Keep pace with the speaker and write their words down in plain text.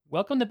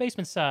Welcome to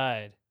Basement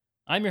Side.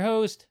 I'm your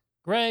host,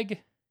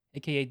 Greg,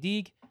 aka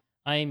Deeg.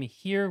 I'm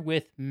here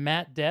with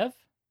Matt Dev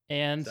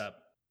and What's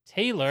up?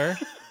 Taylor,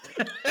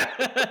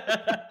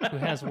 who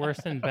has worse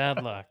than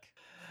bad luck.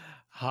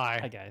 Hi,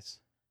 Hi. guys.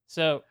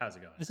 So, How's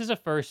it going? this is a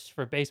first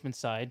for Basement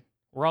Side.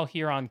 We're all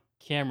here on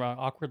camera,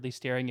 awkwardly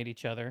staring at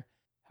each other.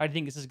 How do you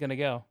think this is going to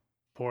go?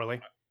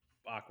 Poorly.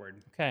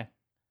 Awkward. Okay.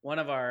 One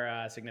of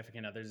our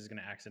significant others is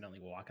going to accidentally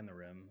walk in the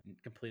room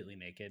completely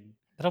naked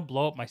That'll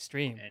blow up my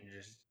stream. and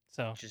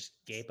So, just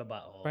gape a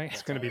butthole. Right.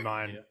 It's gonna all be we're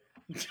gonna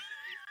mine.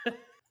 do.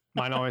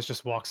 Mine always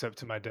just walks up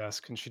to my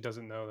desk and she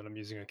doesn't know that I'm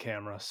using a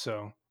camera,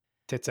 so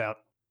tits out.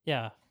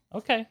 yeah.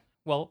 Okay.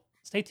 Well,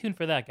 stay tuned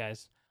for that,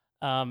 guys.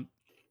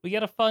 We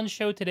got a fun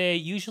show today.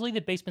 Usually,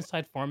 the Basement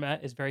Side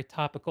format is very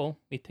topical.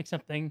 We pick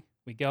something,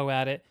 we go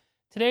at it.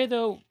 Today,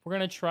 though, we're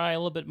going to try a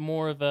little bit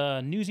more of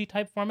a newsy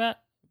type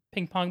format,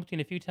 ping pong between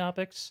a few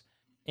topics,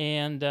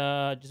 and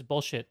just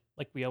bullshit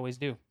like we always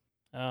do.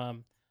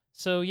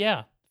 So,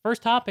 yeah,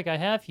 first topic I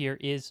have here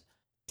is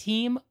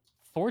Team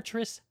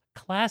Fortress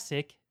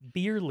Classic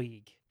Beer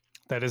League.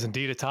 That is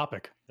indeed a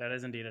topic. That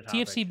is indeed a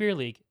topic. TFC Beer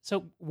League.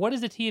 So, what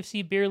is the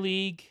TFC Beer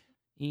League?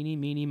 Eeny,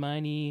 meeny,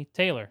 miny,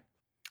 Taylor.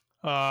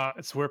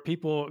 It's where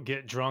people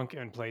get drunk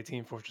and play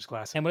Team Fortress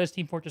Classic. And what is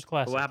Team Fortress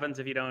Classic? What happens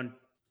if you don't?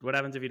 What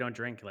happens if you don't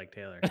drink like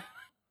Taylor?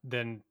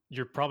 Then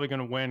you're probably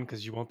gonna win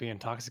because you won't be It's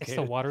intoxicated.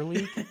 the Water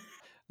League.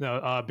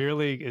 No, Beer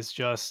League is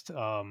just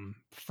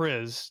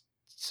Frizz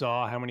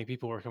saw how many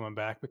people were coming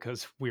back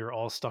because we were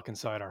all stuck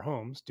inside our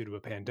homes due to a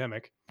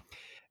pandemic,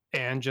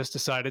 and just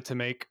decided to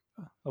make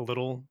a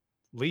little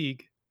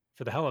league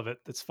for the hell of it.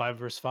 That's 5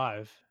 versus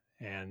 5,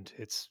 and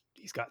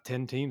he's got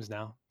 10 teams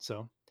now.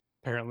 So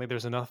apparently,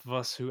 there's enough of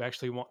us who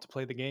actually want to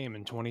play the game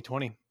in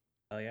 2020.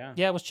 Oh yeah.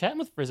 Yeah, I was chatting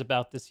with Frizz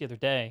about this the other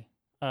day.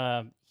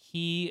 I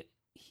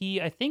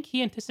think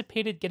he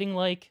anticipated getting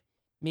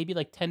maybe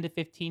 10 to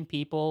 15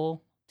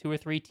 people, 2 or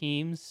 3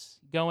 teams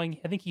going.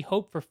 I think he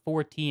hoped for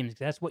 4 teams because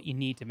that's what you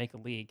need to make a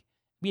league.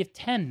 We have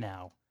 10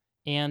 now,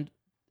 and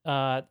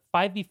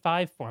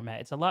 5v5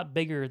 format. It's a lot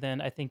bigger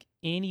than I think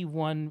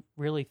anyone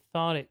really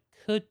thought it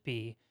could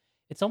be.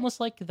 It's almost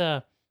like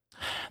the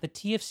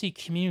TFC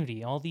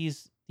community. All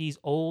these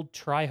old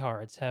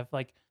tryhards have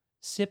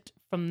sipped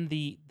from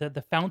the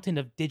fountain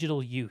of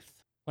digital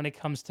youth when it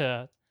comes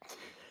to,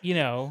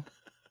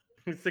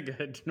 It's a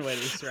good way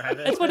to describe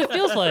it. that's what it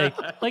feels like.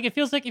 It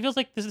feels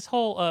like this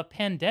whole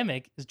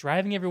pandemic is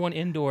driving everyone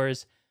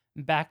indoors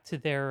back to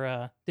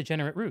their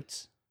degenerate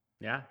roots.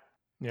 Yeah.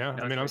 Yeah, that's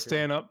I mean, very I'm true.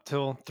 staying up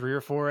till 3 or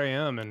 4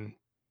 a.m. and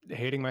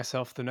hating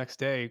myself the next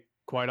day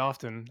quite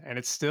often. And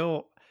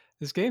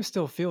this game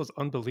still feels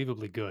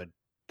unbelievably good.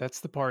 That's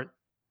the part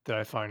that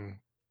I find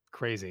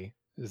crazy,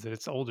 is that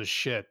it's old as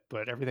shit,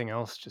 but everything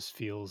else just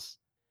feels,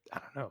 I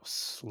don't know,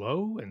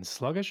 slow and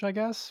sluggish, I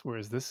guess.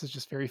 Whereas this is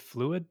just very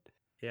fluid.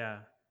 Yeah,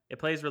 it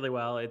plays really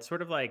well. It's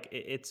sort of like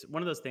it's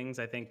one of those things.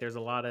 I think there's a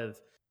lot of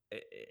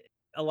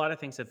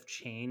things have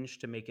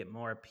changed to make it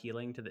more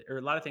appealing to or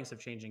a lot of things have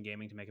changed in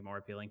gaming to make it more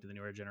appealing to the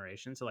newer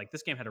generation. So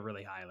this game had a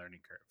really high learning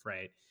curve,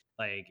 right?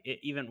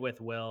 Even with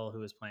Will, who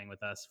was playing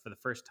with us for the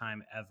first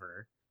time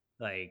ever,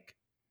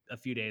 a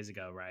few days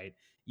ago, right?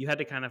 You had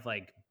to kind of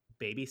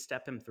baby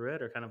step him through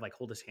it or kind of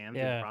hold his hand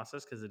through the Yeah.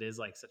 process because it is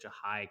such a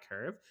high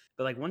curve.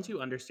 But once you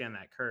understand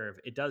that curve,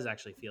 it does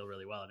actually feel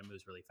really well and it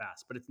moves really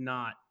fast. But it's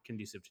not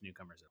conducive to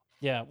newcomers at all.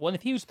 Yeah. Well,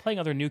 if he was playing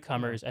other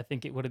newcomers, I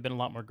think it would have been a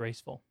lot more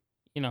graceful.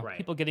 Right,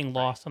 People getting right.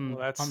 lost on,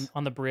 Well, that's-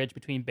 on the bridge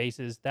between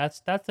bases. That's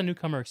the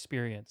newcomer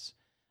experience.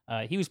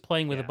 He was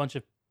playing with a Yeah. bunch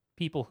of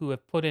people who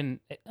have put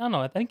in. I don't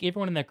know. I think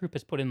everyone in that group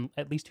has put in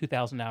at least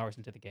 2,000 hours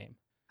into the game.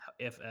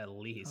 If at I'm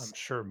least.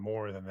 sure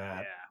more than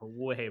that. Yeah,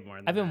 way more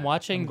than I've been that.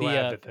 watching I'm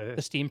glad the that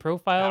the Steam power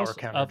profiles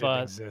counter of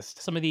didn't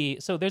exist. some of the.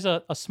 So there's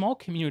a small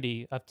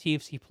community of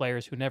TFC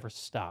players who never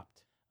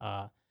stopped.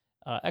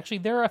 Actually,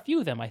 there are a few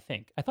of them. I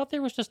think. I thought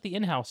there was just the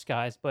in-house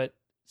guys, but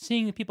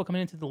seeing the people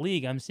coming into the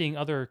league, I'm seeing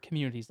other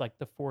communities like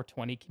the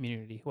 420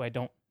 community who I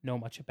don't know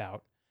much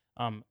about,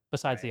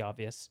 besides the Right.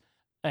 obvious.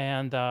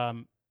 And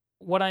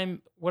what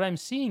I'm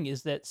seeing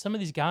is that some of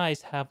these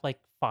guys have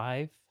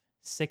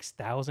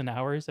 5,000-6,000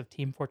 hours of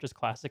Team Fortress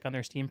Classic on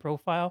their Steam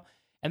profile,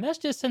 and that's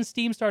just since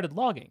Steam started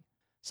logging.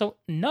 So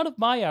none of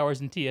my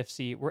hours in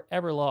TFC were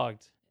ever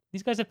logged.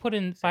 These guys have put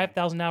in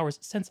 5,000 hours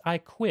since I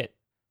quit.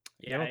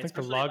 Yeah, I don't think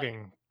the especially,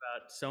 logging.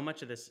 so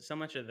much of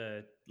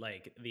the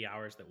the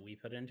hours that we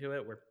put into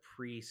it were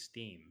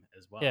pre-Steam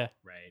as well. Yeah.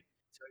 Right.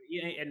 So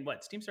yeah, and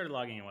what Steam started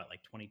logging in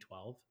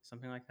 2012,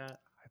 something like that.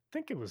 I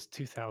think it was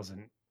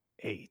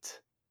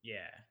 2008. Yeah,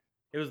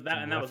 it was that,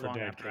 when and that was Left 4 long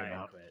Dead after came I had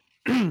out.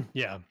 quit.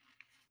 Yeah.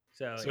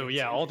 So So it's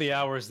yeah, all the interesting.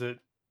 hours that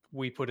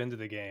we put into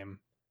the game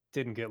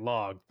didn't get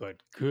logged, but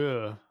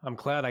I'm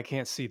glad I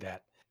can't see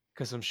that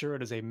because I'm sure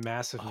it is a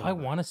massive Oh, number. I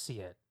want to see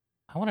it.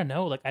 I want to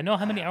know. I know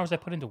how many hours I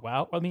put into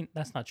WoW. I mean,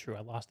 that's not true.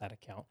 I lost that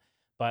account.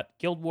 But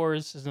Guild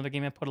Wars is another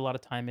game I put a lot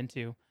of time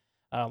into.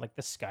 Like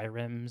the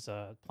Skyrims,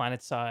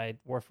 PlanetSide,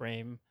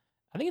 Warframe.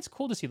 I think it's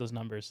cool to see those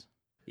numbers.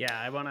 Yeah,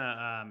 I want to.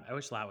 I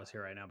wish Lat was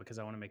here right now because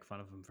I want to make fun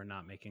of him for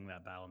not making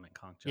that Battlement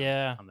conch joke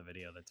Yeah. on the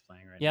video that's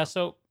playing right Yeah, now.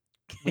 so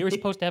We were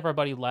supposed to have our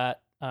buddy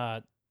Lat,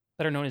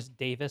 better known as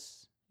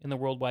Davis, in the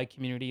worldwide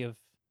community of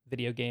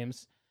video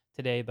games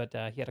today, but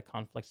he had a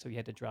conflict, so he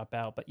had to drop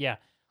out. But yeah,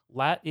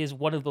 Lat is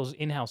one of those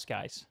in-house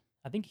guys.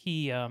 I think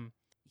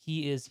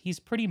he's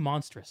pretty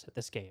monstrous at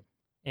this game,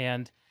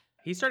 and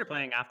He started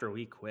playing after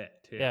we quit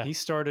too. Yeah. He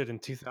started in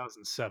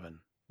 2007.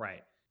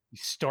 Right. He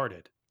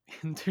started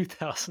in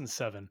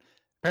 2007.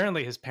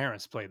 Apparently, his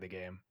parents played the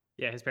game.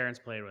 Yeah, his parents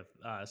played with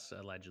us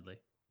allegedly.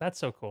 that's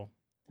so cool.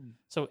 Mm.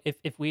 So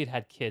if we had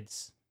had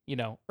kids,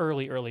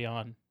 early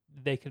on,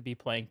 they could be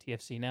playing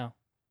TFC now.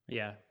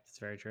 Yeah, it's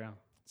very true.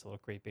 It's a little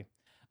creepy.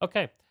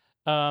 Okay.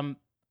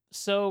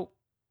 So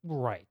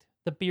right,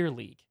 the beer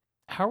league.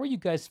 How are you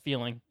guys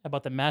feeling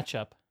about the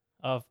matchup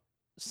of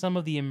some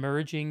of the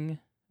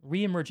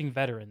re-emerging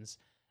veterans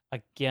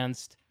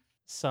against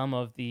some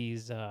of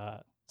these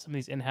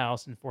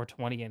in-house and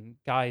 420 and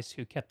guys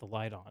who kept the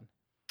light on?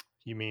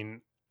 You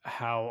mean,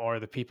 how are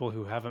the people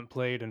who haven't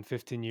played in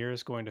 15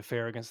 years going to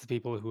fare against the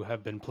people who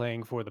have been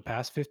playing for the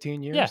past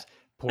 15 years? Yeah.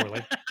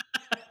 Poorly.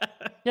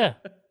 Yeah,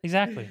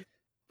 exactly.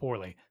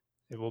 Poorly.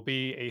 It will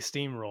be a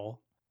steamroll.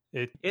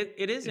 It is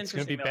It's interesting.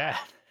 going to be though. bad.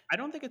 I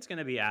don't think it's going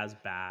to be as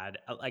bad.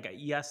 Like,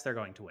 yes, they're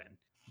going to win,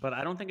 but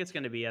I don't think it's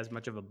going to be as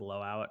much of a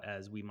blowout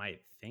as we might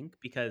think,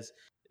 because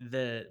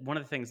one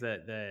of the things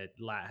that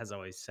Lat has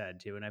always said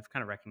too, and I've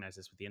kind of recognized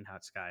this with the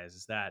in-house guys,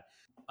 is that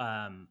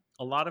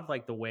a lot of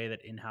like the way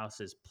that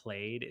in-house is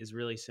played is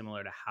really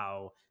similar to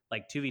how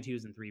like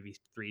 2v2s and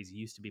 3v3s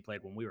used to be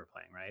played when we were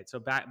playing, right? So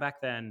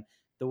back then,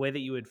 the way that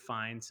you would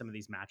find some of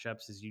these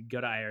matchups is you'd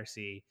go to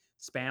IRC,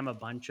 spam a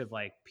bunch of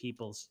like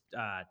people's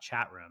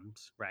chat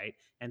rooms, right?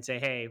 And say,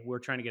 hey, we're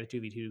trying to get a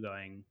 2v2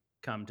 going,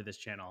 come to this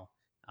channel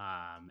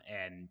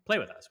and play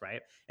with us,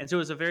 right? And so it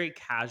was a very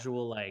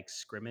casual like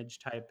scrimmage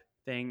type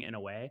thing in a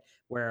way,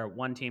 where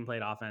one team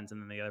played offense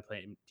and then the other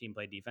team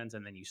played defense,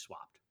 and then you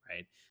swapped,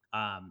 right?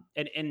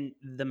 And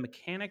the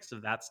mechanics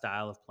of that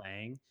style of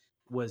playing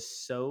was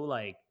so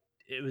like,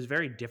 it was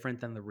very different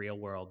than the real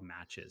world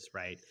matches,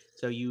 right?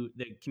 So the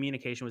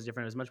communication was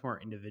different. It was much more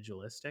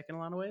individualistic in a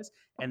lot of ways.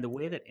 And the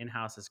way that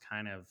in-house has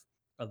kind of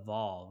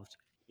evolved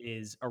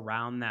is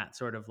around that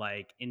sort of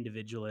like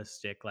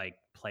individualistic like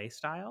play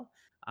style.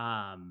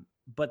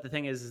 But the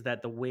thing is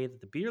that the way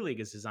that the beer league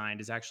is designed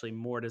is actually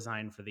more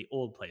designed for the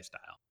old play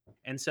style.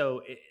 And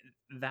so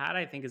that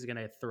I think is going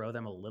to throw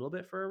them a little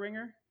bit for a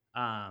ringer.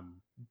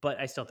 But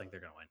I still think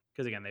they're going to win,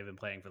 because again, they've been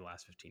playing for the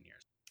last 15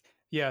 years.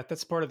 Yeah,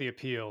 that's part of the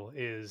appeal.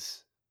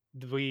 Is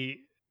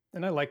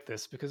and I like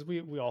this because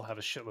we all have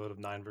a shitload of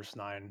 9 versus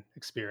 9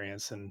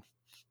 experience and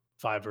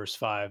 5 versus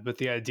 5, but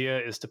the idea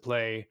is to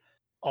play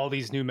all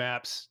these new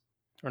maps,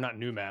 or not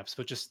new maps,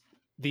 but just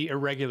the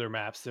irregular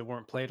maps that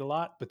weren't played a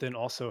lot, but then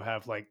also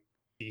have like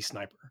the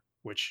sniper,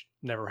 which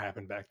never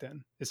happened back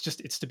then.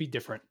 It's to be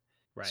different.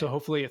 Right. So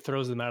hopefully it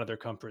throws them out of their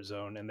comfort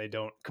zone and they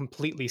don't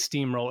completely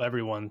steamroll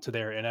everyone to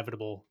their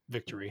inevitable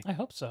victory. I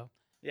hope so.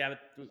 Yeah,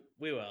 but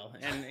we will.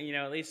 And,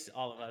 at least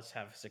all of us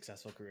have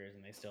successful careers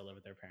and they still live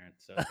with their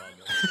parents. So it's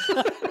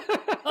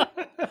all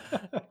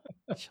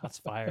good. Shots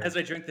fired. As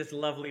I drink this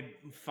lovely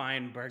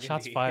fine burgundy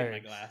Shots in fired. my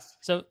glass.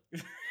 So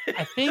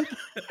I think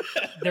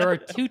there are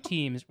 2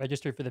 teams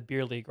registered for the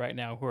beer league right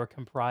now who are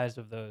comprised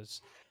of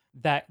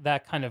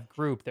that kind of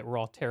group that we're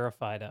all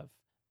terrified of.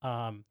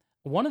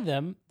 One of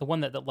them, the one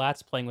that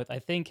Lat's playing with, I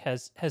think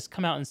has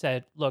come out and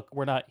said, look,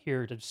 we're not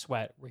here to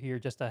sweat. We're here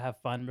just to have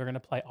fun. We're going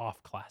to play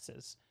off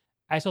classes.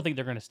 I still think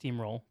they're going to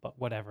steamroll, but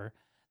whatever.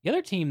 The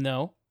other team,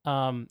 though,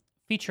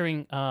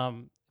 featuring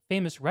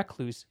famous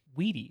recluse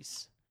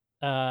Wheaties,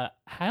 I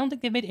don't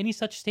think they've made any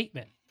such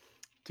statement.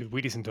 Dude,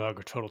 Wheaties and Doug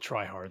are total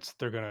tryhards.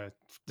 They're going to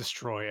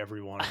destroy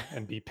everyone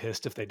and be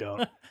pissed if they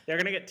don't. They're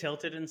going to get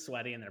tilted and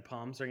sweaty, and their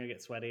palms are going to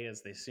get sweaty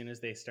as soon as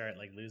they start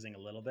like losing a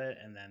little bit,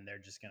 and then they're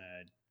just going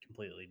to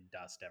completely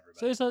dust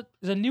everybody. So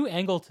there's a new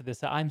angle to this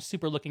that I'm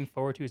super looking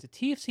forward to. Is the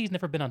TFC's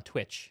never been on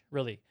Twitch,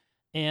 really.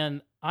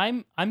 And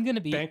I'm going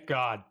to be... Thank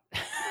God.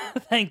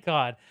 Thank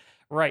God.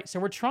 Right.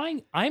 So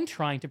I'm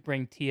trying to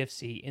bring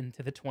TFC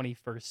into the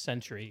 21st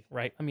century,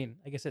 right? I mean,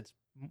 I guess it's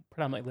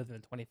predominantly lived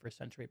in the 21st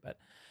century, but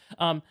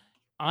I'm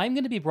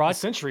going to be The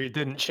century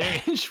didn't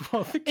change.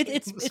 While the game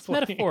was it's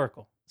playing.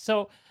 metaphorical.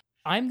 So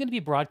I'm going to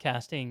be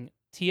broadcasting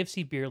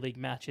TFC Beer League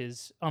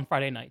matches on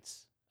Friday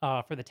nights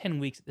for the 10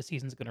 weeks that the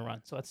season's going to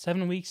run. So that's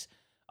 7 weeks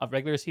of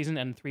regular season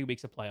and 3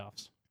 weeks of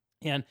playoffs.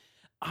 And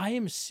I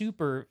am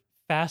super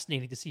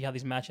fascinated to see how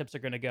these matchups are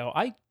going to go.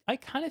 I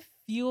kind of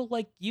feel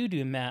like you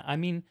do, Matt. I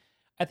mean,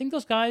 I think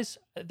those guys,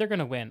 they're going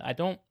to win. I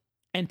don't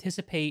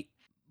anticipate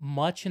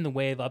much in the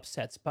way of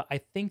upsets, but I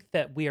think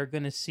that we are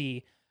going to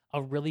see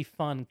a really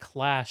fun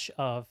clash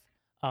of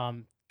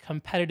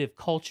competitive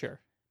culture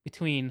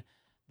between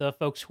the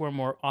folks who are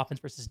more offense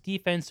versus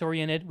defense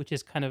oriented, which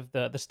is kind of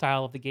the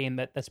style of the game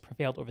that's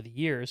prevailed over the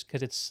years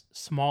because it's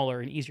smaller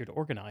and easier to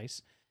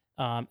organize.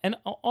 And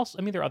also,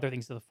 I mean, there are other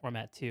things to the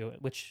format too,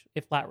 which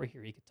if Lat were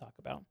here, he could talk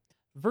about.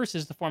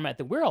 Versus the format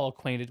that we're all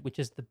acquainted, which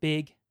is the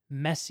big,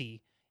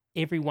 messy,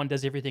 everyone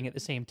does everything at the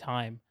same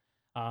time,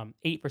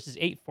 8 versus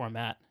 8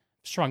 format,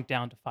 shrunk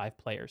down to 5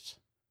 players.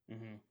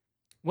 Mm-hmm.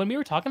 When we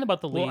were talking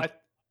about the Well, league,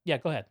 yeah,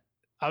 go ahead.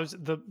 I was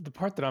the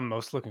part that I'm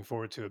most looking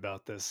forward to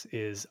about this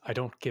is I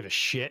don't give a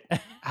shit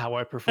how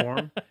I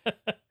perform.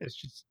 It's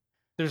just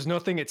there's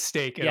nothing at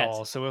stake at Yes.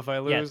 all. So if I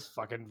lose, Yes.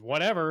 fucking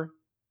whatever.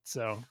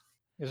 So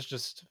it's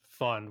just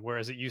fun.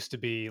 Whereas it used to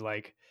be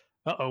like,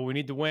 we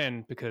need to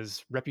win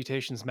because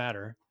reputations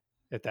matter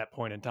at that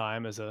point in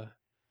time as a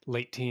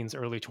late teens,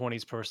 early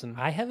 20s person.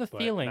 I have a But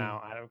feeling.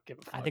 now I don't give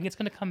a fuck. I think it's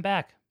going to come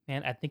back,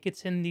 man. I think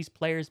it's in these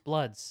players'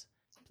 bloods.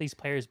 These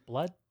players'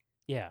 blood.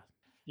 Yeah.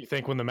 You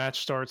think when the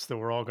match starts that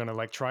we're all gonna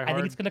like try hard? I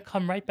think it's going to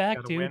come right back,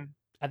 gotta dude. win?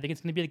 I think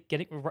it's going to be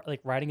like like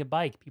riding a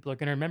bike. People are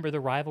going to remember the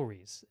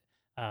rivalries.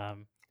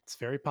 It's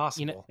very You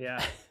possible. know,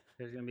 Yeah,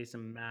 there's gonna be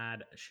some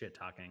mad shit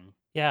talking.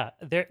 yeah.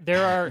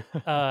 There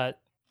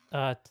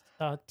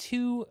are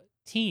two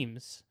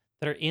teams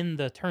that are in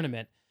the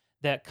tournament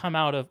that come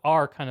out of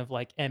our kind of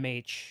like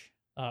MH,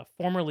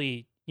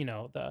 formerly,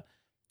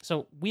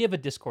 so we have a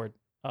Discord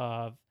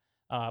of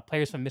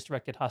players from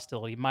Misdirected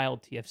Hostility,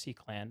 Mild TFC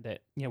clan that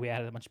we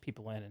added a bunch of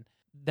people in, and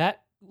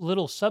that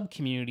little sub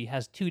community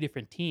has two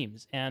different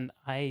teams, and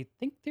I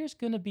think there's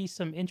going to be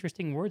some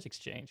interesting words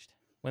exchanged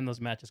when those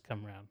matches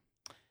come around.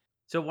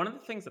 So one of the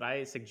things that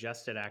I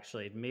suggested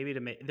actually, maybe to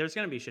make, there's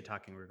going to be shit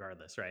talking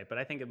regardless, right? But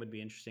I think it would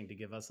be interesting to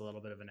give us a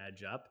little bit of an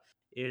edge up,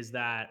 is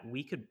that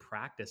we could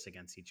practice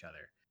against each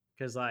other,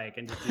 because like,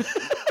 and just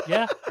do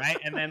Yeah, right,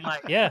 and then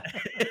like, yeah,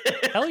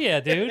 hell yeah,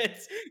 dude.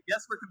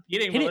 Yes, we're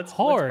competing, Hit but it let's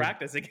hard.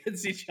 practice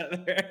against each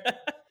other.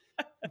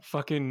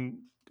 Fucking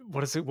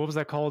what is it? What was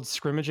that called?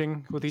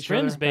 Scrimmaging with each Scrims,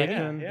 other? back baby.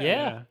 then?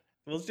 Yeah.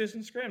 We'll just do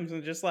some scrims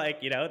and just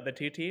like the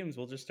two teams,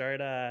 we'll just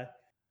start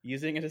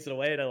using it as a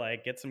way to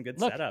like get some good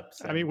Look,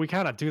 setups. I mean, we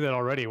kind of do that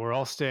already. We're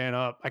all staying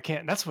up. I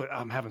can't. That's what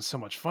I'm having so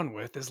much fun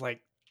with. Is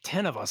like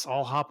 10 of us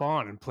all hop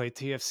on and play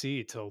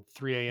TFC till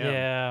 3 a.m.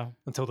 Yeah,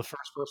 until the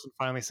first person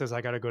finally says I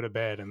got to go to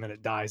bed, and then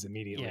it dies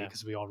immediately Yeah.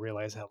 because we all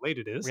realize how late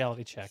it is.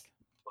 reality check.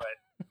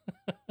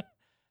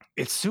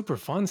 It's super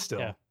fun still.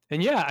 Yeah.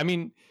 And yeah, I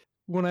mean,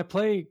 when I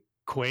play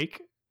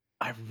Quake,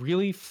 I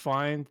really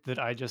find that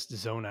I just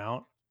zone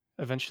out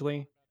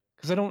eventually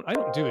because I don't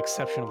do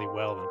exceptionally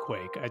well in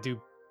Quake. I do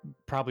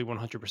probably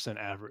 100%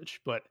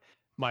 average, but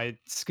my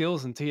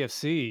skills in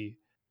TFC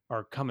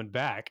are coming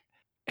back,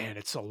 and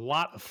it's a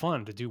lot of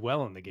fun to do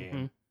well in the game.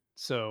 Mhm.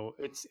 So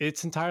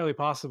it's entirely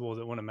possible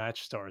that when a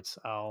match starts,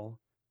 I'll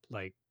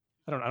like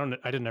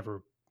I didn't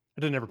ever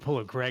pull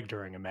a Greg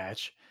during a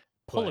match.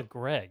 Pull a but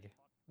Greg.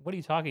 What are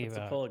you talking It's a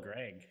about? pull of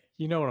Greg.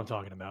 you know what I'm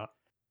talking about.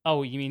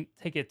 Oh, you mean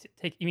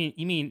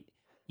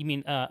you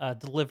mean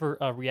deliver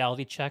a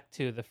reality check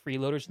to the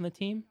freeloaders in the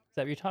team? Is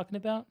that what you're talking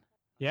about?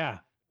 Yeah,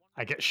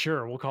 I get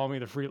sure. We'll call me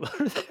the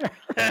freeloader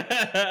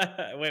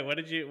there. Wait, what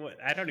did you?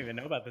 I don't even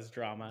know about this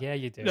drama. Yeah,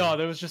 you do. No,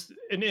 there was just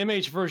an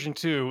MH version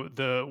 2,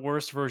 the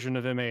worst version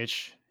of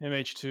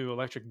MH2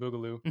 Electric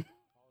Boogaloo.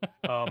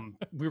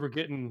 We were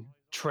getting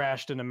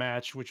trashed in a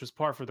match, which was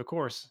par for the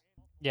course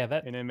Yeah,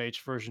 that. in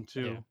MH version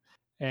 2.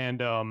 Yeah.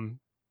 And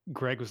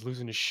Greg was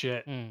losing his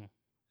shit. Mm.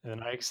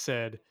 And I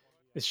said,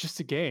 "It's just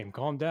a game.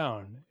 Calm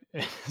down."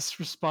 And his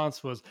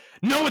response was,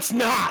 "No, it's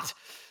not."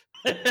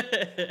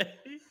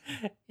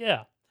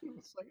 Yeah.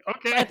 It's like, I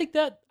okay. think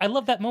that I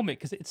love that moment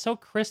because it so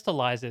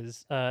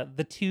crystallizes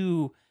the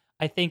two,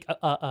 I think,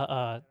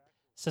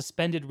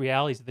 suspended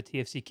realities of the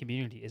TFC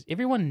community. Is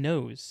everyone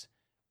knows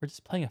we're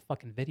just playing a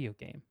fucking video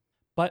game,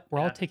 but we're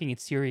all Yeah. taking it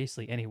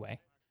seriously anyway.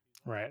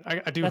 Right.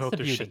 I do That's hope the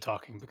there's beauty. shit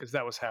talking because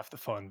that was half the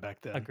fun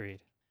back then.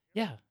 Agreed.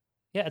 Yeah,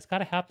 yeah, it's got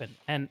to happen.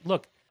 And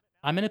look,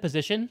 I'm in a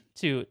position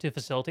to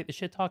facilitate the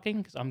shit talking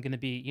because I'm going to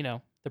be,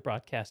 the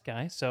broadcast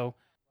guy. So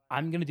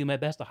I'm going to do my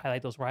best to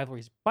highlight those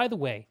rivalries. By the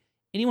way,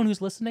 anyone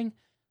who's listening,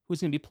 who's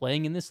going to be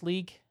playing in this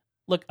league,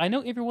 look, I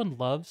know everyone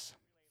loves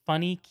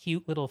funny,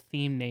 cute little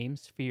theme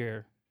names for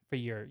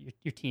your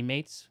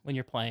teammates when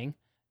you're playing.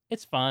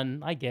 It's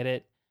fun, I get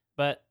it,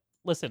 but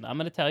listen, I'm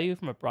going to tell you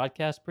from a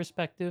broadcast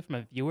perspective, from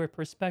a viewer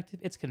perspective,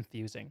 it's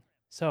confusing.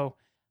 So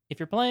if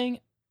you're playing,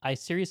 I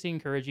seriously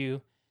encourage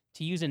you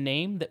to use a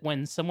name that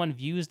when someone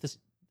views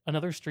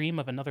another stream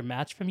of another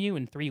match from you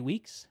in 3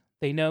 weeks,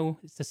 they know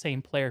it's the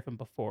same player from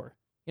before.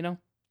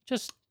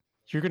 Just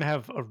You're gonna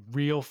have a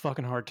real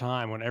fucking hard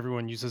time when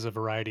everyone uses a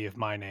variety of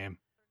my name.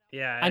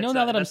 Yeah, I know it's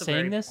now a- that I'm that's a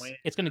very saying this, point-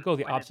 it's going to go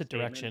the pointed opposite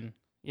statement. direction.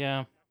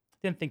 Yeah,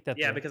 didn't think that.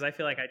 Yeah, through. because I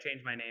feel like I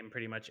change my name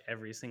pretty much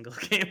every single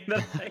game that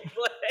I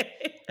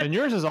play. And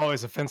yours is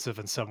always offensive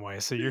in some way,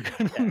 so you're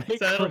gonna Yeah, make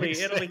so it'll be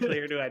Craig say-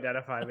 clear to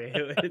identify me.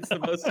 It's the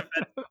most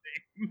offensive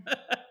name.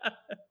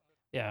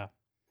 Yeah,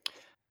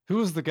 Who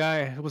was the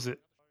guy? Who was it?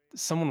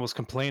 Someone was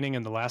complaining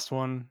in the last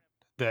one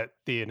that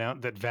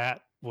that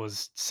VAT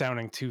was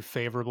sounding too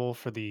favorable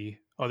for the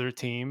other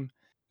team.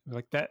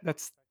 Like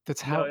that's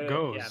how No, it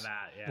goes. Yeah,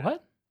 that. Yeah. what?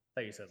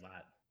 I thought you said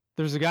that.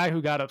 There's a guy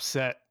who got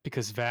upset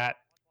because VAT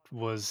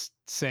was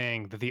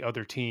saying that the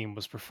other team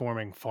was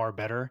performing far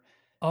better.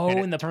 Oh, and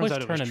it in the turns push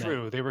out it was tournament.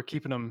 true. They were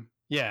keeping them,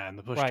 in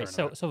the push Right.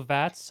 tournament. So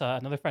Vats,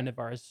 another friend of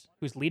ours,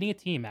 who's leading a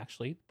team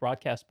actually,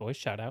 Broadcast Boys,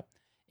 shout out,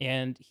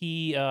 and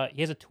he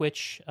has a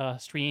Twitch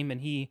stream,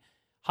 and he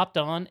hopped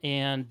on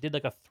and did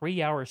like a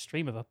 3-hour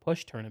stream of a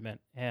push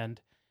tournament, and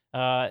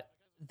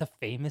The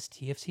famous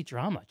TFC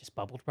drama just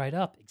bubbled right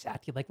up,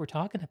 exactly like we're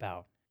talking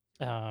about.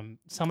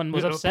 Someone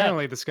was upset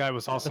Apparently, this guy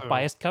was with also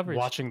biased coverage.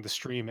 watching the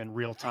stream in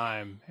real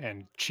time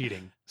and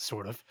cheating,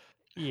 sort of.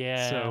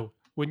 Yeah. So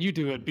when you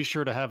do it, be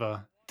sure to have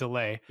a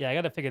delay. Yeah, I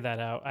got to figure that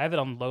out. I have it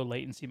on low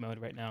latency mode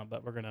right now,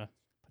 but we're going to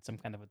put some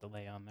kind of a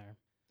delay on there.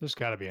 There's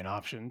got to be an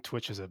option.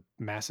 Twitch is a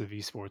massive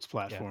esports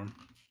platform.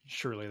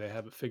 Surely they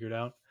have it figured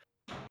out.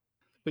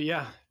 But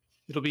yeah,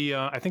 it'll be,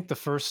 I think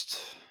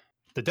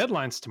the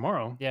deadline's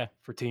tomorrow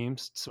for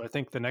teams. So I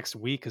think the next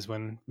week is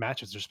when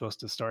matches are supposed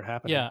to start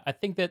happening. Yeah, I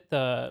think that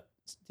the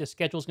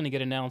schedule is going to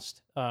get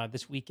announced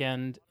this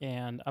weekend,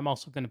 and I'm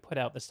also going to put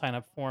out the sign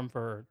up form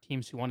for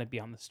teams who want to be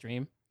on the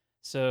stream.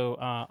 So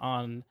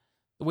on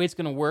the way it's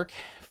going to work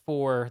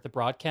for the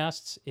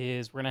broadcasts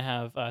is we're going to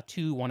have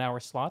 2 1-hour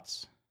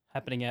slots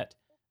happening at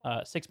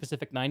 6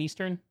 Pacific, 9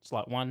 Eastern,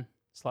 slot 1,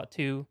 slot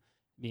 2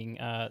 being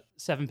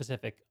 7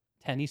 Pacific,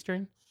 10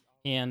 Eastern.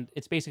 And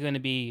it's basically going to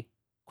be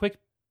quick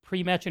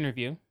pre-match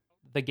interview,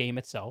 the game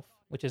itself,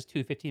 which is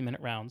 2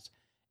 15-minute rounds,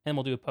 and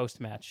we'll do a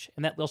post-match.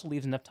 And that also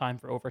leaves enough time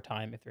for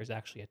overtime if there's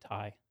actually a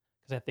tie,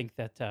 because I think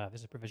that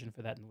there's a provision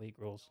for that in the league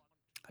rules.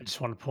 I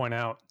just want to point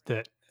out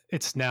that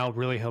it's now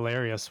really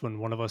hilarious when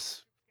one of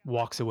us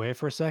walks away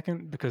for a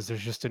second because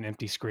there's just an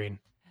empty screen.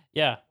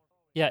 Yeah,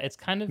 it's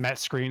kind of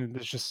Matt's screen.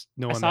 There's just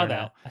no one I saw there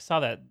that. now. I saw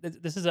that.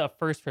 This is a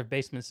first for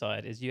basement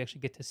side, is you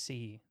actually get to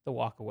see the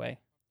walk away.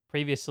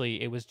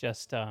 Previously, it was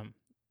just the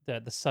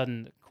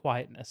sudden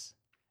quietness.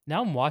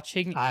 Now I'm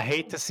watching. I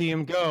hate to see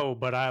him go,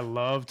 but I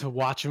love to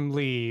watch him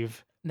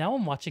leave. Now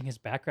I'm watching his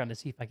background to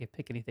see if I could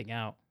pick anything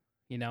out.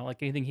 You know,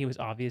 like anything he was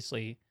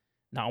obviously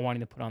not wanting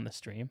to put on the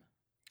stream.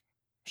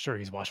 Sure,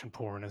 he's watching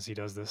porn as he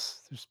does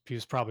this. He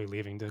was probably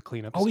leaving to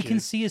clean up. Oh, we can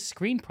see his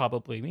screen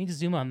probably. We need to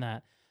zoom on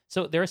that.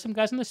 So there are some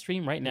guys on the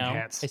stream right now.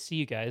 Enhance. I see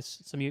you guys.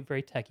 Some of you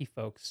very techie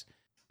folks.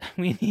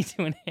 We need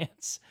to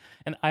enhance,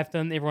 and I've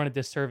done everyone a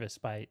disservice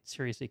by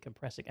seriously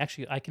compressing.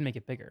 Actually, I can make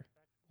it bigger.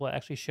 Will it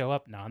actually show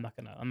up? No, I'm not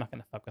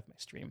gonna fuck with my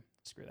stream.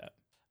 Screw that.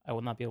 I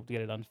will not be able to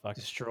get it unfucked.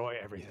 Destroy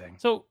everything.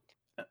 So,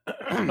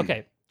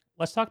 okay,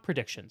 let's talk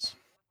predictions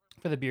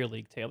for the beer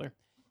league. Taylor,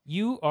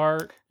 you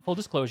are, full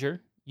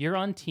disclosure, you're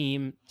on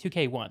team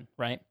 2K1,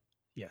 right?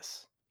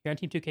 Yes. You're on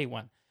team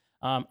 2K1.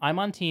 I'm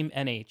on team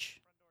NH.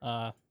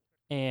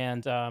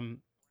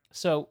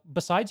 So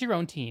besides your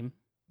own team,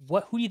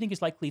 who do you think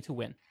is likely to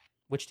win?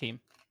 Which team?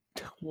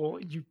 Well,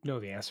 you know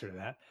the answer to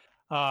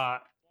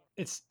that.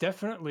 It's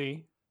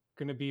definitely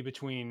going to be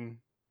between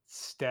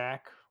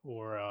Stack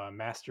or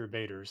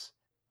Masturbators,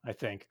 I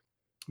think,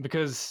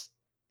 because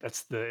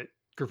that's the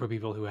group of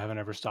people who haven't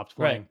ever stopped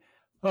playing.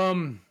 Right.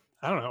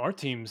 I don't know. Our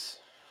team's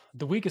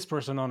the weakest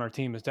person on our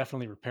team is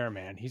definitely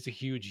Repairman. He's a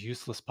huge,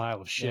 useless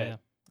pile of shit. Yeah,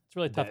 it's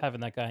really tough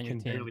having that guy on your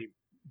team. Can barely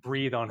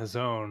breathe on his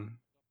own.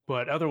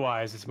 But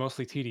otherwise, it's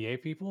mostly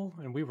TDA people,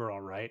 and we were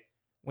all right.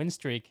 Win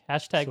streak.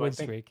 Hashtag So win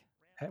streak.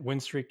 Win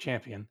streak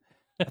champion.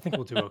 I think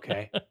we'll do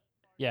okay.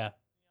 Yeah.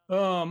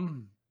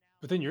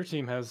 But then your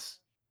team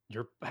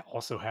you're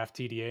also half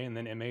TDA and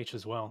then MH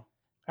as well.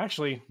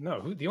 Actually,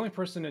 no. The only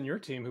person in your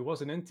team who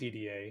wasn't in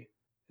TDA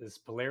is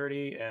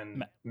Polarity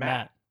and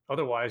Matt.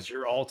 Otherwise,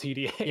 you're all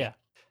TDA. Yeah,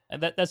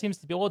 and that seems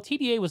to be, well,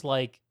 TDA was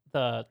like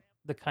the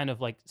kind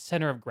of like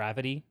center of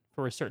gravity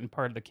for a certain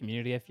part of the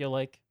community. I feel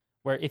like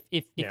where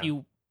if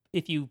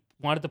you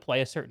wanted to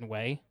play a certain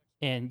way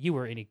and you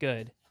were any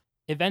good,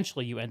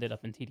 eventually you ended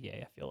up in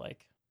TDA. I feel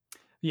like.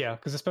 Yeah,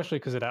 especially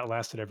because it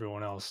outlasted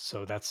everyone else.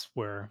 So that's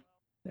where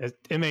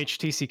MH,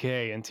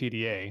 TCK, and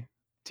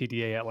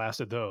TDA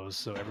outlasted those.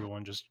 So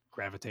everyone just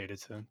gravitated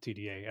to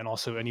TDA, and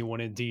also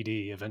anyone in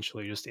DD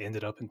eventually just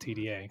ended up in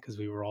TDA because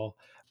we were all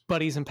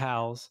buddies and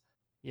pals.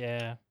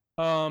 Yeah.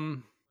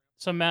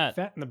 So Matt,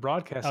 Fat in the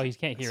broadcast. Oh, he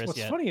can't hear us what's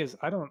yet. What's funny is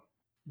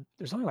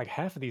there's only like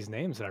half of these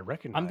names that I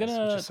recognize, which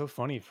is so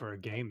funny for a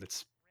game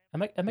that's.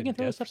 Am I gonna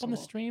throw this up on the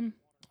stream?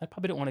 I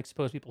probably don't want to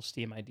expose people's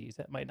Steam IDs.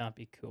 That might not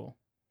be cool.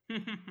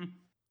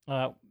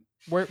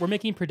 We're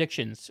making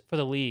predictions for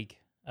the league,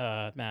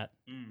 Matt.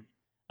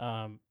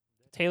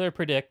 Taylor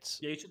predicts.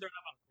 Yeah, you should throw it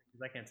up on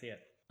because I can't see it.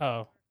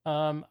 Oh,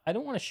 I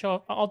don't want to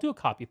show. I'll do a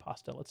copy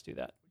pasta. Let's do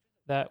that.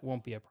 That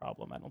won't be a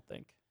problem, I don't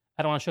think.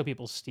 I don't want to show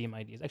people's Steam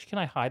IDs. Actually, can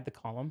I hide the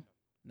column?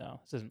 No,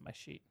 this isn't my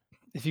sheet.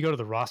 If you go to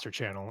the roster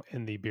channel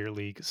in the Beer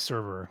League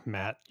server,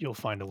 Matt, you'll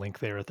find a link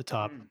there at the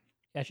top.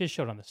 Yeah, I should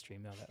show it on the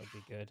stream, though. That would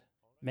be good.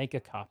 Make a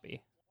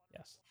copy.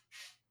 Yes.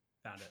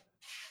 Found it.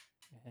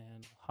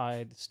 And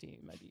hide the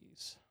Steam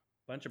IDs.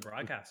 Bunch of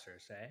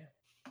broadcasters, eh?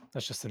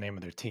 That's just the name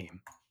of their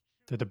team.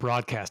 They're the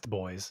Broadcast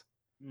Boys.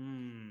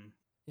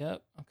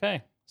 Yep.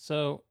 Okay.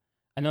 So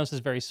I know this is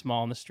very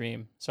small in the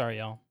stream. Sorry,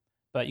 y'all.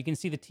 But you can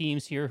see the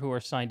teams here who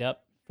are signed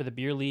up for the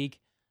Beer League.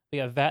 We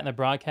got Vat and the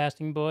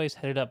Broadcasting Boys,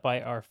 headed up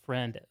by our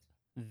friend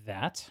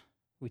Vat,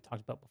 who we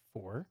talked about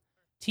before.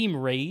 Team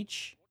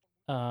Rage,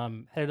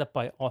 headed up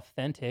by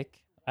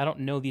Authentic. I don't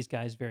know these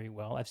guys very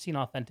well. I've seen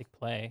Authentic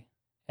play.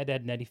 Ed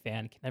and Eddie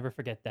fan. Can never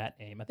forget that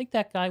name. I think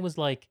that guy was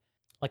like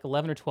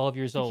 11 or 12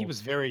 years old. He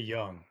was very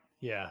young.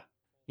 Yeah.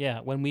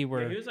 Yeah, when we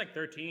were. Yeah, he was like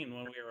 13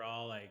 when we were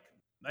all like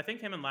I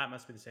think him and Lat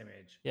must be the same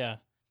age. Yeah.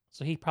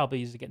 So he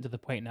probably is getting to the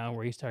point now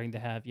where he's starting to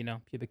have,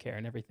 pubic hair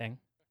and everything.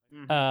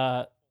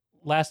 Mhm.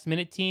 Last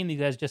minute team, you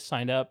guys just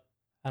signed up.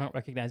 I don't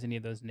recognize any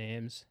of those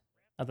names.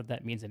 Not that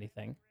that means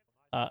anything.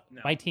 No.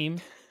 My team,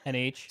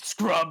 NH.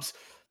 Scrubs.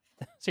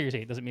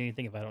 Seriously, it doesn't mean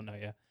anything if I don't know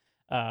you.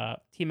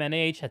 Team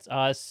NH, that's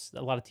us,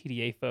 a lot of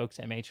TDA folks,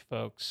 MH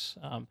folks.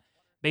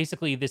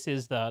 Basically, this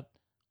is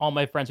all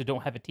my friends who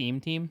don't have a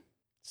team.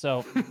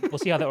 So we'll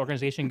see how that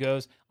organization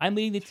goes. I'm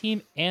leading the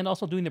team and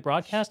also doing the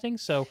broadcasting.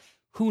 So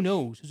who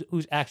knows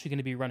who's actually going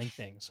to be running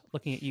things?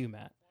 Looking at you,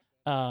 Matt.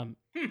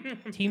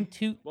 Team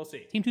two, We'll see.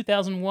 Team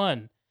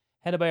 2001,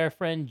 headed by our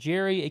friend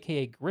Jerry,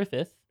 aka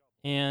Griffith.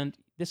 And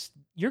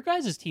your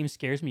guys' team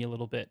scares me a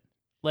little bit.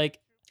 Like,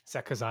 Is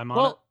that because I'm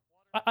on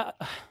it?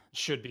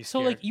 Should be so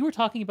scared. like you were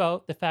talking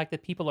about the fact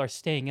that people are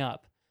staying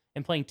up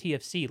and playing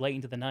TFC late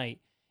into the night.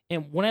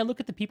 And when I look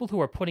at the people who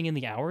are putting in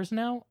the hours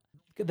now,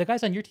 the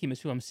guys on your team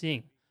is who I'm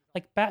seeing.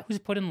 Like Bat, who's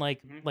put in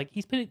like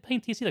he's been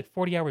playing TFC like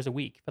 40 hours a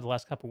week for the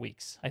last couple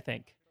weeks, I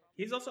think.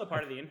 He's also a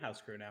part of the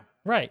in-house crew now.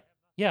 Right.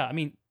 Yeah. I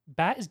mean,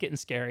 Bat is getting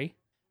scary.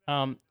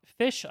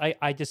 Fish, I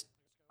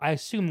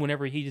assume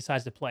whenever he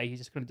decides to play, he's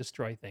just going to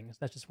destroy things.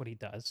 That's just what he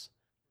does.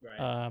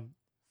 Right.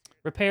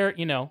 Repair,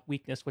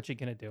 weakness. What you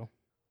gonna do?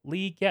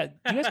 League, yeah.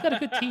 You guys got a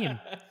good team.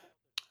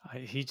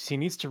 He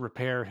needs to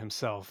repair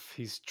himself.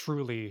 He's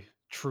truly,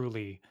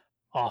 truly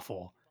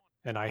awful,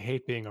 and I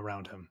hate being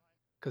around him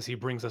because he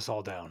brings us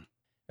all down.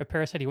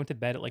 Repair said he went to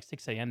bed at like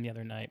 6 a.m. the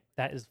other night.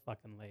 That is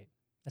fucking late.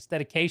 That's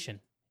dedication.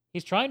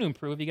 He's trying to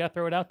improve. You got to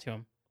throw it out to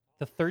him.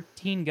 The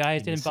 13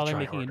 guys He needs didn't to bother try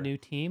making harder. a new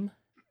team.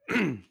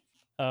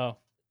 Oh,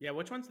 Yeah,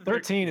 which one's the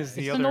 13 is guys?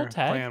 the It's an other old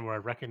tag. clan where I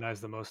recognize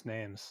the most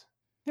names.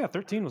 Yeah,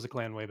 13 was a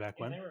clan way back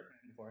Yeah, when. they were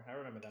before. I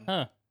remember them.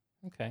 huh.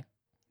 Okay.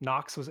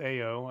 Nox was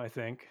AO, I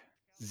think.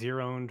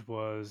 Zeroned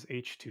was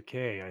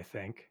H2K, I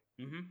think.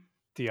 Mm-hmm.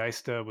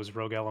 Deista was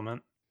Rogue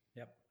Element.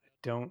 Yep.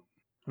 I'm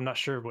not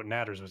sure what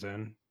Natters was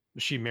in.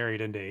 But she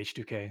married into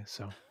H2K,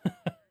 so.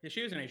 Yeah,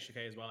 she was in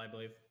H2K as well, I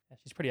believe. Yeah,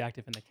 she's pretty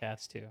active in the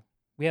cats too.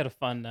 We had a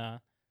fun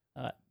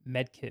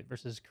Medkit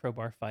versus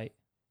Crowbar fight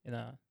in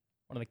one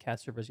of the cat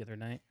servers the other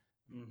night.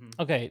 Mm-hmm.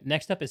 Okay,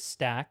 next up is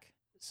Stack.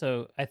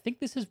 So I think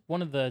this is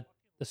one of the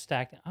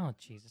Stack. Oh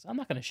Jesus, I'm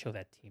not going to show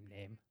that team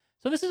name.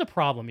 So this is a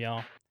problem,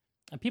 y'all.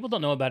 And people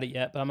don't know about it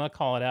yet, but I'm going to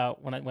call it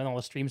out when all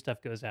the stream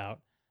stuff goes out.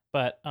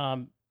 But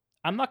I'm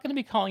not going to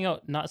be calling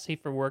out not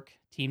safe for work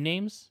team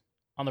names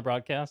on the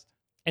broadcast.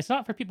 It's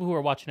not for people who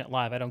are watching it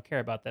live. I don't care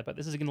about that, but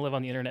this is going to live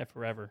on the internet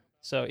forever.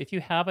 So if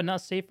you have a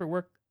not safe for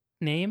work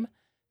name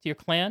to your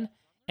clan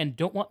and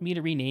don't want me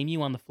to rename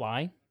you on the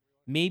fly,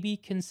 maybe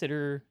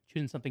consider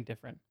choosing something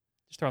different.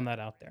 Just throwing that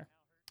out there.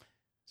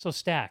 So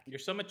Stack. You're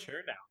so mature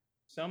now.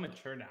 So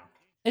mature now.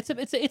 It's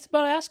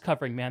about ass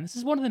covering, man. This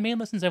is one of the main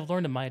lessons I've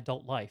learned in my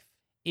adult life.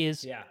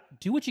 Is Yeah.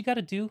 do what you got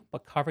to do,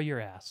 but cover your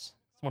ass.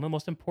 It's one of the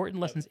most important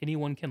lessons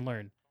anyone can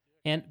learn.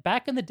 And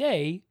back in the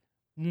day,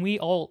 when we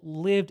all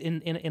lived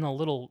in a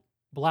little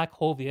black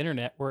hole of the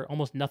internet where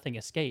almost nothing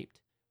escaped,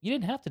 you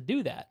didn't have to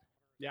do that.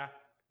 Yeah.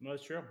 No,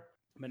 it's true.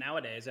 But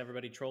nowadays,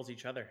 everybody trolls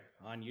each other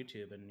on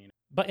YouTube, and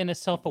But in a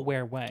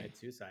self-aware way, commit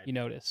suicide. you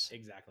notice.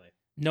 Exactly.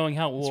 Knowing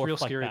how it It's will real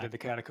reflect scary back. that the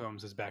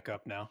catacombs is back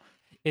up now.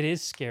 It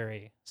is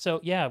scary. So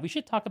yeah, we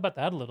should talk about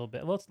that a little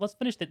bit. Let's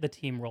finish the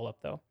team roll up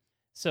though.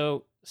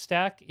 So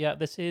Stack, yeah,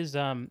 this is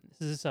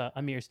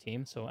Amir's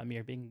team. So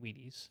Amir being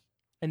Wheaties,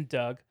 and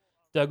Doug.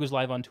 Doug was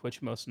live on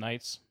Twitch most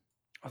nights.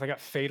 Oh, they got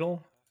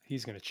Fatal.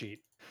 He's gonna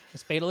cheat.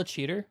 Is Fatal a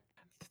cheater?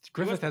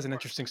 Griffith has an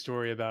interesting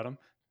story about him.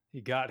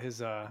 He got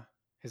his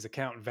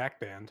account vac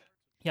banned.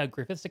 Yeah,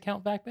 Griffith's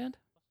account backbanned.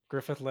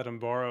 Griffith let him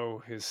borrow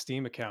his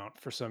Steam account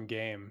for some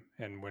game,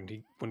 and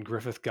when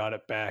Griffith got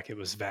it back, it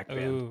was vac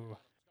banned. Ooh,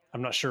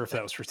 I'm not sure if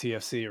that was for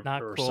TFC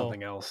not or cool.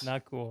 something else.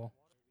 Not cool.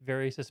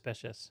 Very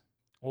suspicious.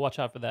 We'll watch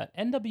out for that.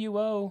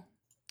 NWO.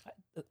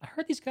 I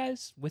heard these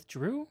guys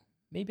withdrew.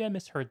 Maybe I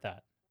misheard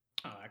that.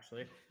 Oh,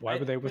 actually. Why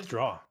would they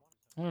withdraw?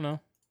 I don't know.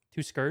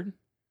 Too scared?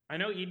 I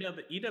know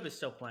EW is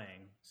still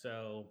playing,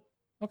 so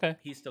Okay.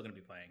 he's still going to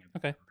be playing.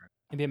 Okay.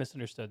 Maybe I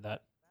misunderstood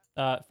that.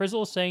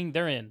 Frizzle is saying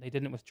they're in. They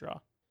didn't withdraw.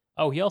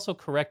 Oh, he also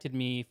corrected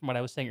me from what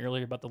I was saying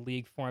earlier about the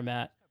league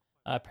format.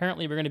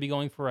 Apparently, we're going to be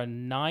going for a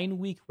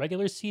 9-week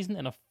regular season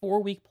and a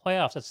 4-week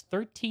playoffs. That's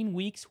 13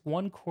 weeks,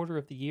 1/4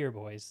 of the year,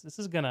 boys. This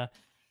is going to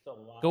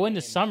go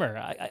into summer.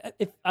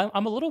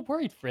 I'm a little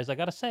worried, Frizz. I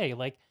got to say,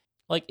 like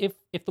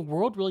if the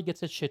world really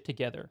gets its shit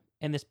together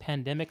and this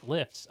pandemic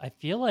lifts, I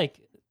feel like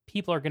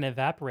people are going to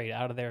evaporate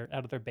out of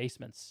their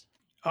basements.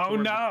 Oh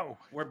no!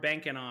 We're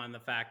banking on the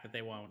fact that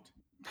they won't.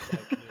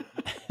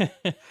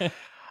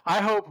 I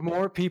hope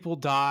more people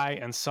die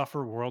and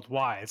suffer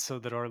worldwide so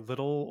that our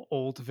little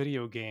old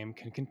video game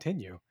can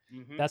continue.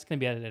 Mhm. That's going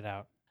to be edited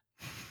out.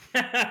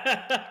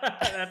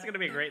 That's going to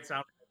be a great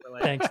sound.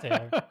 Thanks,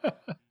 Taylor.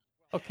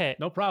 Okay.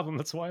 No problem.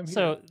 That's why I'm here.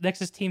 So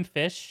next is Team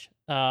Fish.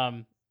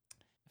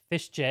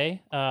 Fish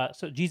J.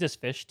 So Jesus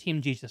Fish.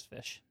 Team Jesus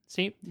Fish.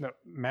 See, no,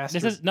 Master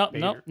this is no.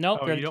 Vader.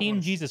 Oh, They're you don't Team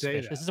wanna Jesus say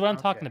Fish. that. This is what I'm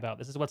talking Okay. about.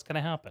 This is what's going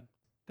to happen.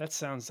 That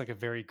sounds like a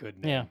very good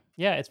Yeah, name.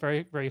 yeah, it's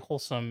very very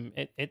wholesome.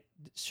 It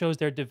shows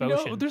their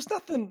devotion. There's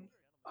nothing.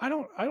 I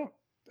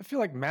feel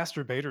like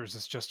masturbators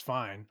is just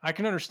fine. I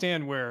can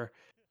understand where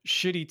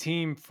shitty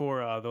team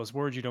for those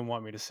words you don't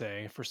want me to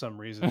say for some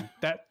reason.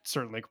 That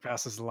certainly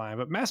passes the line.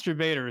 But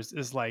masturbators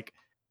is like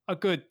a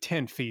good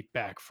 10 feet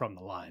back from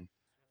the line.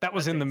 That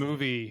was I'd in say the it's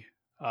movie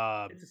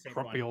it's a safe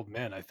Grumpy one. Old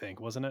Men, I think,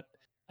 wasn't it?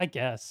 I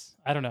guess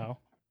I don't know.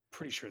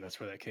 Pretty sure that's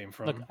where that came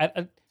Look, from.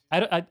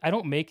 I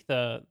don't make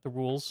the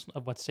rules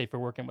of what's safe for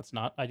work and what's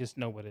not. I just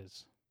know what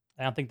is.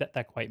 I don't think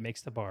that quite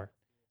makes the bar.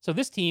 So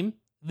this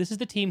is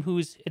the team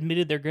who's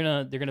admitted they're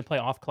gonna play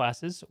off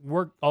classes.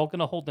 We're all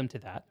gonna hold them to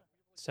that.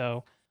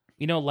 So,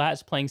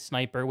 Lat's playing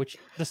sniper, which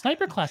the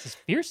sniper class is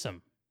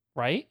fearsome,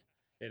 right?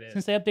 It is.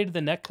 Since they updated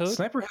the net code.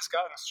 Sniper has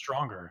gotten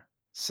stronger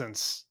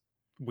since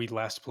we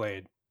last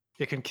played.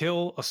 It can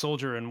kill a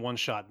soldier in one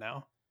shot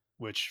now,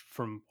 which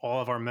from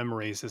all of our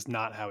memories is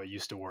not how it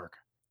used to work.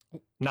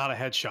 Not a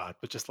headshot,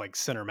 but just like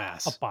center A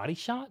mass. body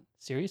shot?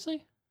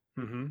 Seriously?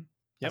 Mm-hmm.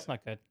 That's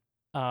not good.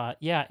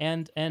 Yeah,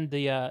 and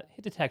the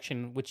hit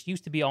detection, which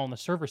used to be all on the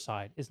server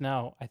side, is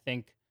now I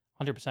think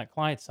 100%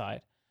 client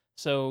side.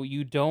 So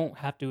you don't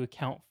have to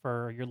account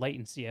for your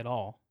latency at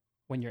all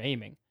when you're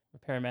aiming.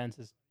 Repairman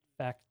says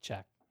fact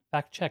check.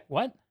 Fact check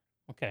what?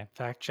 Okay.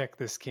 Fact check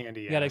this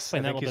candy gotta ass.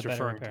 explain I that a think little he's bit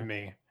better, referring to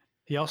Repair. me.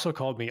 He also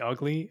called me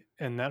ugly,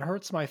 and that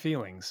hurts my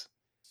feelings.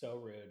 So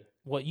rude.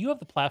 Well, you have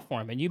the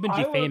platform, and you've been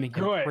I look defaming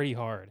him good. pretty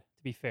hard.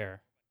 To be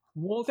fair.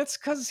 Well, that's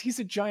because he's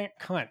a giant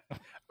cunt.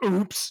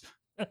 Oops.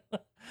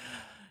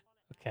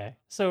 Okay.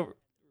 So,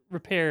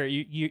 Repair,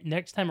 you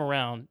next time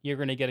around, you're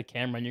gonna get a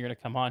camera and you're gonna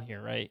come on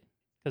here, right?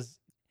 Because,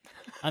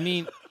 I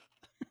mean,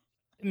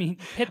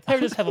 Peter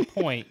does have a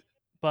point,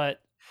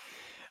 but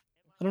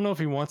I don't know if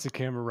he wants a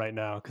camera right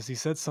now because he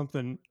said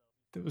something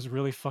that was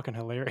really fucking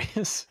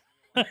hilarious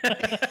the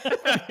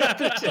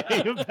other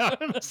day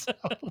about himself.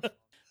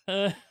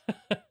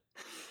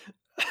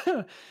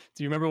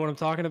 Do you remember what I'm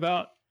talking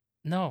about?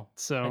 No,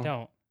 So I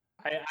don't.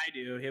 I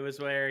do. It was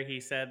where he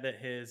said that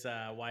his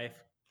wife,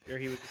 or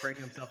he was referring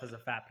to himself as a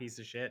fat piece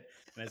of shit,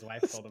 and his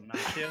wife told him not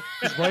to.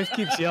 his wife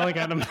keeps yelling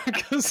at him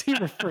because he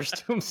refers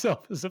to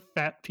himself as a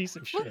fat piece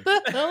of shit.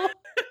 What the hell?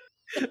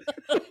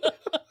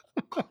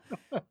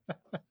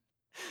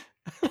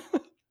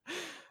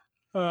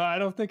 I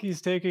don't think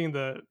he's taking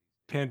the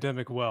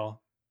pandemic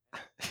well.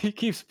 He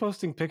keeps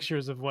posting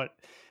pictures of what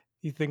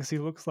he thinks he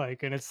looks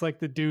like, and it's like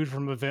the dude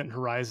from Event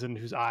Horizon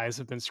whose eyes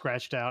have been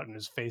scratched out and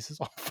his face is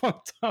all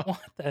fucked up.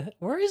 What the?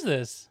 Where is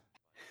this?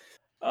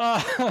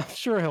 I'm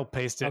sure he'll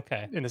paste it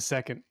Okay. in a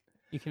second.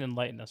 You can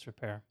enlighten us,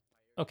 Repair.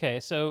 Okay,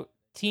 so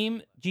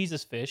Team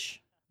Jesus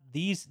Fish.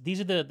 These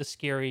are the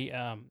scary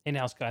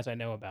in-house guys I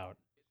know about.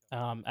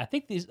 I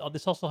think this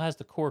also has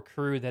the core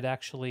crew that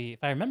actually,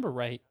 if I remember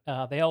right,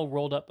 they all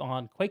rolled up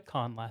on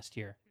QuakeCon last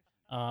year.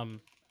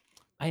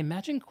 I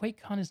imagine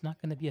QuakeCon is not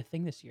going to be a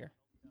thing this year.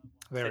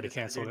 They already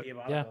canceled it.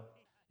 Yeah.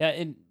 Yeah,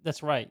 and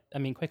that's right. I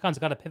mean, QuakeCon's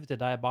got to pivot to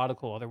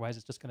Diabolical, otherwise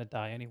it's just going to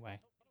die anyway.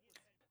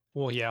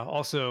 Well, yeah.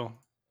 Also,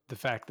 the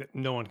fact that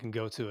no one can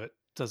go to it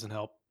doesn't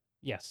help.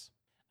 Yes.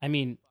 I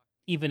mean,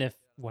 even if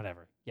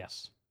whatever.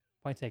 Yes.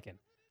 Point taken.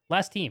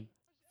 Last team,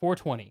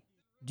 420.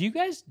 Do you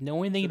guys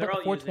know anything So they're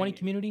about the all 420 using-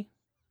 community?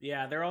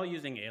 Yeah, they're all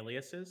using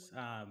aliases,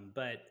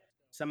 but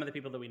some of the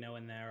people that we know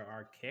in there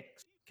are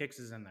Kix. Kix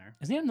is in there.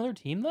 Isn't he on another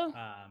team though?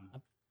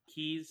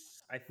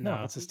 Keys, I think. No,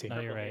 that's his team. No,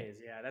 you're Purple right. Haze,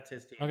 yeah, that's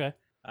his team. Okay.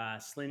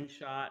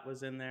 Slingshot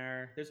was in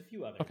there. There's a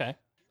few others. Okay.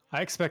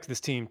 I expect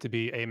this team to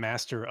be a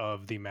master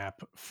of the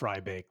map Fry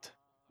Baked.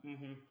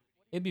 Mm-hmm.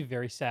 It'd be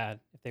very sad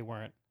if they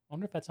weren't. I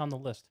wonder if that's on the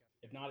list.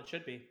 If not, it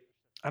should be.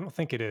 I don't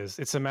think it is.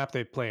 It's a map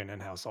they play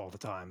in-house all the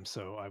time,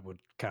 so I would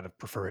kind of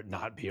prefer it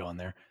not be on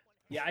there.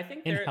 Yeah, I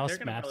think they're In-house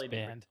gonna maps probably be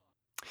banned.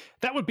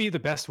 That would be the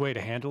best way to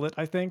handle it,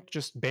 I think.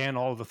 Just ban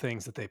all the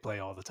things that they play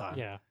all the time.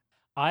 Yeah.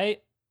 I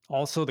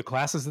Also, the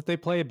classes that they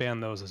play, ban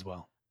those as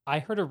well. I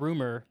heard a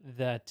rumor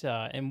that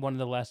in one of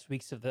the last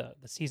weeks of the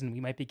season we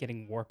might be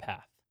getting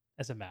Warpath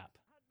as a map.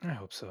 I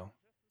hope so.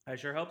 I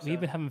sure hope so. We've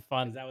been having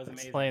fun that was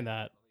amazing. playing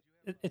that.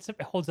 It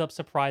holds up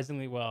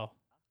surprisingly well.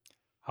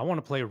 I want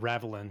to play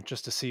Ravelin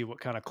just to see what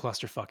kind of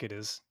clusterfuck it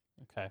is.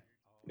 Okay.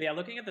 But yeah,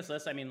 looking at this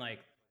list, I mean, like,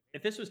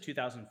 if this was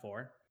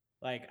 2004,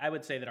 like, I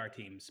would say that our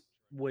teams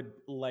would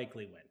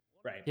likely win,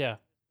 right? Yeah.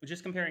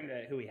 Just comparing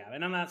to who we have.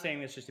 And I'm not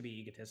saying this just to be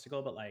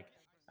egotistical, but, like,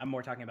 I'm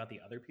more talking about the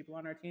other people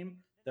on our team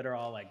that are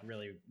all, like,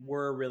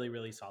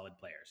 really solid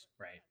players,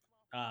 right?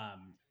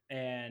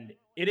 And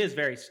it is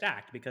very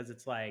stacked because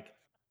it's like,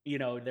 you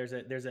know, there's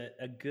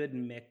a good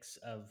mix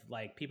of,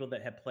 like, people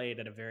that have played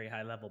at a very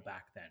high level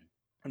back then.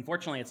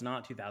 Unfortunately, it's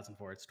not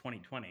 2004, it's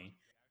 2020.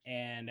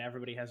 And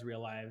everybody has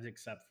real lives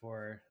except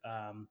for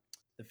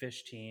the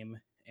Fish team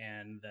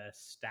and the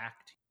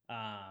Stacked.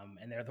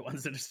 And they're the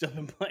ones that have still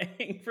been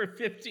playing for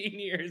 15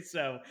 years.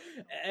 So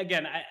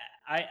again,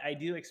 I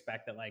do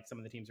expect that like some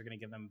of the teams are going to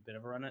give them a bit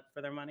of a run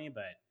for their money,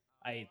 but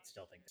I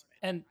still think this.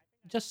 And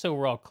just so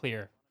we're all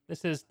clear,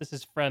 this is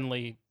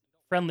friendly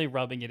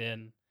rubbing it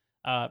in.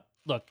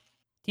 Look,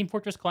 Team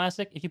Fortress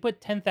Classic, if you put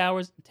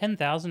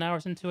 10,000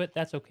 hours into it,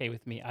 that's okay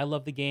with me. I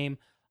love the game.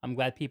 I'm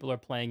glad people are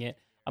playing it.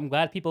 I'm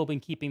glad people have been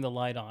keeping the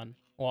light on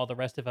while the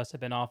rest of us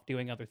have been off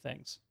doing other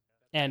things.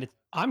 And it's,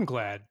 I'm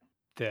glad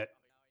that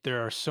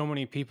there are so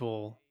many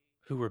people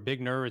who are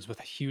big nerds with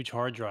huge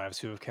hard drives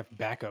who have kept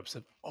backups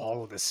of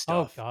all of this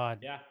oh stuff. god,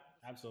 Yeah,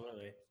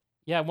 absolutely.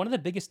 yeah. One of the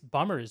biggest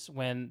bummers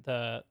when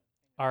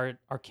our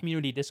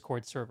community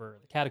Discord server,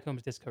 the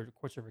Catacombs Discord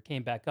server,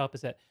 came back up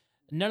is that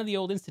none of the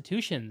old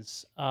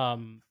institutions,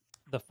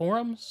 the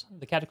forums,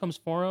 the Catacombs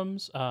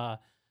forums, the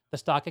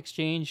stock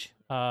exchange,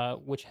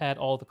 which had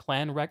all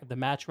the the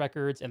match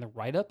records and the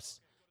write ups,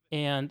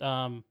 and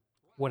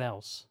what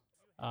else?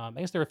 I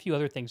guess there are a few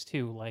other things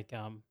too, like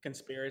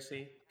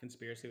Conspiracy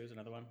was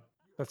another one.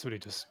 That's what he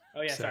just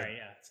Oh yeah, said. sorry,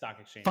 yeah, stock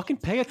exchange. Fucking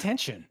pay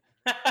attention.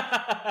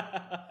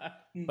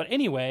 but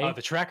anyway,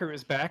 The tracker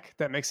is back.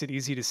 That makes it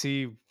easy to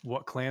see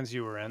what clans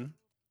you were in.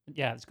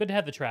 yeah, it's good to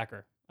have the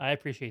tracker. I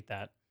appreciate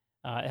that.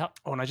 Oh,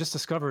 and I just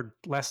discovered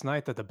last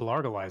night that the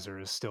Blargalizer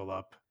is still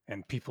up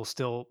and people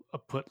still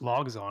put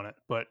logs on it.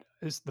 But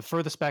it's the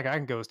furthest back I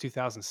can go is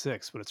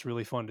 2006. But it's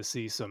really fun to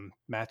see some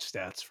match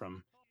stats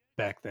from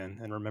back then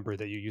and remember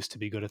that you used to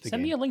be good at the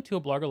Send game. me a link to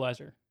a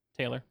Bloggerlizer,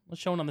 Taylor.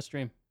 Let's show it on the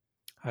stream.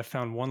 I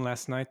found one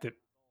last night that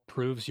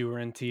proves you were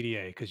in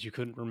TDA because you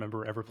couldn't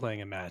remember ever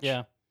playing a match.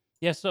 Yeah.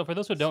 Yeah, so for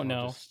those who don't So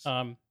know,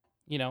 just-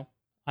 you know,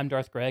 I'm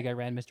Darth Gregg. I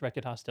ran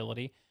Misdirected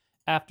Hostility.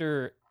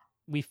 After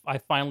I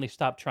finally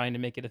stopped trying to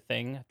make it a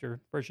thing after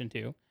version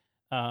 2,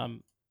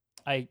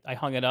 I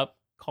hung it up,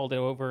 called it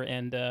over,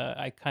 and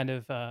I kind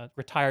of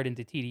retired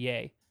into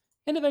TDA.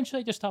 And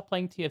eventually I just stopped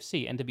playing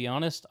TFC. And to be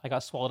honest, I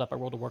got swallowed up by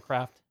World of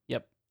Warcraft.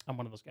 Yep, I'm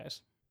one of those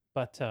guys.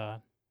 But I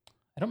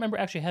don't remember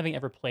actually having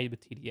ever played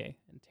with TDA.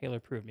 And Taylor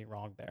proved me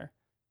wrong there.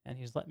 And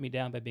he's let me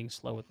down by being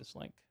slow with this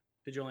link.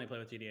 Did you only play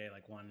with TDA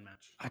like one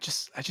match? I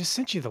just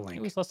sent you the link.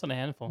 It was less than a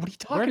handful. What are you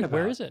talking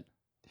Where about? is it?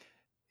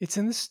 It's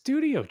in the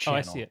studio Oh, channel.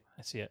 I see it.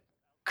 I see it.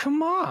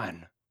 Come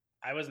on.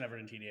 I was never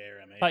in TDA or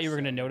MH. Thought you were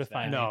gonna so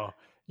notify there's me. No,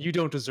 you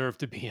don't deserve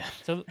to be in.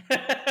 So,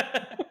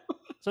 that.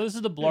 so this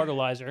is the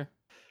Bloggerlizer.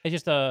 It's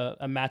just a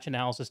match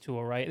analysis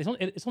tool, right?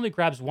 It only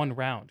grabs one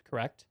round,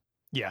 correct?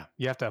 Yeah,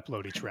 you have to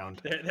upload each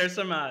round. there's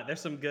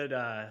some good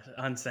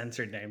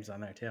uncensored names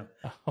on there too.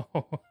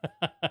 Oh,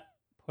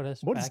 put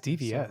us. What is back in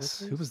silver,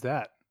 DVS? Who please? was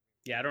that?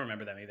 Yeah, I don't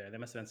remember them either. They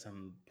must have been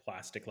some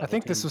plastic. I level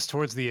think this team. was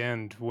towards the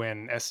end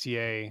when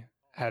STA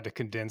had to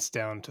condense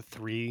down to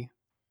 3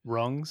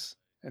 rungs.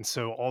 And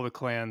so all the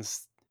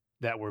clans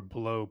that were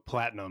below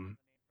platinum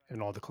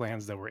and all the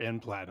clans that were in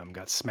platinum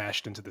got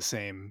smashed into the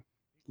same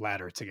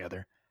ladder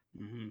together.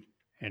 Mhm.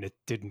 And it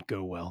didn't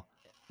go well.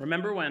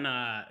 Remember when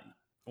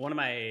one of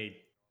my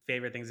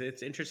favorite things?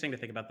 It's interesting to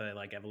think about the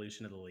like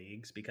evolution of the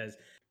leagues because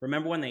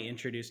remember when they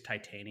introduced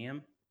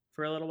titanium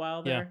for a little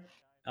while Yeah.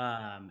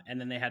 there, and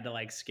then they had to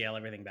like scale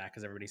everything back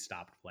because everybody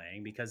stopped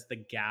playing because the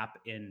gap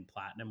in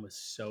platinum was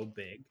so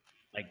big,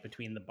 like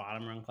between the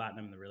bottom rung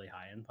platinum and the really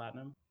high end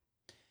platinum.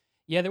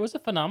 Yeah, there was a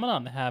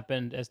phenomenon that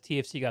happened as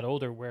TFC got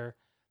older where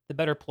the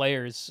better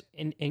players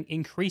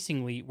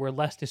increasingly were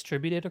less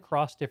distributed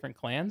across different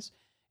clans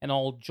and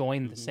all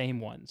joined the Mhm. same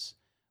ones,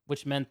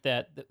 which meant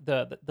that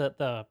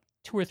the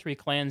 2 or 3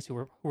 clans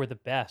who were the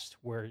best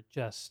were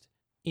just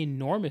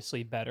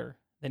enormously better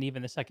than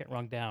even the second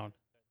rung down.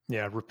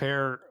 Yeah,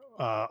 Repair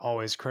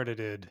always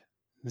credited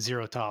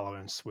Zero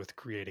Tolerance with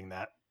creating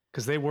that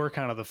because they were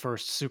kind of the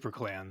first super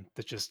clan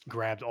that just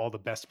grabbed all the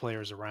best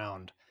players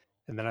around.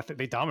 And then I think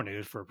they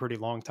dominated for a pretty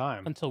long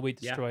time Until we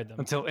Yeah. destroyed them.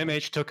 until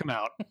MH took him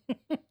out.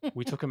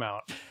 We took him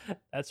out.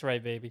 That's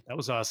right, baby. That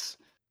was us.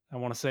 I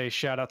want to say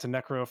shout out to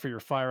Necro for your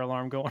fire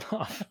alarm going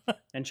off.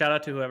 And shout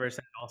out to whoever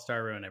said All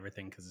Star ruin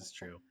everything because it's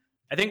true.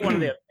 I think one of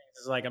the other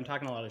things is like I'm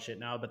talking a lot of shit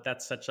now, but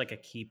that's such like a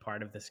key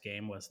part of this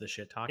game was the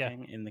shit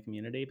talking in the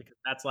community because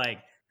that's like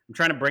I'm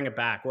trying to bring it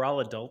back. We're all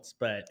adults,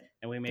 and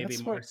we may That's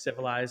be more what-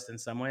 civilized in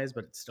some ways,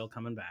 but it's still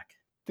coming back.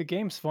 The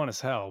game's fun as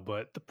hell,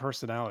 but the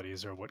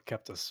personalities are what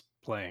kept us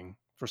playing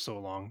for so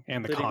long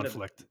and the Including the-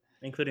 conflict.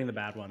 Including the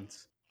bad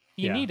ones.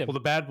 You need them. Well, the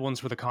bad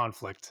ones were the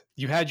conflict.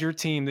 You had your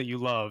team that you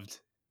loved,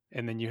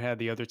 and then you had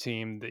the other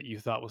team that you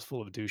thought was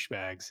full of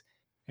douchebags,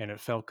 and it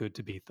felt good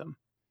to beat them.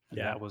 And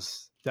Yeah. that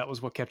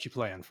was what kept you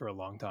playing for a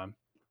long time.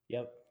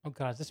 Yep. Oh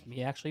god, is this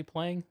me actually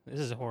playing? This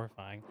is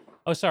horrifying.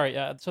 Oh, sorry.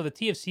 So the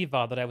TFC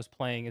VOD that I was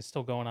playing is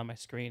still going on my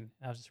screen.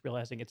 I was just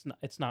realizing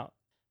it's not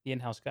the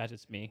in-house guys,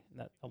 it's me. And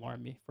that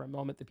alarmed me for a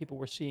moment that people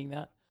were seeing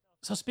that.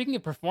 So speaking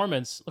of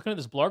performance, looking at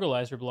this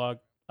Bloggerlizer blog,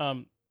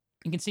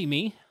 you can see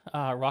me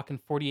rocking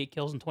 48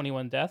 kills and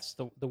 21 deaths,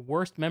 the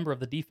worst member of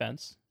the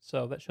defense.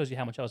 So that shows you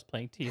how much I was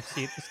playing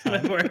TFC at this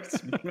time. That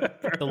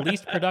works. The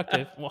least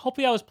productive. Well,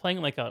 hopefully I was playing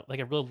like a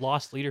real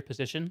lost leader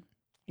position.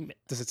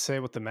 Does it say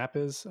what the map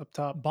is up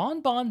top?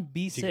 Bon back.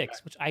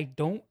 B6, which I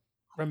don't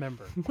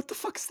remember. What the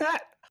fuck's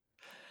that?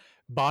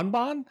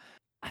 Bonbon?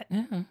 Do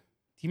you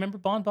remember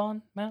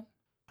Bon, Matt?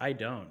 I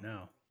don't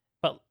know.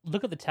 But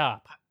look at the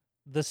top.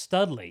 The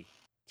Studley,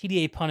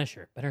 TDA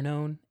Punisher, better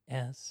known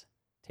as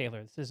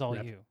Taylor. This is all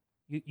Yep.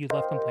 you. You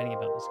love complaining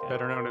about this guy.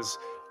 Better known as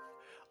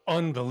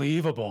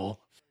unbelievable.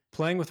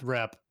 playing with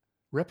Rep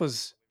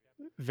was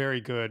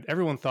very good.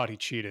 Everyone thought he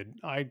cheated.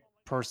 I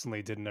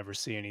personally didn't ever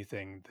see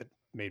anything that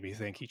made me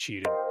think he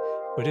cheated.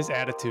 But his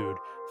attitude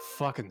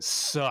fucking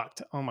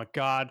sucked. Oh my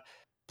God.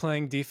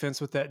 Playing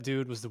defense with that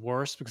dude was the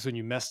worst because when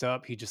you messed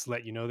up, he just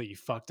let you know that you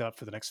fucked up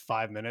for the next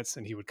 5 minutes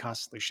and he would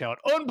constantly shout,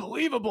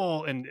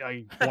 "Unbelievable!" And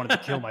I wanted to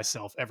kill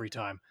myself every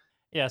time.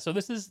 Yeah, so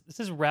this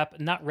is Rep,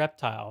 not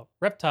Reptile.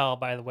 Reptile,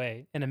 by the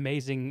way, an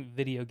amazing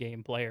video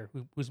game player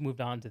who's moved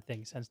on to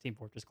things since Team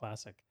Fortress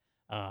Classic.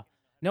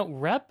 No,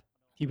 Rep,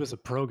 He was a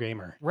pro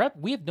gamer.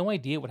 we have no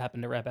idea what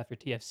happened to Rep after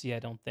TFC. I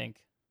don't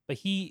think, but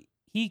he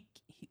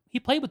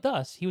played with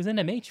us. He was in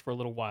MH for a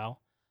little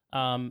while.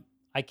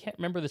 I can't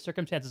remember the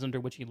circumstances under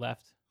which he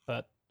left,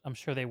 but I'm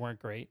sure they weren't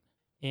great.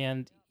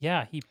 And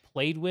yeah, he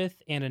played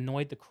with and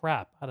annoyed the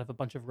crap out of a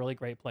bunch of really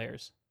great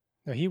players.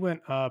 No, he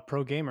went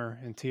pro gamer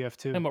in Talking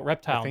TF2. about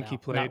Reptile I think now, he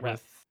not played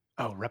Rep.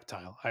 with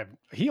Reptile.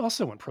 He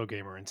also went pro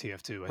gamer in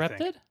TF2. I Rep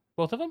think. did?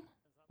 Both of them?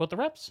 Both the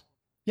Reps?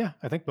 Yeah,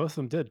 I think both of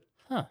them did.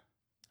 Huh.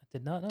 I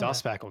did not know that.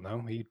 Dospack will know.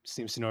 He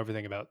seems to know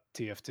everything about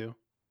TF2.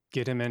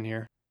 Get him in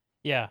here.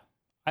 Yeah.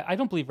 I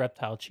don't believe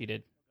Reptile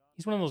cheated.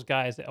 He's one of those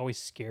guys that always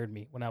scared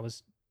me when I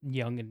was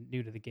young and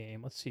new to the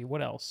game. Let's see,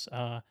 what else?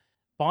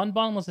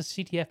 Bonbon was a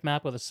CTF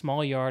map with a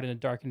small yard and a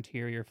dark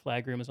interior.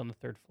 Flag room is on the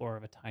 3rd floor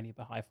of a tiny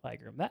but high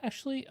flag room. That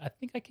actually, I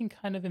think I can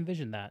kind of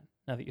envision that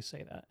now that you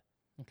say that.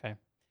 Okay.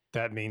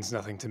 That means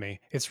nothing to me.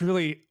 It's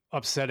really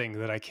upsetting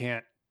that I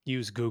can't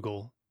use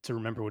Google to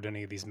remember what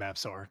any of these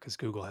maps are because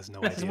Google has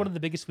no This is idea. one of the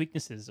biggest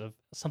weaknesses of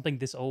something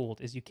this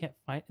old is you can't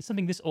find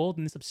something this old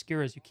and this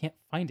obscure is you can't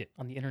find it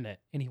on the internet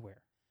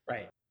anywhere.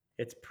 Right.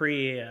 It's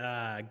pre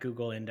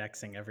Google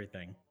indexing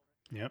everything.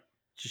 Yep.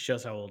 Just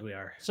shows how old we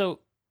are. So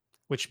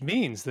Which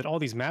means that all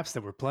these maps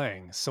that we're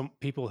playing, some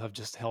people have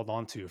just held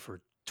on to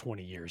for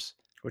 20 years.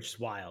 Which is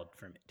wild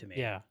to me.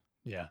 yeah.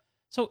 Yeah.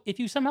 So if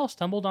you somehow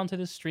stumbled onto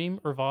this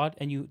stream or VOD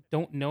and you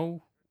don't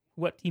know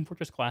what Team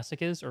Fortress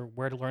Classic is or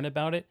where to learn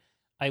about it,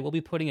 I will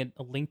be putting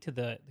a link to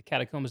the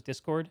Catacombs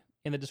Discord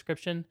in the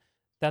description.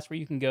 That's where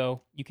you can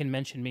go. You can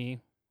mention me.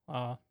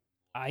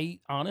 I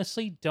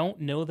honestly don't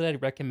know that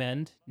I'd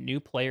recommend new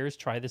players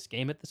try this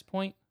game at this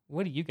point.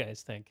 What do you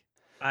guys think?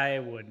 I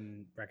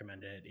wouldn't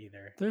recommend it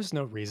either. There's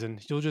no reason.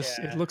 You'll just,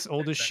 Yeah, it looks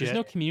old as there's shit. There's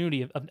no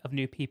community of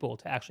new people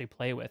to actually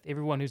play with.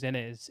 Everyone who's in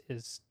it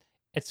is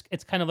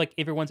it's kind of like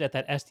everyone's at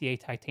that SDA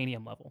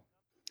Titanium level.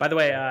 By the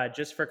way,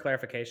 just for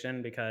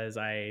clarification, because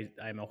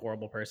I'm a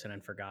horrible person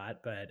and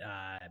forgot, but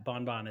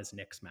Bonbon is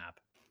Nick's map.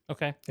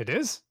 Okay. It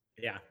is?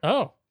 Yeah.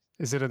 Oh,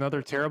 Is it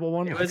another terrible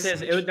one? It like was his.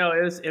 Siege?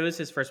 It was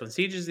his first one.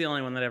 Siege is the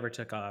only one that ever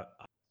took off,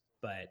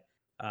 but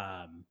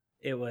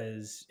it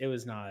was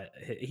not.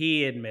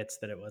 He admits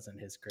that it wasn't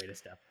his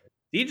greatest effort.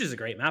 Siege is a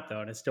great map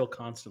though, and it's still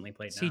constantly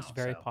played Siege now. is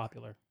very so,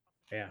 popular.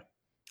 Yeah,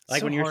 So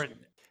like when you're hard.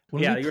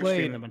 When yeah we you were played,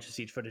 streaming a bunch of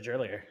Siege footage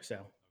earlier.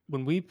 So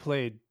when we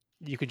played,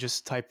 you could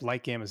just type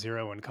Light Gamma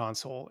 0 in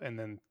console, and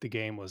then the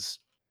game was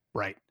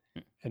bright.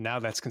 And now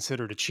that's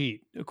considered a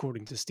cheat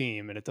according to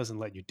Steam, and it doesn't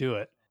let you do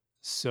it.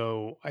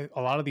 So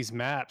a lot of these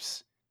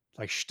maps,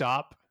 like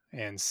Stop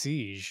and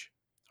Siege,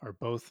 are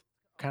both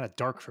kind of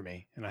dark for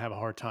me, and I have a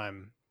hard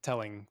time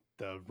telling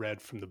the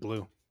red from the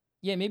blue.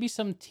 Yeah, maybe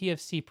some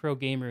TFC pro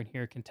gamer in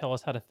here can tell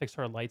us how to fix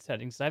our light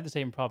settings. I have the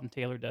same problem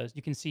Taylor does.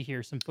 You can see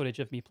here some footage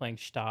of me playing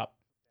Stop.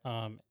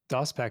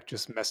 DOSPAC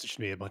just messaged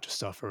me a bunch of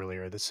stuff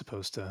earlier that's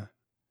supposed to.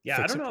 yeah,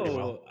 I Fix don't it pretty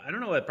know. well. I don't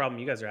know what problem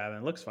you guys are having.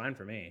 It looks fine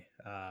for me.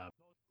 Well,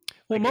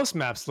 guess- most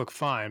maps look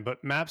fine,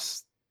 but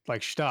maps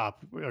like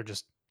Stop are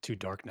just too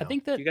dark now. I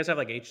think Do that you guys have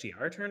like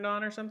HDR turned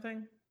on or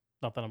something?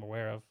 not that I'm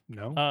aware of.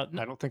 No, n-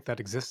 I don't think that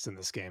exists in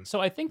this game. So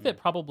I think that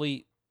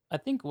probably I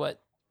think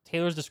what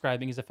Taylor's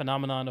describing is a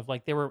phenomenon of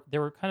like there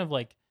were kind of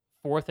like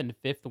 4th and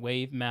 5th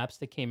wave maps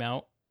that came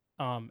out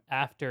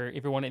after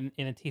everyone in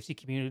the TFC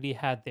community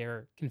had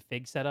their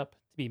config set up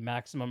to be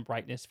maximum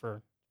brightness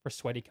for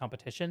sweaty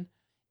competition.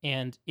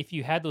 And if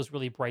you had those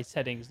really bright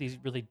settings, these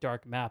really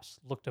dark maps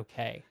looked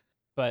okay.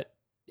 But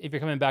if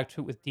you're coming back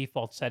to it with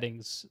default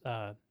settings,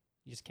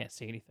 you just can't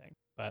see anything.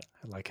 But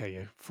I like how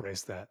you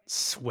phrased that.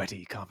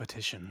 Sweaty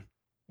competition.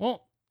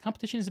 well,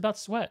 competition is about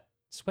sweat.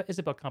 Sweat is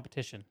about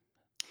competition.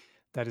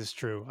 That is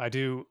true. I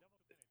do.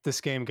 This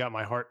game got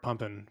my heart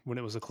pumping when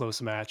it was a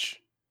close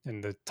match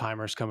and the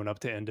timer's coming up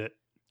to end it.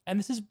 And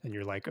this is And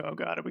you're like, oh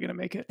God, are we going to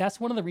make it? that's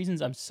one of the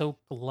reasons I'm so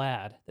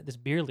glad that this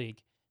beer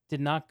league did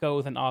not go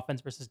with an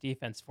offense versus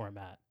defense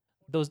format.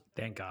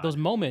 Thank God. Those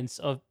moments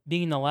of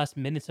being in the last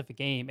minutes of a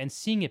game and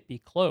seeing it be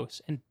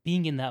close and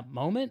being in that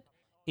moment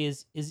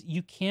is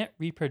you can't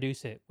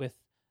reproduce it with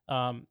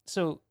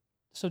so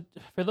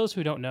for those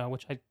who don't know,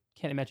 which I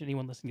can't imagine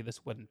anyone listening to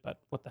this wouldn't, but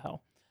what the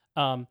hell.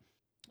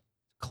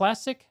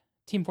 Classic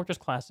Team Fortress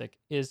Classic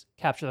is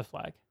capture the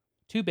flag.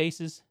 2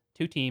 bases,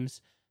 2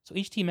 teams. So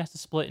each team has to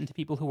split into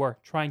people who are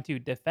trying to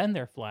defend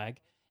their flag,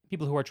 and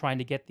people who are trying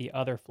to get the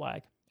other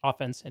flag,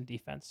 offense and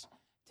defense.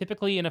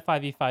 Typically in a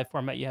 5v5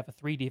 format, you have a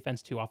 3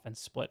 defense, 2 offense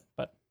split,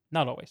 but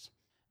not always.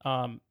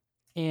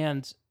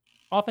 And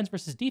offense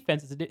versus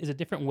defense is a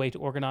different way to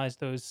organize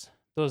those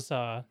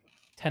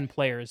 10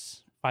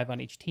 players, 5 on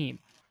each team.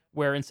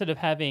 where instead of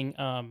having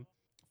 5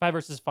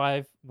 versus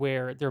 5,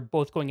 where they're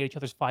both going at each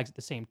other's flags at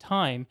the same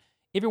time,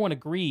 everyone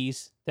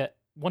agrees that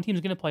one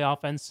team's going to play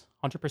offense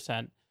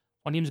 100%,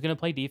 one team's going to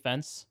play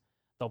defense.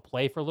 They'll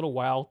play for a little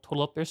while,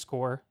 total up their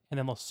score, and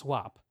then they'll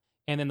swap.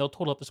 And then they'll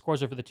total up the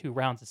scores over the 2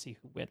 rounds to see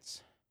who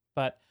wins.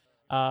 But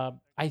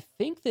I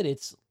think that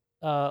it's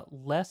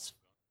less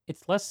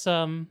it's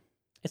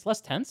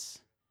less tense,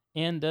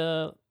 and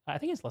I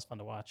think it's less fun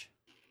to watch.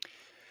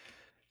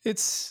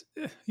 It's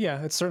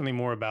it's certainly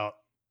more about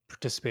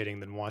participating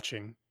than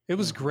watching. It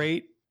was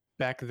great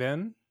back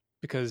then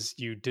because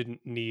you didn't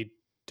need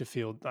to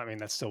field. I mean,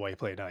 that's still why you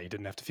play it now. You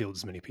didn't have to field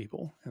as many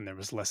people, and there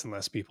was less and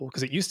less people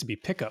because it used to be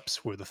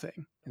pickups were the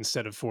thing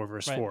instead of 4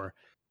 versus Right. 4,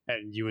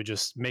 and you would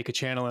just make a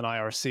channel in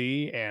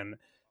IRC and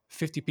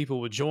 50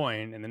 people would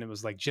join, and then it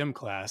was like gym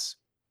class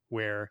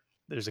where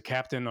there's a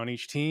captain on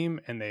each team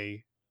and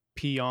they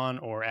peon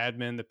or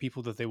admin the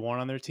people that they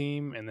want on their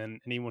team, and then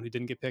anyone who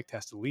didn't get picked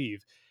has to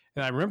leave.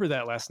 And I remember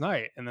that last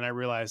night, and then I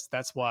realized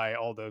that's why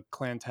all the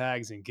clan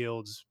tags and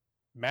guilds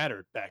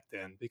mattered back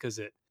then, because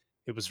it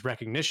was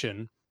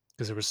recognition,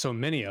 because there were so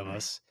many of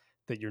us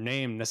that your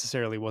name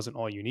necessarily wasn't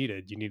all you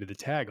needed. You needed the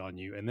tag on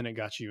you, and then it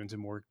got you into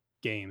more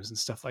games and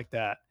stuff like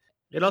that.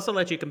 It also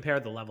lets you compare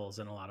the levels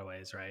in a lot of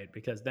ways, right?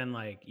 Because then,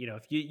 like,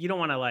 if you don't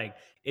want to, like,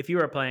 if you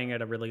were playing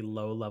at a really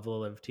low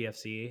level of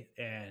TFC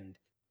and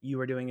you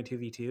were doing a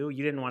 2v2,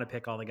 you didn't want to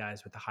pick all the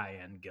guys with the high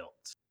end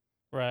guilds.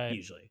 Right.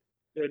 Usually,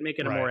 it would make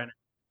it a more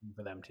entertaining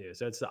for them too.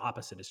 So it's the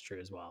opposite is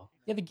true as well.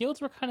 Yeah, the guilds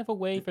were kind of a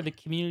way for the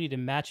community to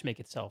matchmake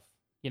itself,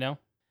 Yep.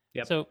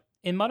 So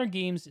in modern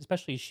games,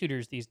 especially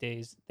shooters these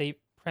days, they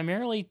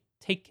primarily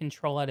take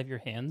control out of your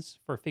hands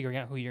for figuring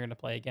out who you're going to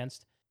play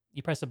against.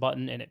 You press a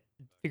button and it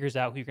figures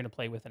out who you're going to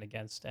play with and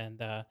against.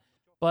 And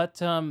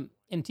but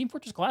in Team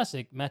Fortress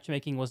Classic,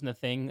 matchmaking wasn't a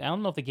thing. I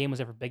don't know if the game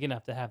was ever big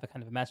enough to have the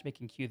kind of a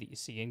matchmaking queue that you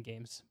see in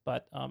games.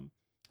 But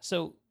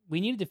so we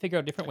needed to figure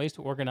out different ways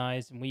to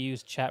organize, and we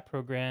used chat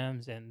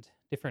programs and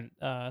different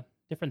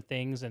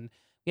things. And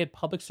we had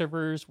public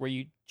servers where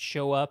you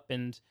show up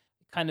and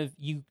kind of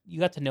you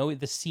got to know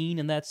the scene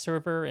in that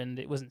server, and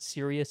it wasn't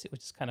serious. It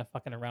was just kind of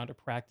fucking around or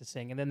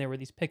practicing. And then there were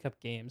these pickup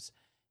games,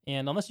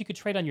 and unless you could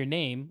trade on your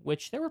name,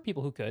 which there were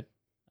people who could,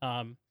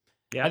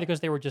 Yeah, because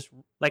they were just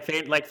like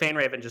Fane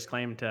Raven just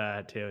claimed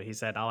to. He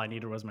said all I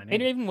needed was my name.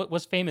 Fane Raven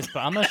was famous,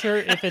 but I'm not sure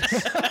if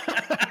it's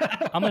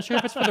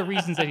for the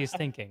reasons that he's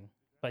thinking.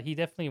 But he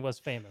definitely was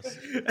famous.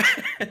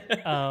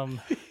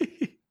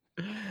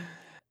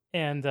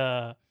 And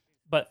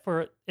but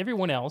for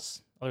everyone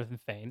else other than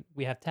Fane,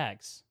 we have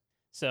tags.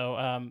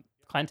 So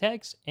clan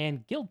tags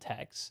and guild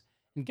tags.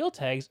 And guild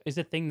tags is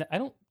a thing that I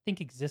don't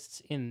think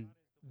exists in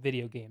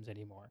video games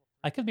anymore.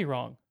 I could be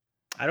wrong.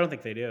 I don't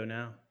think they do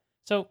now.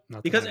 So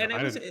because and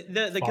it was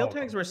the guild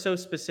tags were so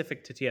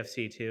specific to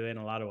TFC too in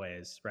a lot of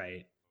ways,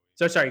 right?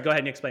 So sorry, go ahead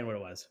and explain what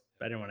it was.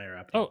 I didn't want to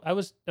interrupt you. Oh, I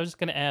was just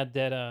going to add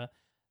that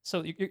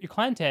so your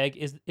clan tag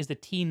is the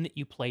team that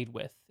you played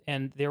with,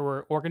 and there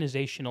were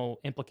organizational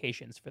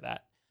implications for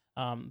that.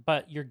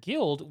 But your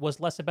guild was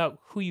less about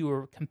who you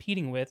were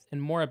competing with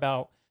and more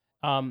about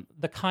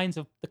the kind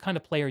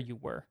of player you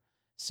were.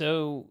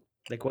 So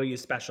like what you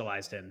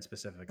specialized in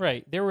specifically.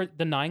 Right. There were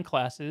the 9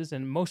 classes,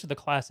 and most of the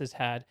classes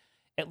had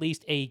at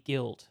least a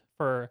guild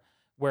for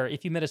where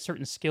if you met a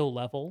certain skill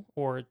level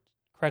or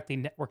correctly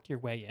networked your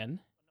way in,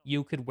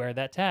 you could wear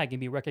that tag and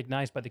be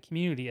recognized by the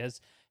community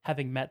as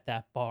having met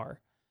that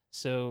bar.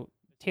 So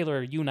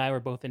Taylor, you and I were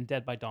both in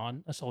Dead by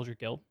Dawn, a soldier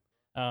guild.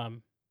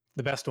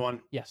 The best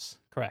one. Yes,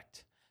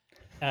 correct.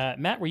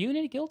 Matt, were you in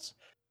any guilds?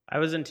 I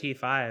was in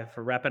T5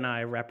 for Rep and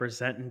I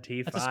representing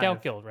T5. That's a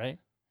scout guild, right?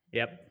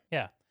 Yep.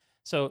 Yeah.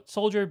 So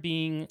soldier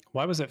being...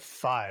 Why was it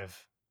 5?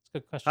 That's a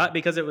good question.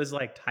 Because it was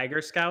like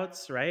Tiger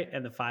Scouts, right?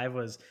 And the 5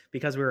 was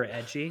because we were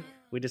edgy.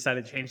 We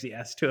decided to change the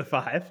S to a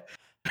 5.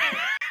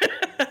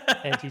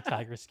 Edgy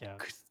Tiger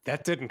Scout.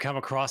 That didn't come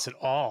across at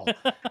all.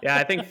 Yeah,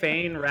 I think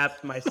Fane,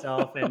 Rep,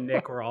 myself, and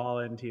Nick were all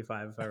in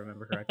T5 if I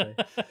remember correctly.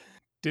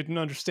 Didn't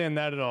understand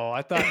that at all.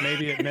 I thought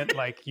maybe it meant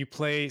like you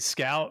play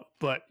scout,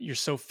 but you're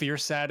so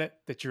fierce at it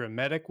that you're a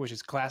medic, which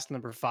is class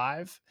number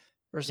 5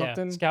 or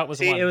something. Yeah, scout was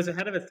See, one. it was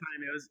ahead of its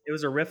time. It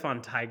was a riff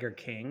on Tiger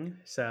King,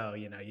 so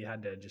you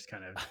had to just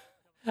kind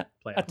of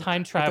play a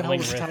time traveling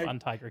was riff on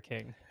Tiger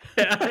King.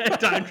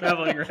 Time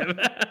traveling riff.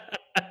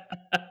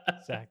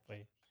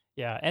 Exactly.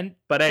 Yeah, and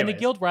anyways. the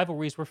guild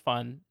rivalries were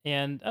fun,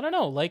 and I don't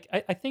know, like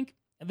I think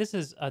this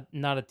is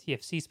not a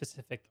TFC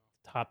specific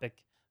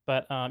topic,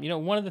 but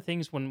one of the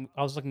things when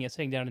I was looking at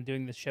sitting down and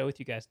doing this show with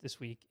you guys this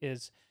week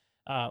is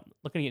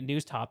looking at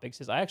news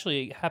topics. Is I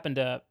actually happened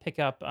to pick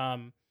up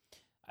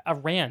a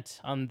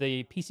rant on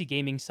the PC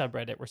gaming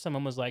subreddit where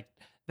someone was like,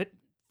 "That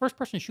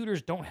first-person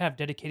shooters don't have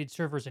dedicated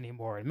servers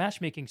anymore, and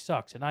matchmaking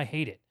sucks, and I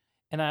hate it."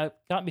 And it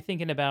got me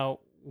thinking about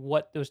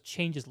what those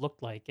changes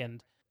looked like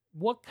and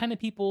what kind of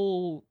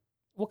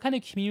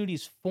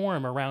communities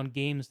form around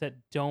games that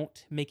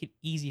don't make it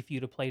easy for you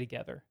to play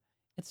together.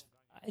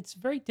 It's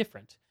very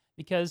different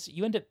because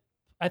you end up,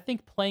 I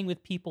think, playing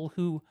with people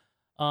who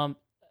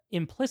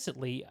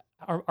implicitly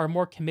are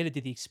more committed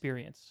to the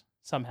experience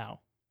somehow.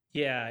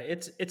 Yeah,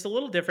 it's a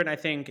little different, I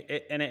think,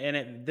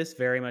 this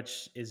very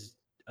much is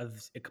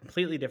a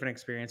completely different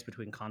experience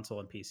between console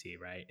and PC,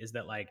 right? Is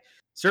that like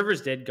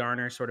servers did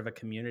garner sort of a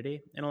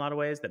community in a lot of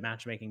ways that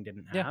matchmaking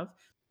didn't Yeah. have.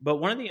 But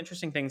one of the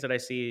interesting things that I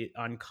see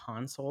on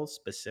consoles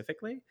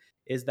specifically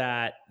is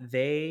that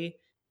they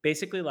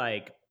basically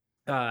like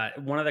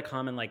one of the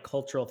common like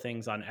cultural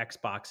things on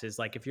Xbox is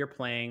like if you're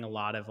playing a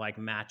lot of like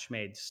match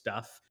made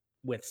stuff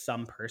with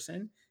some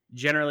person,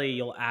 generally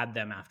you'll add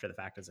them after the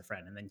fact as a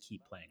friend and then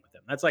keep playing with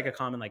them. That's like a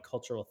common like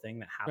cultural thing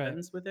that Right.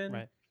 happens within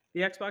Right.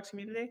 the Xbox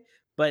community,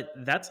 but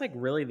that's like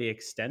really the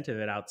extent of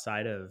it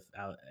outside of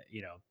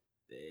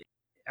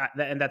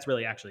and that's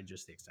really actually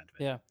just the extent of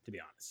it, Yeah. to be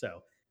honest.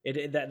 So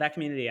that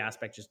community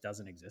aspect just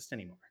doesn't exist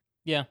anymore.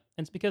 Yeah.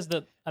 And it's because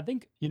I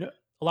think You know,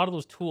 a lot of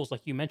those tools,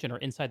 like you mentioned, are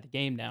inside the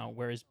game now.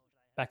 Whereas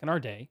back in our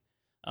day,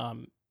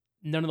 um,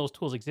 none of those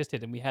tools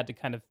existed, and we had to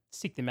kind of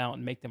seek them out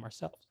and make them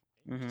ourselves.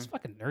 It's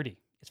fucking nerdy.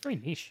 It's very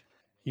niche.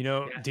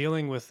 Yeah.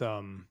 dealing with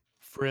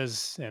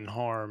Frizz and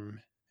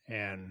Harm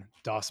and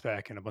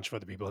DOSPEC and a bunch of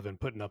other people have been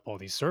putting up all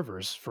these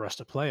servers for us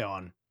to play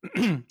on.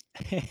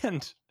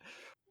 And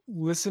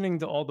listening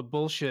to all the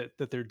bullshit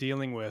that they're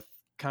dealing with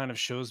kind of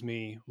shows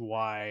me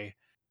why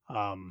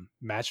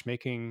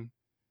matchmaking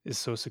is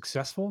so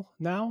successful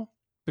now.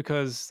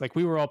 Because like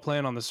we were all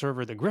playing on the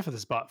server that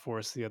Griffiths bought for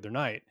us the other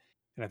night,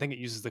 and I think it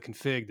uses the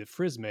config that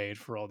Frizz made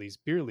for all these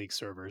beer league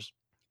servers.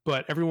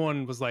 But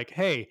everyone was like,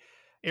 "Hey,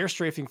 air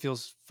strafing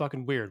feels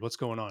fucking weird. What's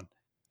going on?"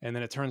 And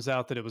then it turns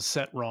out that it was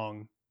set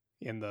wrong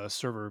in the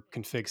server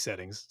config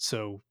settings.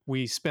 So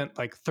we spent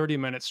like 30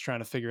 minutes trying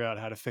to figure out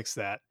how to fix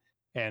that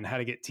and how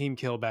to get team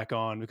kill back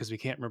on because we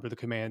can't remember the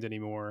command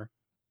anymore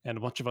and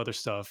a bunch of other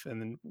stuff.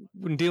 And then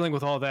when dealing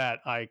with all that,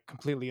 I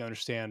completely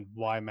understand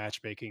why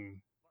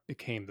matchmaking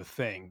became the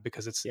thing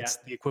because it's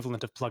the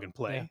equivalent of plug and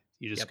play. Yeah.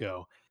 You just Yep.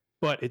 go.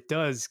 But it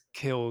does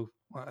kill,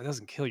 well, it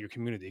doesn't kill your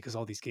community because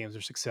all these games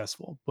are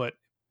successful. But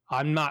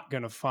I'm not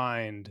going to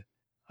find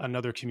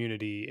another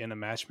community in a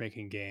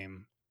matchmaking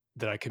game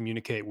that I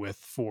communicate with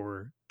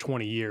for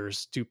 20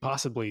 years to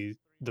possibly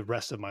the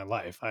rest of my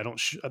life. I don't,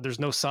 there's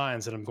no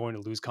signs that I'm going to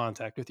lose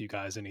contact with you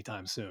guys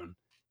anytime soon.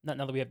 Not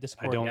now that we have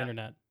Discord don't- and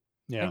internet.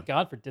 Yeah. Thank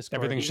God for Discord.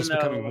 Everything's Even just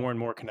becoming though- more and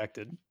more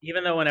connected.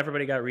 Even though when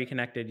everybody got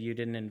reconnected, you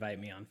didn't invite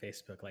me on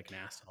Facebook like an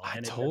asshole. I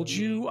And it told took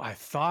you, me- I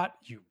thought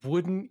you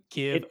wouldn't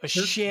give It a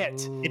took-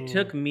 shit. It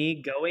took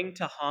me going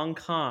to Hong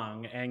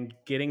Kong and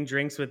getting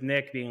drinks with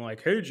Nick, being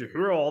like, "Hey, did you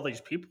hear all these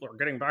people are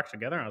getting back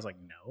together?" And I was like,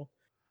 "No."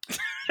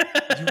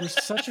 You were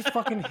such a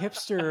fucking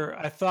hipster.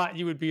 I thought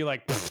you would be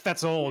like,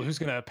 "That's old. Who's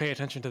gonna pay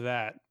attention to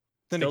that?"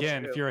 Then Still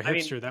again, true. if you're a I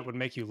mean- hipster, that would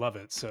make you love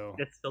it. So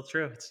It's still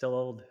true. It's still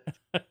old.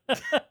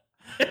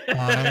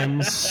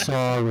 I'm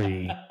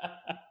sorry.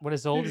 What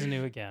is old is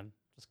new again.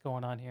 What's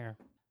going on here?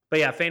 But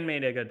yeah, Fane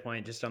made a good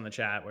point just on the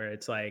chat where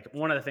it's like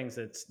one of the things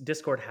that's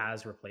Discord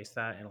has replaced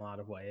that in a lot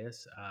of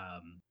ways.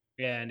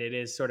 And it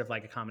is sort of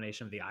like a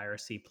combination of the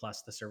IRC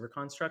plus the server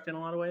construct in a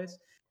lot of ways.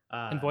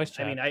 And voice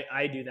chat. I mean,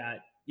 I do that.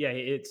 Yeah,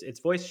 it's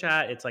voice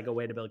chat. It's like a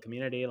way to build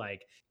community.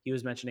 Like he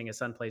was mentioning his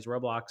son plays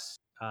Roblox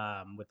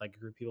with like a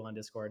group of people on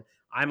Discord.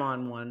 I'm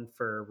on one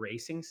for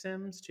racing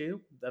sims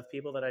too, of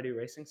people that I do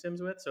racing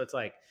sims with. So it's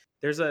like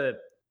there's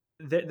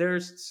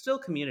still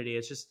community.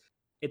 It's just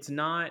it's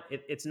not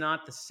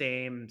the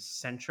same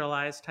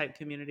centralized type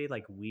community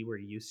like we were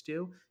used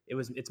to.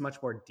 It's much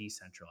more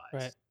decentralized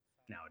Right.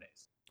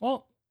 nowadays.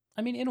 Well,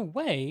 I mean, in a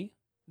way,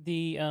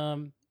 the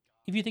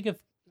if you think of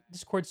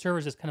Discord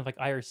servers as kind of like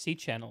IRC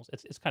channels,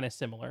 it's kind of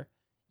similar.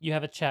 You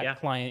have a chat Yeah.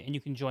 client, and you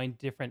can join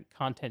different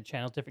content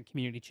channels, different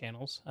community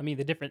channels. I mean,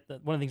 one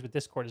of the things with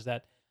Discord is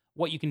that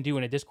what you can do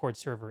in a Discord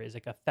server is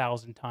like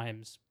 1,000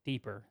 times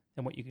deeper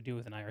than what you could do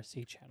with an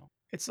IRC channel.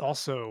 it's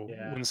also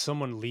Yeah. when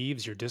someone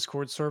leaves your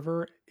Discord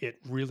server, it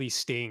really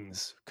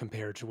stings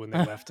compared to when they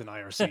left an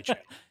IRC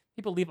channel.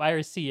 People leave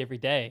IRC every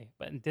day,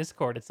 but in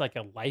Discord, it's like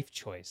a life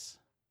choice.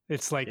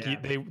 It's like Yeah.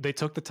 they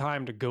took the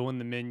time to go in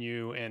the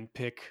menu and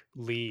pick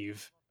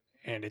leave,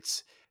 and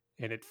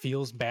it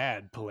feels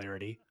bad.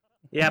 Polarity.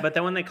 Yeah, but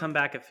then when they come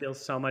back, it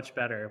feels so much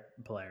better.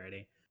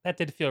 Polarity. That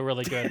did feel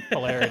really good,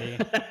 polarity.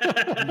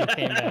 When you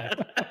came back.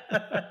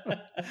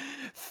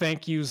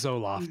 Thank you,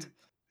 Zoloft.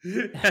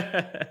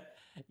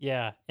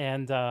 Yeah,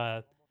 and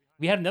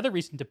we had another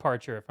recent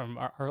departure from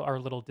our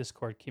little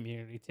Discord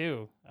community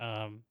too.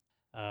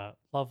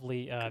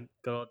 Lovely.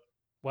 Good old,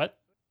 What?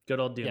 good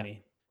old Yeah.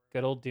 Doomy.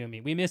 Good old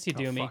Doomy. We miss you, Oh,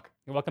 Doomy. fuck.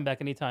 You're welcome back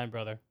anytime,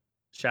 brother.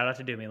 Shout out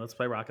to Doomy. Let's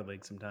play Rocket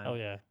League sometime. Oh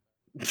yeah,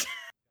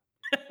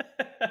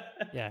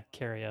 yeah.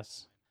 Carry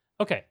us.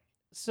 Okay,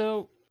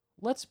 so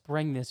let's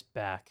bring this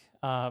back.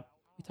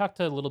 We talked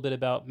a little bit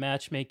about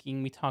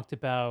matchmaking. We talked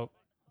about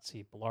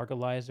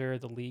Blargalizer,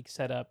 the league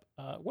setup.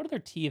 What other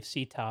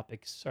TFC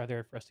topics are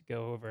there for us to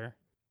go over?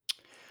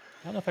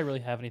 I don't know if I really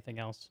have anything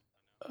else.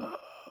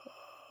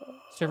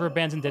 Server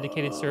bans and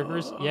dedicated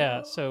servers.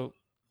 Yeah. So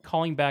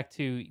calling back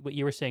to what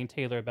you were saying,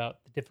 Taylor,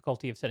 about the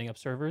difficulty of setting up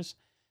servers,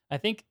 I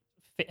think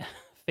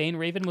Fane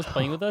Raven was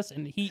playing with us,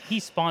 and he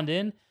spawned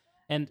in,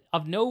 and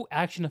of no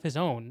action of his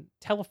own,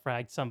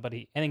 telefragged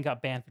somebody, and then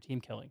got banned for team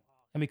killing.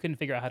 and we couldn't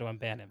figure out how to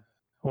unban him.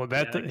 Well,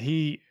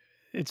 Yeah,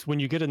 it's when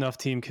you get enough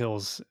team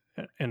kills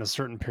in a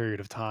certain period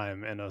of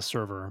time in a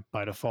server,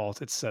 by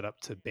default, it's set up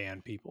to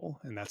ban people.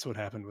 And that's what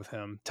happened with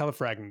him.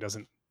 Telefragging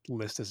doesn't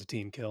list as a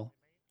team kill.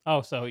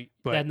 Oh, so that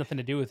But had nothing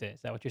to do with it.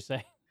 Is that what you're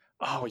saying?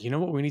 oh, you know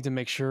what we need to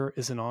make sure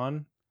isn't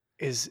on?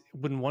 Is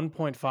when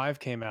 1.5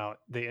 came out,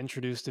 they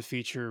introduced a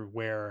feature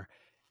where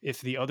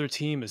if the other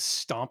team is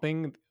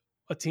stomping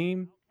a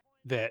team,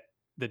 that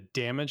the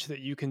damage that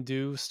you can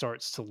do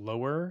starts to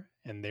lower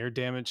and their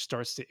damage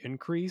starts to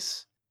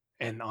increase.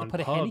 And They on put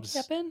a pubs,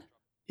 handicap in?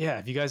 yeah,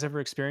 have you guys ever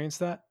experienced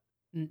that?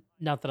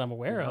 Not that I'm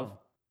aware of. no.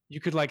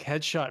 You could like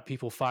headshot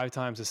people 5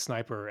 times a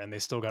sniper and they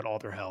still got all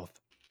their health.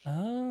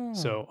 Oh.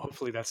 So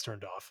hopefully that's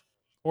turned off.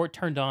 Or it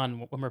turned on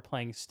when we're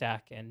playing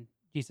Stack and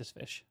Jesus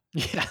Fish.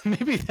 Yeah,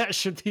 maybe that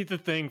should be the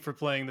thing for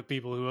playing the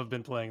people who have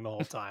been playing the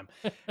whole time.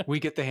 We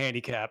get the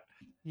handicap.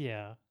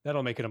 Yeah.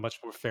 That'll make it a much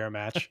more fair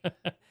match.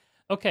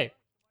 Okay.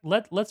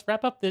 Let's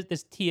wrap up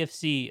this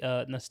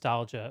TFC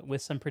nostalgia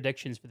with some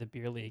predictions for the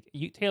beer league.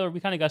 Taylor, we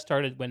kind of got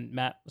started when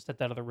Matt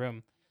stepped out of the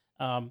room.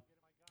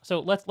 So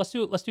let's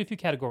do a few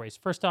categories.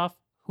 First off,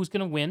 who's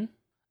gonna win?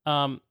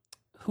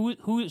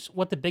 Who's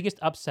what the biggest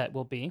upset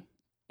will be,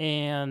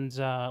 and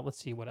let's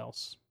see what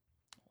else.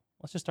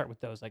 Let's just start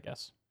with those, I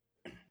guess.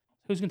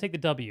 Who's gonna take the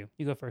W?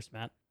 You go first,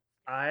 Matt.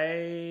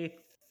 I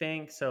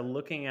think so.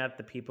 Looking at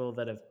the people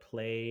that have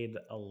played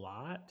a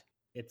lot,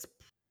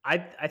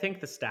 I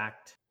think the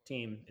stacked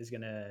team is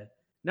gonna.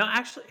 No,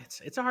 actually,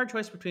 it's a hard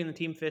choice between the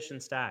Team Fish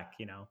and Stack.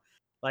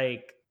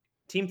 Like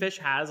Team Fish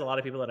has a lot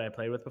of people that I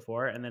played with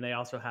before, and then they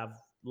also have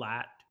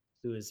Lat,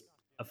 who is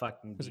a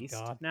fucking Who's a beast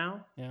god.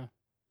 now.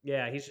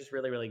 Yeah. He's just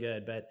really, really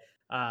good. But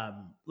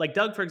like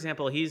Doug, for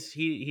example,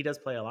 he does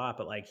play a lot,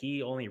 but like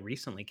he only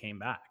recently came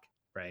back,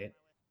 right?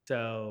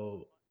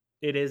 So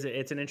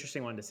it's an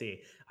interesting one to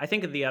see. I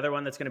think the other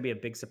one that's going to be a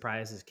big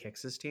surprise is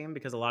Kix's team,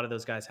 because a lot of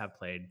those guys have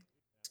played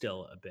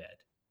still a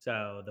bit.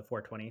 So the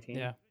 420 team.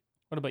 Yeah.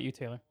 What about you,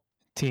 Taylor?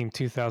 Team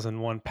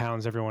 2001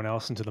 pounds everyone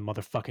else into the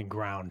motherfucking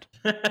ground.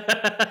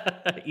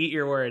 Eat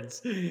your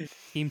words.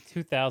 Team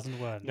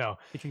 2001. No,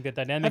 Featuring the I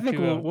dynamic think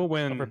duo we'll of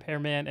win.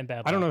 Repairman and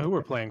Bad I don't know Luck. who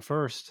we're playing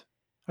first.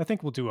 I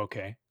think we'll do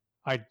okay.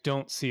 I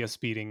don't see us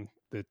beating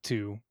the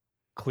two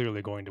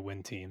clearly going to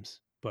win teams,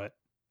 but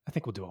I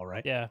think we'll do all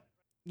right.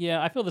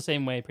 Yeah, I feel the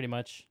same way pretty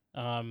much.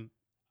 I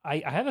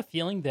have a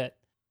feeling that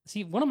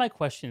one of my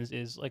questions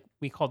is, like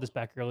we called this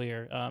back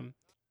earlier.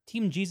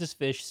 Team Jesus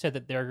Fish said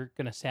that they're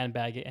gonna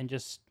sandbag it and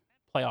just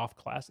play off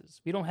classes.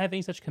 We don't have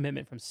any such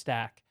commitment from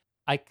Stack.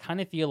 I kind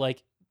of feel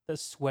like the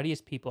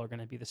sweatiest people are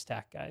gonna be the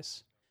Stack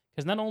guys,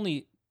 because not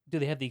only do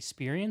they have the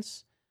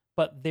experience,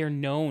 but they're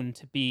known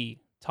to be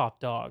top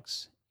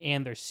dogs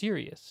and they're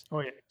serious.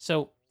 Oh yeah.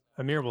 So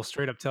Amir will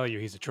straight up tell you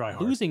he's a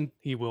tryhard. losing,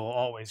 He will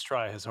always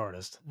try his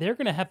hardest. they're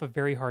going to have a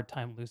very hard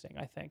time losing,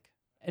 I think.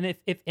 And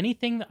if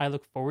anything that I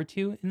look forward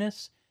to in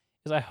this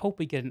is I hope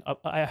we get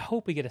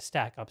a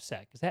Stack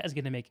upset, because that is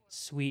going to make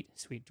sweet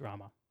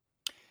drama.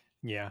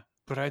 Yeah,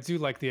 but I do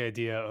like the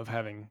idea of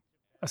having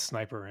a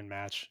sniper in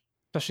match,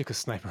 especially because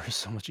sniper is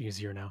so much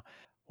easier now.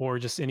 Or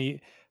just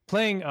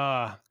playing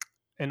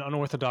in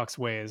unorthodox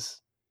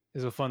ways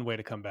is a fun way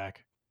to come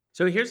back.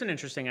 So here's an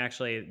interesting,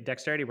 actually,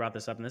 Dexterity brought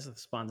this up, and this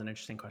spawns an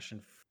interesting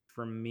question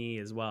from me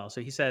as well.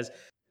 So he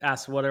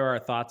asks, what are our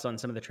thoughts on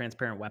some of the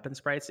transparent weapon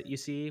sprites that you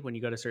see when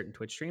you go to certain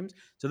Twitch streams?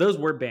 So those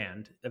were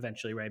banned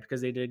eventually, right? Because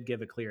they did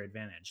give a clear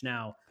advantage.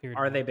 Now,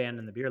 are they banned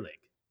in the beer league?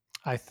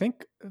 I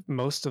think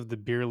most of the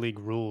beer league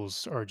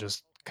rules are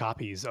just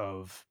copies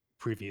of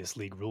previous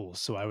league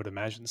rules, so I would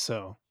imagine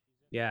so.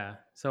 Yeah.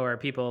 So are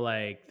people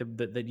like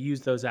that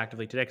use those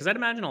actively today? Because I'd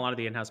imagine a lot of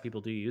the in-house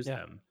people do use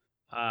them.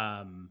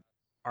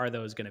 Are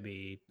those going to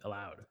be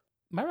allowed?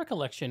 My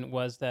recollection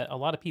was that a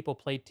lot of people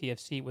played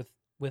TFC with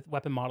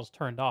weapon models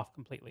turned off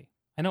completely.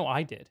 I know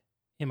I did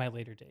in my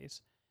later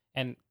days,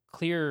 and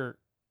clear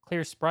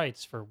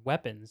sprites for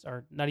weapons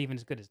are not even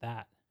as good as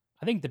that.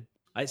 I think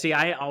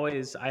I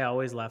always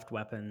left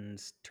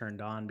weapons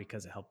turned on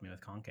because it helped me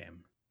with concam.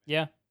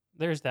 Yeah,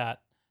 there's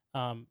that.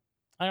 I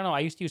don't know.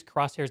 I used to use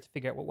crosshairs to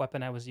figure out what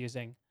weapon I was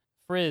using.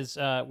 Frizz,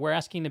 we're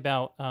asking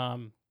about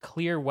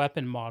clear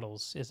weapon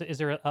models. Is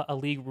there a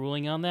league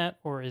ruling on that,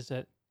 or is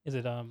it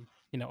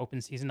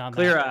open season on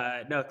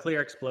that?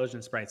 Clear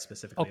explosion sprites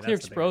specifically. Oh, clear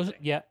explosion.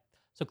 Yeah.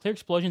 So clear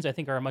explosions, I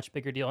think, are a much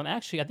bigger deal. And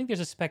actually, I think there's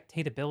a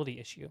spectatability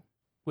issue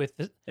with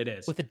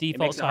the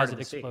default size of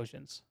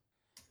explosions.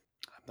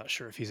 I'm not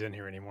sure if he's in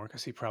here anymore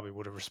because he probably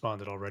would have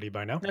responded already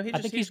by now. No, I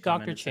think he's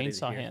Dr.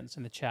 Chainsaw Hands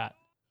in the chat.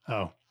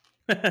 Oh.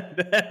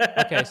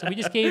 Okay, so we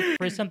just gave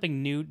Frizz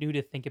something new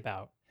to think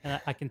about.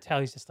 And I can tell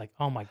he's just like,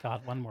 oh my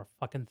God, one more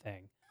fucking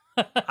thing.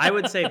 I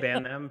would say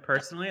ban them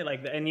personally,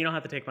 and you don't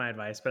have to take my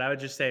advice, but I would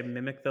just say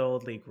mimic the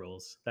old league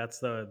rules. That's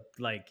the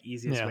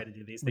easiest way to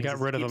do these things. We got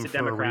rid of them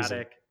for a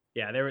reason.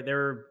 Yeah, they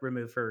were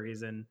removed for a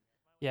reason.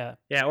 Yeah,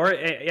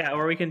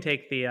 or we can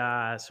take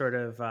the sort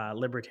of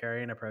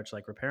libertarian approach,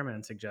 like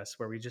Repairman suggests,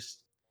 where we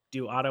just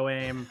do auto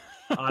aim,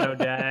 auto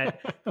dead,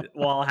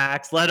 wall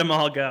hacks, let them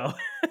all go.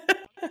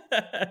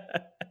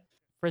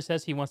 Frizz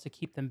says he wants to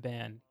keep them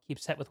banned. Keep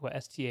set with what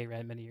STA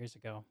ran many years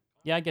ago.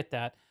 Yeah, I get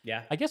that.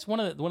 Yeah. I guess one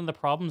of the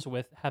problems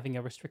with having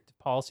a restrictive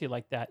policy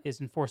like that is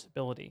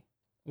enforceability.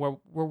 We're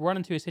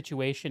running into a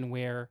situation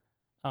where,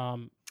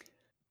 um,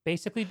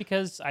 basically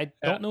because I Yeah.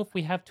 don't know if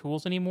we have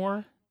tools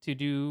anymore to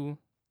do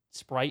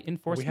sprite We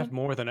enforcement. have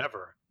more than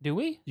ever. Do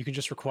we? You can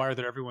just require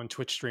that everyone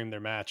Twitch stream their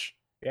match.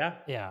 Yeah.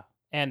 Yeah.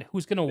 And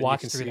who's gonna Then you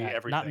watch can through see that? Not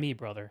everything. me,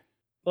 brother.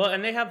 Well,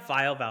 and they have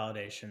file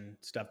validation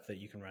stuff that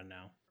you can run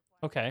now.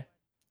 Okay.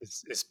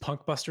 Is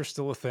Punkbuster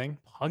still a thing?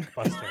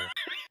 Punkbuster.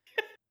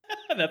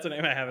 That's a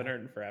name I haven't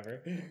heard in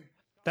forever.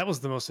 That was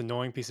the most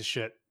annoying piece of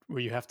shit where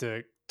you have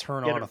to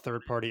turn Yeah, on to- a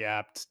third-party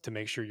app to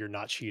make sure you're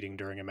not cheating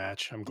during a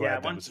match. I'm glad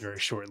that once- was very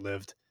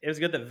short-lived. It was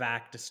good that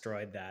VAC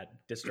destroyed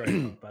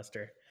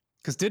Punkbuster.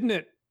 Because didn't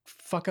it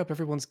fuck up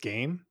everyone's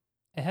game?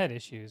 It had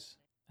issues.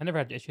 I never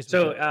had issues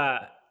So, with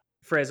it.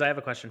 Frizz, I have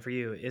a question for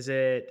you. Does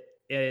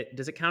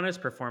it count as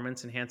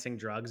performance enhancing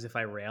drugs if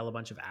I rail a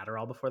bunch of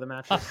Adderall before the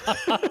matches?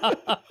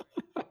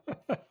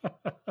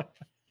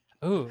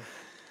 Ooh,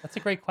 that's a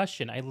great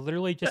question. I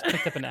literally just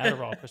picked up an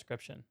Adderall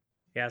prescription.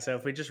 Yeah, so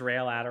if we just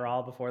rail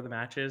Adderall before the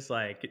matches,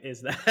 like,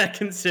 is that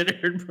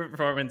considered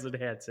performance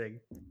enhancing?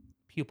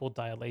 Pupil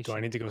dilation. Do I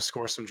need to go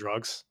score some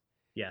drugs?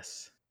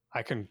 Yes.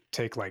 I can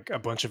take like a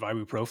bunch of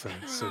ibuprofen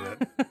so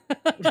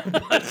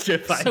that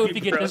So if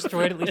you get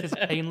destroyed, at least it's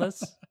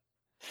painless.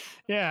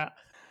 yeah.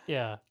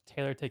 Yeah,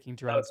 Taylor taking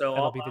drugs. So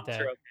That'll all be the bombs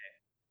day. are okay.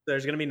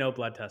 There's going to be no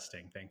blood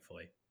testing,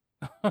 thankfully.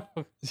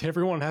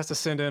 Everyone has to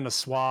send in a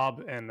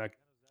swab and a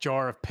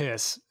jar of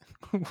piss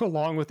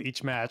along with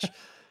each match.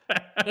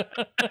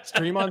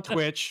 Stream on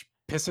Twitch,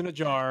 piss in a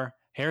jar,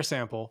 hair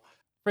sample.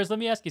 Frizz, let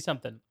me ask you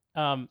something.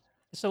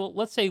 So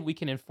let's say we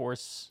can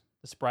enforce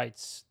the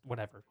sprites,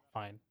 whatever,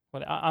 fine.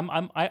 But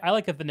I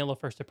like a vanilla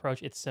first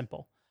approach. It's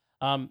simple.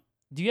 Do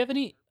you have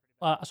any?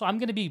 So I'm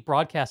going to be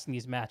broadcasting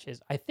these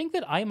matches. I think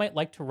that I might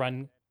like to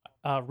run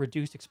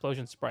reduced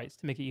explosion sprites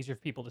to make it easier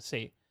for people to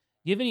see.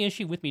 Do you have any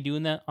issue with me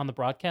doing that on the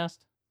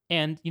broadcast?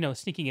 And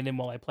sneaking it in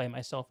while I play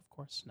myself, of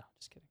course. No,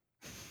 just kidding.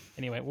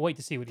 Anyway, we'll wait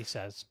to see what he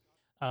says.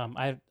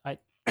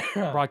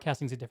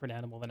 Broadcasting's a different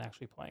animal than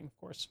actually playing, of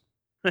course.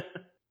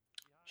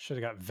 Should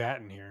have got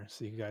Vat in here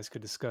so you guys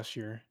could discuss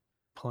your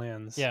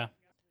plans. Yeah.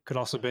 Could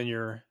also been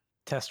your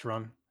test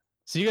run.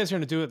 So you guys are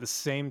going to do it at the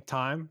same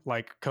time,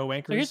 like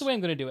co-anchors? So here's the way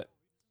I'm going to do it.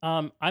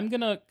 I'm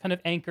going to kind of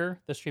anchor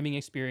the streaming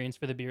experience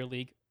for the Beer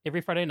League. Every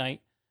Friday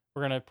night,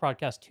 we're going to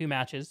broadcast 2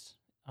 matches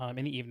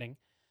in the evening.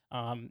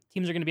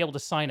 Teams are going to be able to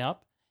sign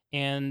up,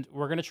 and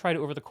we're going to try to,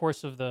 over the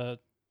course of the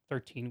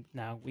 13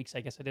 weeks,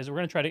 I guess it is, we're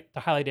going to try to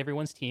highlight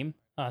everyone's team,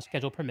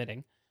 schedule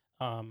permitting.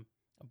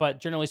 But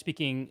generally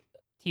speaking,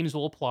 teams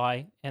will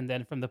apply, and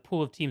then from the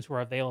pool of teams who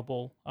are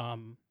available,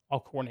 I'll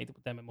coordinate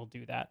with them, and we'll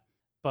do that.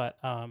 But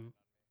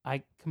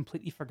I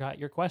completely forgot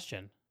your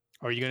question.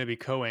 Are you going to be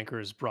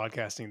co-anchors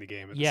broadcasting the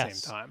game at the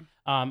Yes. same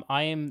time?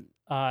 I am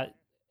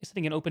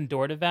setting an open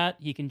door to that.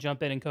 He can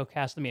jump in and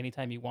co-cast with me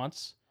anytime he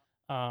wants.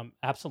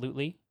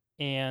 Absolutely.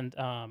 And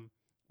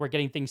we're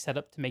getting things set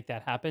up to make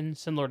that happen,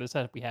 similar to the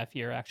setup we have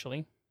here,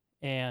 actually.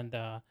 And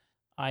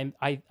I'm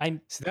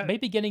See that?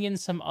 maybe getting in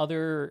some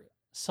other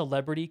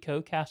celebrity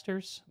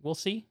co-casters. We'll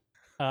see.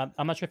 I'm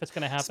not sure if it's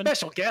going to happen.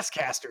 Special guest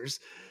casters.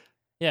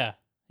 Yeah.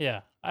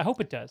 I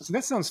hope it does. So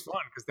that sounds fun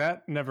because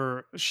that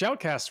never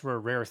shoutcasts were a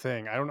rare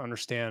thing. I don't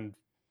understand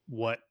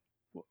what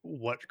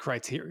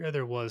criteria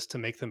there was to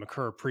make them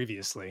occur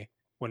previously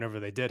whenever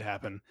they did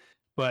happen.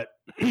 But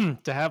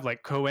to have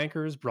like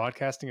co-anchors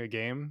broadcasting a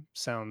game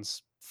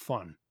sounds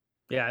fun.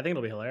 Yeah, I think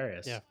it'll be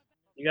hilarious. Yeah.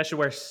 You guys should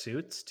wear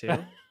suits too.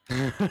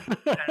 And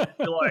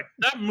be like,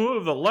 that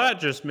move that Lat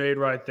just made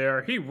right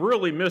there, he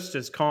really missed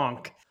his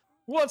conk.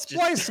 Let's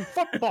play some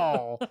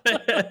football.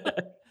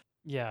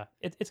 Yeah,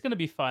 it's going to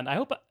be fun. I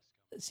hope.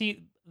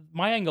 See,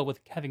 my angle with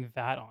having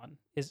Vat on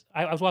is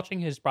I was watching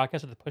his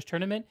broadcast of the Push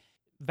tournament.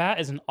 Vat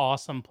is an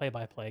awesome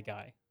play-by-play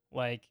guy.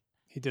 Like,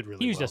 He did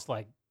really he was well. just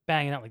like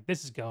banging out like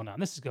this is going on,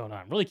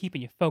 really keeping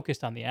you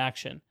focused on the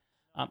action.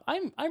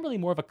 I'm really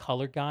more of a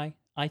color guy,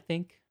 I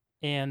think,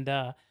 and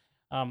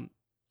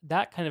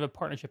that kind of a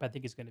partnership I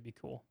think is going to be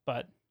cool.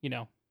 But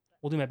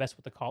we'll do my best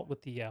with the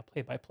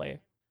play-by-play.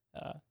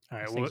 All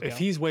right. as Well, things if go.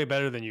 he's way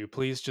better than you,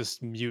 please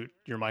just mute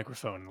your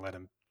microphone and let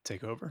him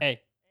take over.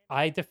 Hey,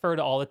 I defer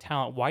to all the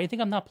talent. Why do you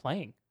think I'm not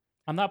playing?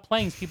 I'm not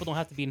playing so people don't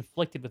have to be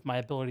inflicted with my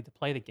ability to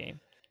play the game.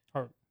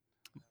 Or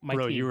my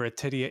Bro, team. you were a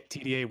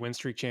TDA win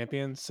streak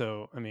champion,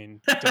 so I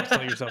mean, don't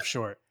sell yourself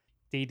short.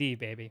 DD,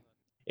 baby.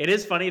 It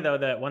is funny though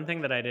that one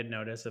thing that I did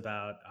notice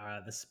about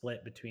the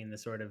split between the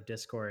sort of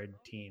Discord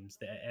teams,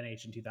 the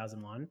NH in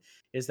 2001,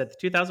 is that the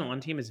 2001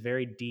 team is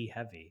very D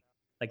heavy.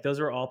 Like those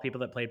were all people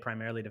that played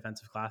primarily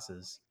defensive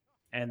classes,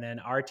 and then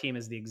our team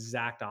is the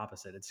exact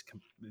opposite. It's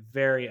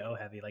very O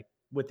heavy, like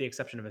with the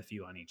exception of a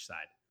few on each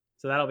side.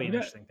 So that'll be an Yeah.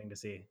 interesting thing to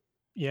see.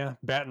 Yeah,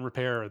 bat and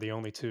repair are the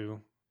only two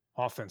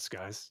offense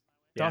guys.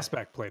 Yeah.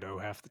 Dosback played O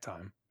half the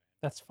time.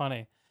 That's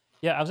funny.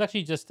 Yeah, I was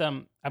actually just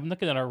I'm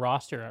looking at our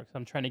roster 'cause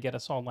I'm trying to get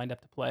us all lined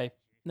up to play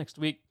next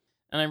week,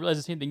 and I realized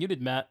the same thing you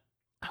did, Matt.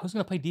 I was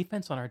going to play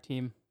defense on our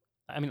team.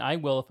 I mean, I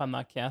will if I'm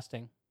not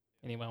casting.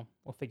 Anyway,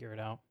 we'll figure it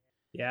out.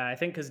 Yeah, I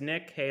think because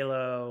Nick,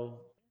 Halo,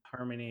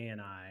 Harmony, and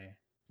I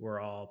were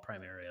all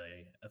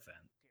primarily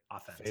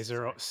offense.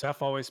 Phaser,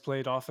 Seth always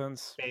played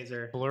offense.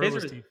 Phaser. Blur Phaser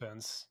was was-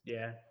 defense.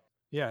 Yeah.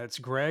 Yeah, it's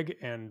Greg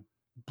and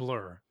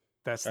Blur.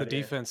 That's the Right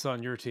here. defense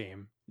on your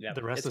team. Yeah.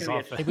 The rest It's is gonna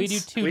be offense. If we do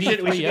two, We should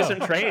do 3-0. some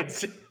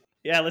trades.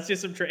 Yeah, let's do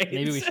some trades.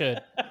 Maybe we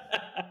should.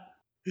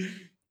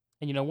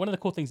 And you know, one of the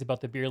cool things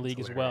about the beer league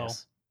as well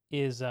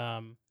Hilarious. is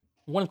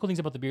one of the cool things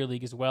about the beer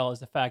league as well is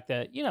the fact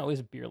that, you know, it is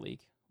a beer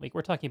league. Like,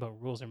 we're talking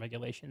about rules and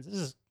regulations. This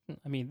is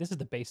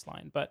the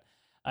baseline, but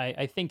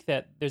I think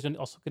that there's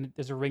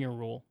there's a ringer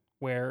rule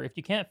where if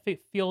you can't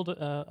field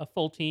a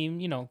full team,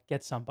 you know,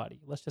 get somebody.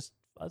 Let's just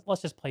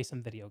play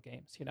some video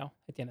games. You know,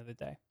 at the end of the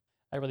day,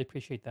 I really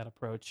appreciate that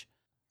approach.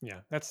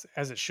 Yeah, that's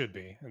as it should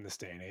be in this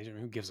day and age. I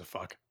mean, who gives a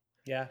fuck?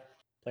 Yeah.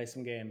 Play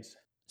some games.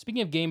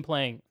 Speaking of game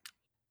playing,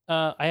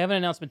 I have an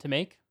announcement to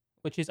make,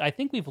 which is I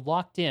think we've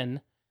locked in.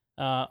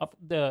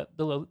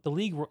 The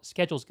league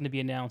schedule is going to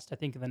be announced, I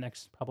think, in the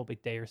next probably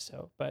day or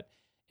so. But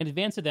in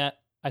advance of that,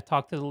 I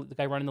talked to the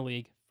guy running the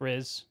league,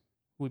 Frizz,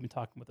 who we've been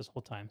talking with this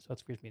whole time. So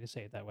it's weird for me to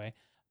say it that way.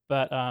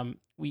 But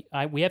we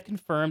have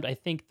confirmed, I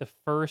think, the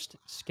first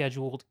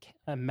scheduled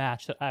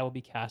match that I will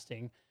be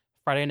casting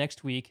Friday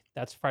next week.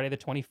 That's Friday the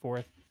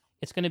 24th.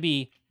 It's going to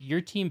be your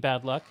team,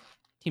 Bad Luck,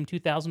 Team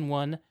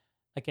 2001,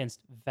 against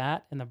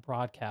VAT and the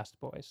Broadcast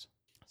Boys.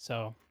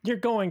 So You're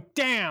going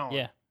down.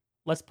 yeah,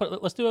 let's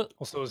do it.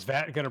 Well, so is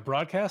Vat going to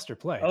broadcast or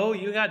play? Oh,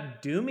 you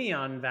got Doomy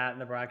on that in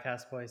the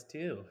broadcast boys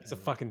too. It's a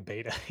fucking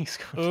beta. He's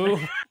going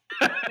Ooh.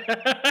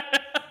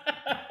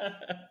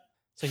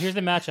 So here's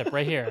the matchup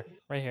right here.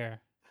 Right here.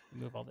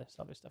 Move all this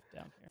other stuff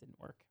down here. It didn't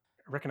work.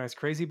 I recognize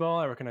Crazy Ball.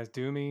 I recognize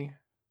Doomy.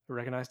 I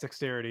recognize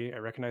Dexterity. I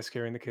recognize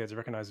Scaring the Kids. I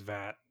recognize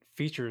Vat.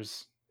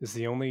 Features is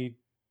the only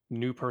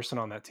new person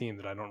on that team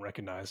that I don't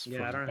recognize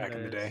Yeah, I from don't know who back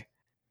in the that is. day.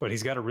 But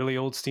he's got a really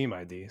old Steam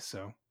ID,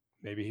 so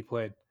maybe he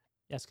played.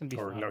 Yeah, it's gonna be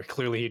Or fun. no,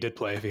 clearly he did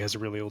play if he has a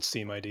really old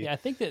Steam ID. Yeah, I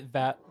think that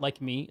VAT,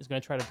 like me, is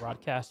gonna try to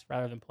broadcast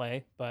rather than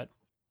play, but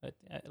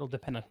it'll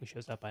depend on who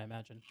shows up, I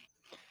imagine.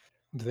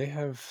 Do they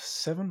have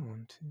 7?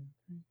 1, 2,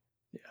 3.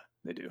 Yeah,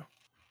 they do.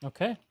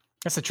 Okay.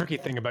 That's the tricky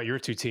thing about your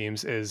two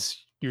teams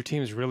is your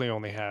teams really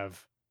only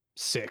have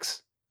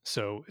 6.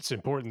 So it's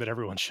important that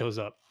everyone shows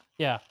up.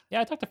 Yeah.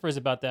 I talked to Frizz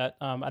about that.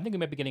 I think we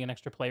might be getting an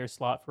extra player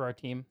slot for our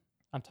team.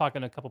 I'm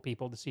talking to a couple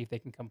people to see if they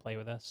can come play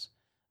with us.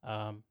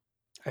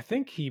 I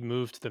think he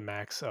moved the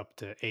max up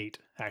to 8,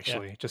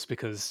 actually, just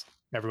because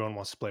everyone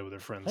wants to play with their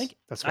friends. think-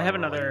 That's I why have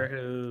I'm rolling another with.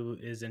 who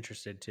is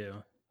interested too.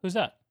 Who's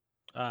that?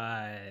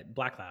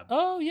 Black Lab.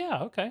 Oh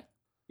yeah. Okay.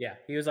 Yeah,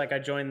 he was like, I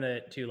joined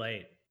the too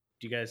late.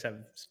 Do you guys have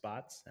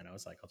spots? And I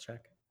was like, I'll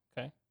check.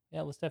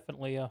 Yeah. Let's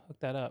definitely hook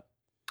that up.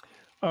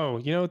 Oh,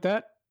 you know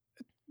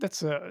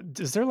that's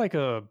is there like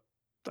a,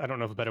 I don't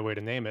know of a better way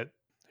to name it.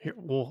 Here,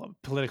 well,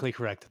 politically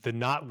correct. The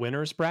not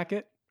winners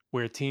bracket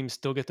where teams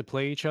still get to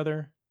play each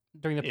other.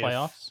 During the If-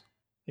 playoffs?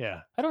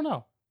 Yeah. I don't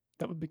know.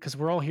 That would, because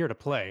we're all here to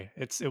play.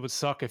 It would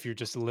suck if you're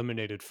just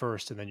eliminated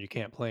first and then you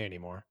can't play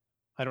anymore.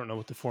 I don't know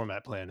what the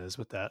format plan is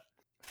with that.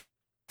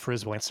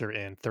 Frizz will answer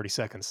in 30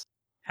 seconds.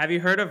 Have you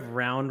heard of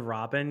round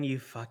robin, you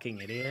fucking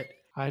idiot?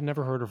 I had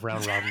never heard of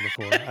round robin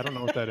before. I don't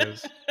know what that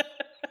is.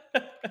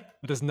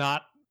 It is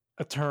not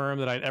a term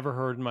that I'd ever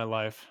heard in my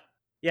life.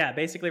 Yeah,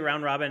 basically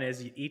round robin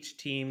is each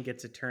team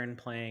gets a turn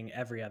playing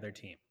every other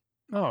team.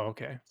 Oh,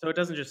 okay. So it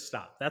doesn't just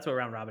stop. That's what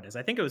round robin is.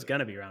 I think it was going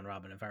to be round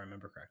robin if I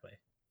remember correctly.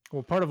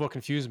 Well, part of what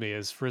confused me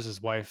is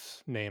Frizz's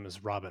wife's name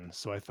is Robin,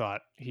 so I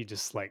thought he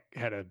just like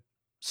had a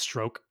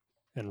stroke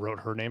and wrote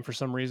her name for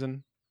some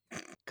reason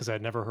because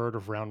I'd never heard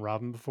of round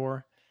robin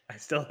before. I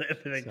still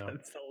think So.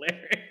 that's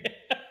hilarious.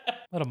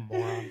 What a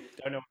moron.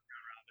 Don't know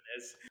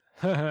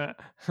what round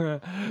robin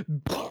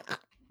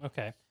is.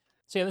 Okay.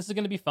 So yeah, this is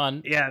going to be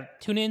fun. Yeah,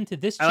 Tune in to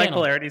this I like channel.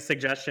 Polarity's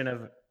suggestion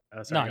of.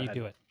 Oh, sorry, No, go you ahead.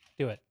 do it.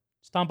 Do it.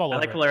 Stomp all I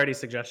over like it. Polarity's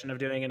suggestion of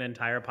doing an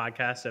entire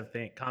podcast of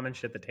common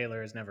shit that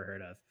Taylor has never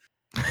heard of.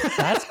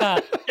 That's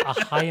got a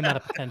high amount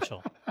of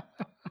potential.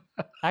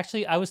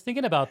 Actually, I was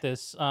thinking about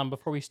this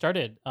before we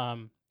started.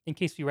 In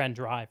case we ran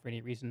dry for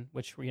any reason,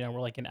 which we're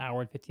like an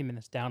hour and 15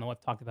 minutes down, and what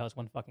I've talked about is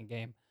one fucking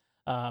game.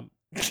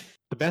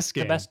 The best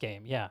game. The best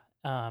game, yeah.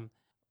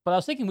 But I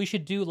was thinking we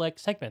should do like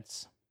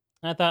segments.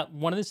 And I thought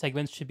one of the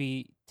segments should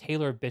be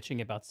Taylor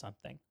bitching about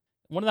something.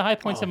 One of the high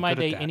points Oh, of my I'm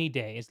good at day that. any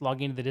day is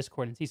logging into the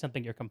Discord and see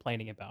something you're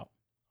complaining about.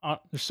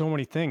 There's so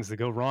many things that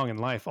go wrong in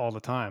life all the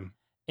time.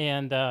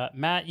 And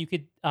Matt, you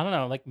could, I don't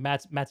know, like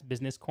Matt's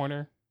business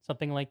corner,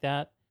 something like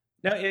that.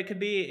 No, it could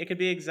be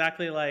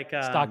exactly like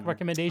Stock on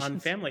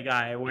recommendations. Family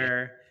Guy,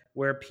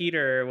 where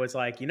Peter was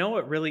like, you know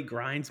what really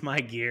grinds my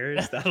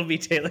gears? That'll be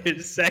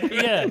Taylor's segment.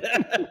 Yeah,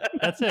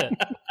 that's it.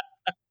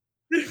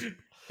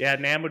 Yeah,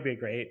 Nam would be a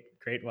great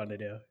one to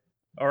do.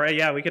 Or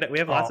yeah, we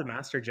have lots Oh. of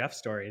Master Jeff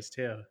stories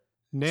too.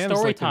 Nam's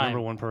Story like the number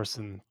time. one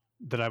person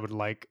that I would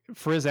like.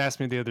 Frizz asked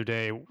me the other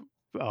day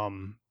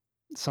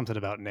something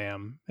about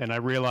Nam, and I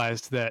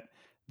realized that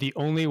the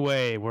only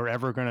way we're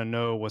ever going to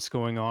know what's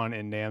going on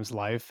in Nam's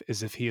life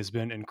is if he has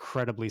been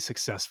incredibly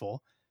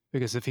successful,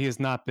 Because if he has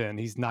not been,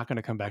 he's not going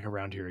to come back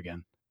around here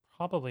again.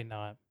 Probably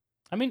not.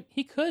 I mean,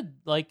 he could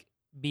like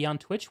be on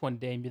Twitch one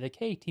day and be like,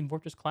 "Hey, Team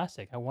Fortress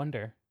Classic." I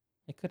wonder.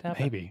 It could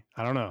happen. Maybe.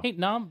 I don't know. Hey,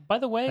 Nam. By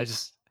the way, I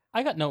just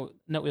I got no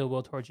ill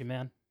will towards you,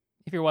 man.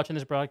 If you're watching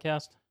this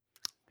broadcast,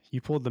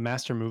 you pulled the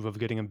master move of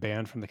getting him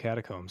banned from the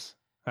catacombs.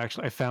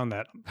 Actually, I found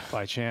that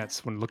by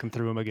chance when looking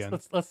through him again.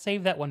 let's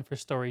save that one for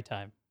story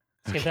time.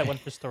 Save that one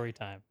for story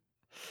time.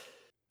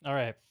 All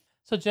right.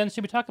 So, Jen,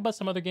 should we talk about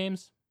some other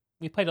games?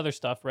 We played other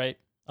stuff, right?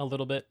 A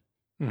little bit.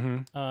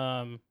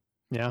 Mm-hmm.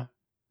 Yeah.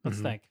 Let's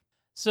Mhm. think.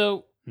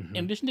 So, Mhm.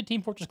 in addition to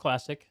Team Fortress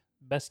Classic,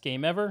 best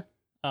game ever,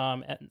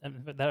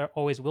 and that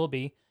always will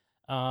be.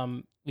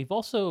 We've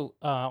also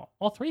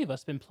all three of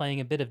us been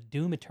playing a bit of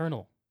Doom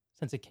Eternal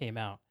since it came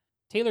out.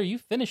 Taylor, you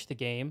finished the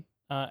game.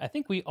 I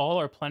think we all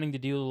are planning to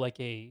do like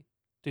a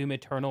Doom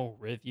Eternal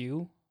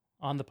review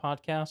on the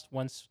podcast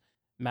once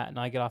Matt and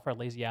I get off our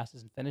lazy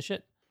asses and finish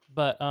it.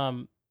 But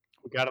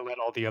We got to let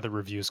all the other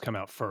reviews come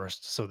out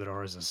first so that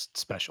ours is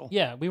special.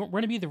 yeah, we're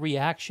going to be the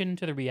reaction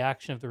to the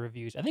reaction of the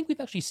reviews. I think we've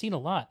actually seen a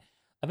lot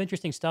of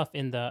interesting stuff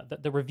in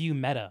the review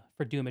meta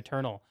for Doom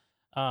Eternal.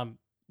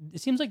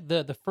 It seems like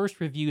the first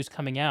reviews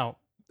coming out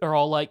are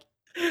all like,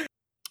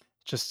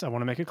 Just I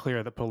want to make it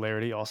clear that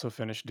Polarity also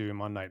finished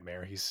Doom on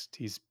Nightmare. He's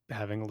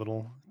having a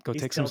little go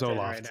He's take some tilted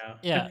Zoloft. right now.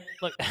 yeah,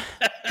 like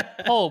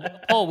Paul,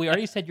 we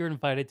already said you're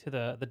invited to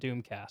the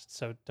Doomcast,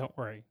 so don't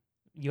worry,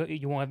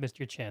 you won't have missed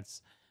your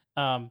chance.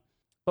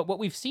 But what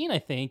we've seen, I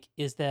think,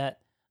 is that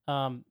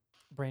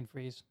brain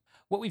freeze.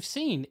 What we've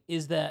seen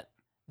is that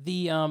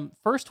the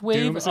first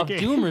wave Doom is a of game.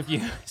 Doom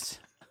reviews,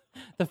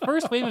 the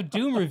first wave of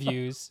Doom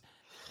reviews,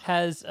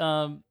 has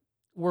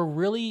were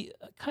really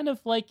kind of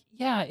like,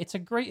 yeah, it's a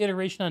great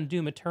iteration on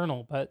Doom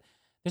Eternal, but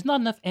there's not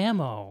enough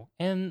ammo,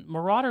 and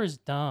Marauder is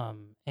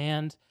dumb,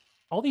 and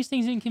all these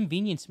things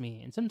inconvenience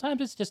me, and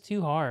sometimes it's just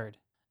too hard.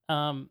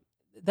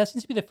 That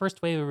seems to be the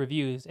first wave of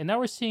reviews, and now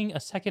we're seeing a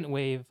second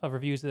wave of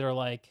reviews that are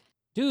like,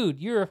 dude,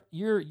 you're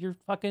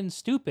fucking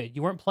stupid.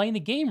 You weren't playing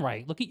the game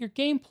right. Look at your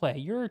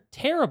gameplay. You're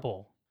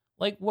terrible.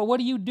 Like, well, what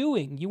are you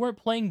doing? You weren't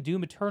playing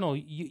Doom Eternal.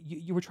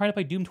 You were trying to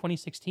play Doom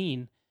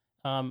 2016,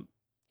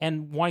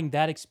 and wanting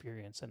that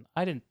experience, and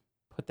I didn't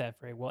put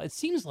that very well. It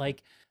seems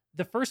like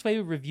the first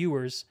wave of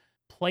reviewers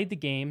played the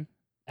game,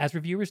 as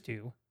reviewers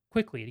do,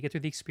 quickly to get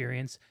through the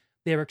experience.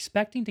 They were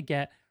expecting to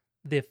get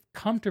the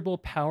comfortable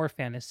power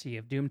fantasy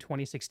of Doom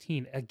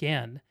 2016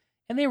 again,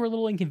 and they were a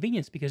little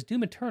inconvenienced because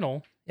Doom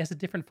Eternal has a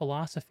different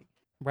philosophy.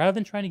 Rather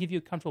than trying to give you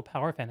a comfortable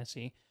power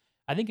fantasy,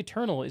 I think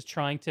Eternal is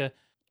trying to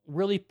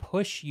really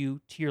push you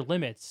to your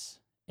limits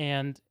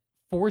and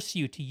force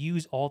you to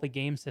use all the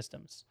game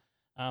systems.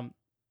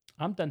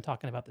 I'm done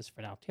talking about this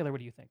for now. Taylor, what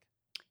do you think?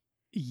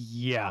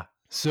 Yeah.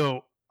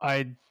 So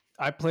I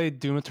played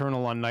Doom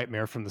Eternal on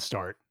Nightmare from the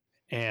start,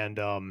 and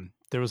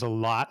there was a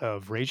lot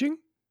of raging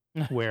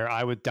where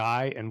I would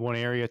die in one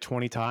area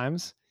 20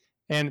 times.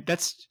 And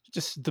that's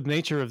just the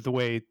nature of the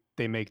way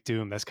they make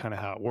Doom. That's kind of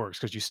how it works,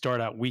 because you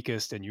start out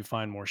weakest and you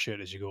find more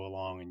shit as you go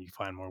along, and you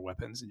find more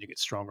weapons and you get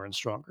stronger and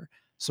stronger.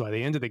 So at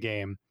the end of the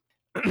game,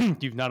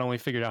 you've not only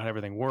figured out how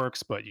everything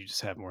works, but you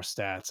just have more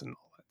stats and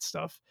all that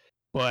stuff.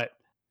 But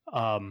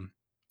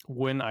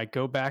when I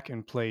go back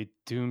and play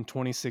Doom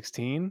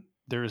 2016,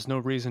 there is no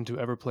reason to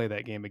ever play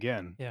that game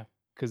again. Yeah.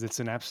 Because it's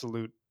an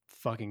absolute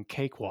fucking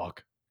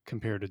cakewalk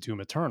compared to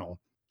Doom Eternal.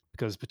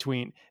 Because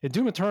in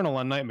Doom Eternal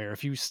on Nightmare,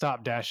 if you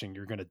stop dashing,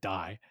 you're going to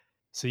die.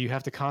 So you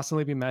have to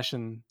constantly be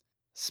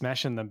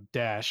smashing the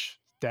dash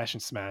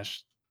and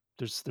smash.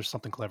 There's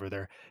something clever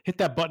there. Hit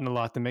that button a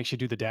lot that makes you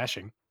do the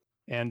dashing.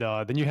 And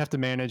then you have to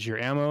manage your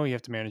ammo, you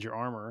have to manage your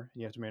armor,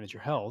 you have to manage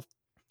your health,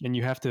 and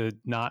you have to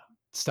not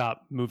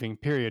stop moving,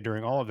 period,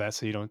 during all of that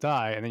so you don't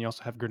die. And then you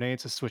also have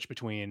grenades to switch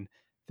between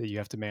that you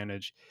have to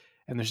manage.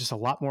 And there's just a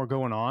lot more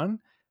going on.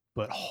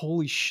 But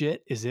holy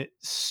shit, is it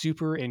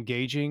super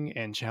engaging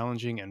and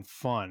challenging and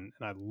fun.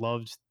 And I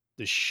loved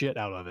the shit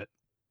out of it.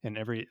 And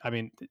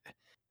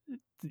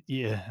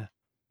yeah,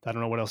 I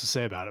don't know what else to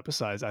say about it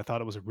besides I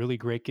thought it was a really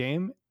great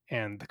game.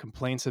 And the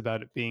complaints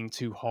about it being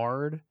too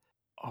hard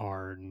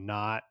are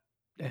not,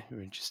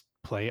 just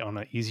play on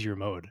an easier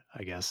mode,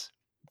 I guess.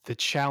 The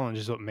challenge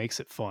is what makes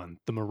it fun.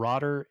 The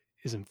Marauder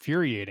is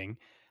infuriating,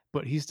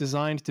 but he's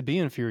designed to be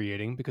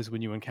infuriating because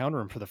when you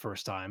encounter him for the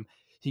first time,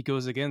 he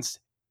goes against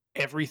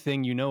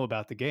everything you know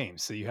about the game.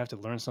 So you have to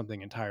learn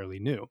something entirely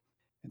new.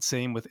 And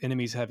same with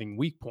enemies having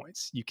weak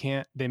points.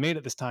 They made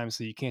it this time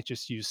so you can't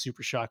just use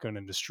super shotgun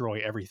and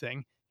destroy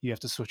everything. You have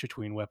to switch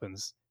between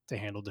weapons to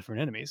handle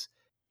different enemies.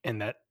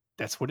 And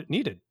that's what it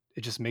needed.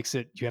 It just makes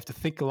it, you have to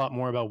think a lot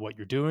more about what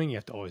you're doing. You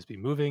have to always be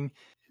moving.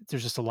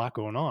 There's just a lot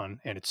going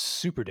on, and it's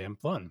super damn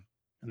fun.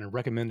 And I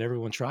recommend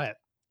everyone try it.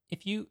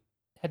 If you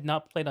had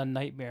not played on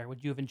Nightmare,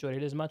 would you have enjoyed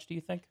it as much, do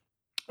you think?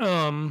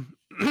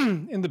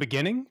 In the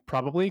beginning,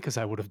 probably, because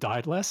I would have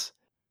died less.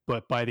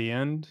 But by the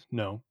end,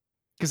 no.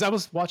 Because I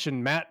was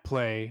watching Matt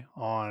play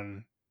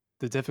on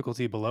the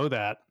difficulty below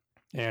that,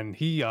 and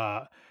he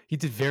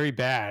did very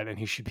bad, and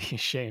he should be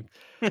ashamed.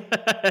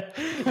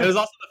 It was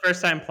also the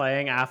first time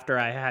playing after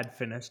I had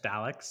finished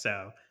Alex,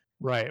 so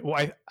Right.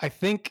 Well, I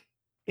think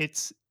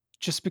it's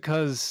just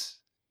because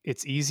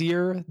it's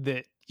easier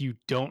that you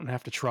don't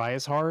have to try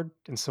as hard,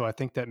 and so I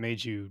think that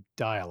made you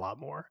die a lot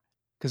more.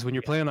 Because when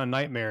you're Yeah. playing on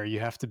Nightmare, you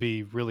have to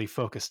be really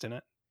focused in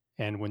it,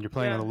 and when you're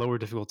playing on Yeah. a lower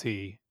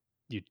difficulty,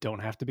 you don't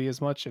have to be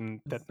as much,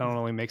 and that not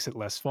only makes it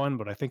less fun,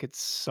 but I think it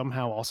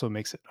somehow also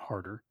makes it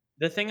harder.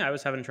 The thing I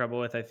was having trouble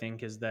with, I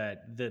think, is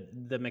that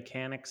the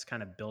mechanics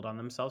kind of build on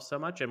themselves so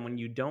much, and when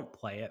you don't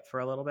play it for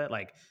a little bit,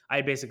 like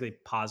I basically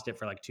paused it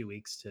for like 2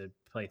 weeks to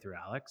play through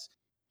Alex.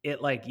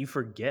 It like you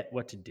forget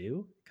what to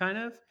do, kind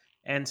of,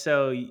 and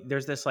so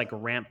there's this like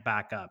ramp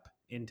back up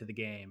into the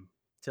game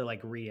to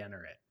like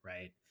re-enter it,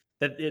 right?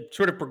 That it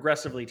sort of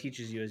progressively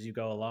teaches you as you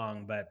go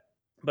along, but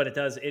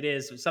it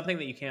is something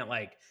that you can't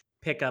like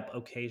pick up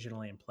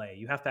occasionally and play.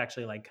 You have to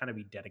actually like kind of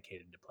be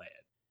dedicated to play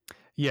it.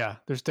 Yeah,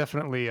 there's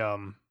definitely a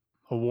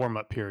warm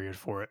up period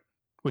for it,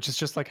 which is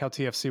just like how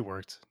TFC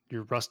worked.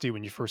 You're rusty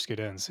when you first get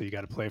in, so you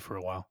got to play for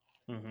a while.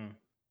 Hmm.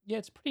 Yeah,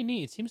 it's pretty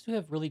neat. It seems to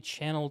have really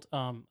channeled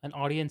an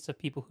audience of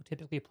people who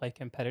typically play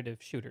competitive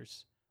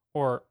shooters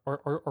or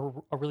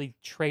really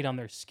trade on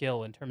their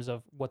skill in terms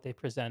of what they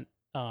present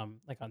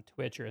like on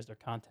Twitch or as their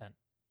content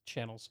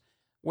channels.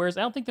 Whereas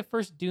I don't think the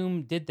first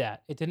Doom did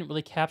that. It didn't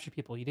really capture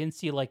people. You didn't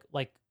see like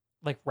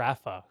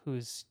Rafa,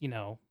 who's,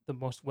 the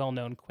most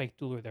well-known Quake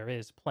dueler there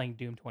is, playing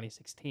Doom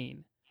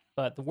 2016.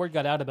 But the word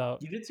got out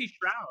about. You did see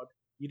Shroud.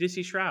 You did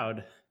see Shroud.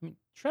 I mean,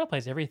 Shroud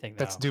plays everything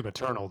That's though. Doom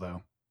Eternal,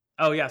 though.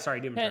 Oh yeah, sorry,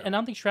 Doom Yeah, Eternal. and I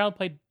don't think Shroud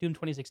played Doom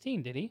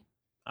 2016, did he?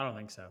 I don't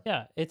think so.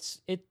 Yeah,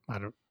 I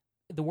don't.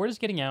 the word is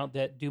getting out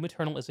that Doom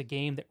Eternal is a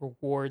game that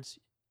rewards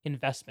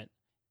investment,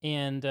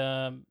 and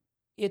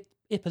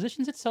it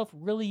positions itself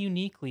really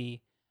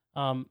uniquely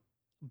um,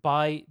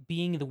 by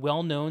being the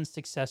well-known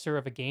successor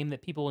of a game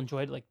that people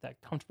enjoyed, like that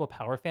comfortable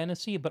power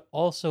fantasy, but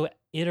also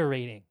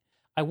iterating.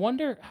 I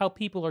wonder how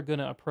people are going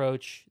to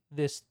approach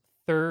this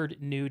third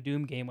new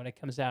Doom game when it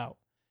comes out.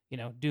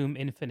 Doom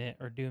Infinite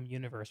or Doom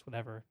Universe,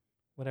 whatever,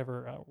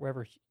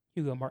 wherever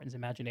Hugo Martin's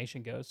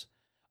imagination goes.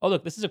 Oh,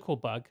 look, this is a cool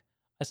bug.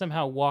 I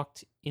somehow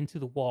walked into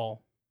the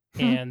wall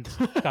and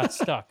got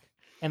stuck,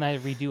 and I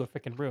had to redo a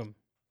freaking room.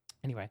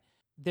 Anyway,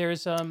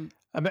 there's I mean,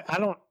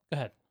 Go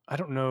ahead. I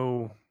don't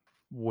know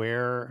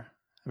where.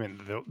 I mean,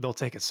 they'll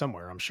take it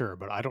somewhere, I'm sure,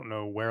 but I don't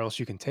know where else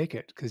you can take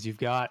it because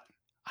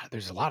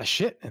there's a lot of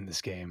shit in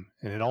this game,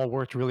 and it all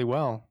worked really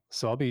well.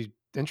 So I'll be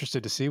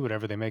interested to see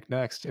whatever they make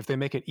next. If they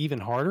make it even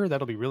harder,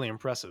 that'll be really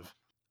impressive.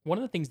 One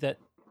of the things that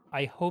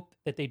I hope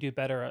that they do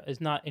better is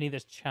not any of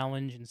this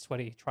challenge and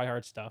sweaty try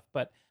hard stuff,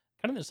 but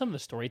kind of some of the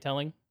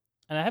storytelling.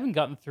 And I haven't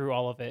gotten through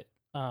all of it,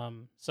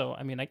 so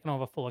I mean I don't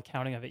have a full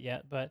accounting of it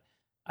yet, but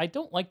I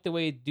don't like the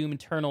way Doom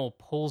Eternal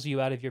pulls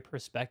you out of your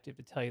perspective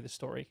to tell you the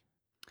story.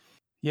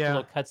 The Yeah,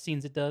 little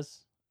cutscenes it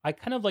does. I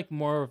kind of like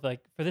more of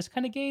like for this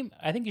kind of game.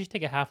 I think you should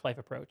take a Half-Life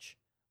approach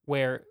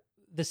where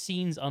the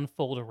scenes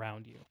unfold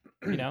around you.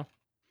 You know,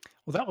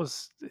 well, that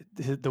was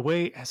the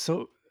way.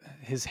 So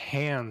his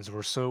hands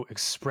were so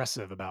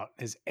expressive about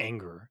his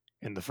anger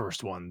in the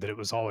first one that it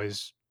was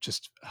always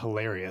just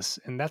hilarious,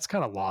 and that's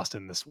kind of lost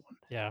in this one.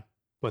 yeah.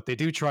 But they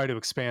do try to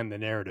expand the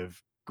narrative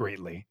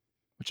greatly,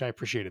 which I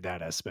appreciated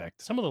that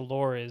aspect. Some of the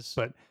lore is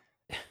But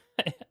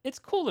it's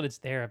cool that it's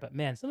there, but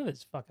man, some of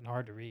it's fucking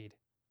hard to read.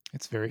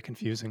 it's very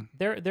confusing.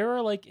 There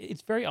are like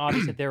it's very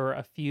obvious that there are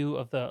a few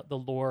of the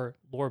lore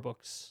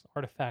books,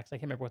 artifacts, I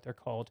can't remember what they're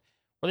called,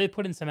 where they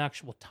put in some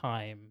actual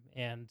time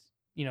and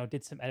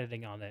did some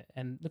editing on it.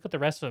 And look at the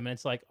rest of them, and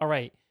it's like, all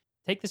right,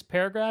 take this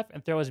paragraph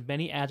and throw as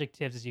many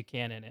adjectives as you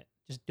can in it.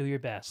 Just do your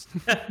best.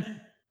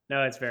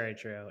 No, it's very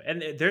true.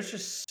 And there's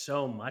just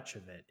so much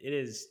of it. It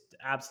is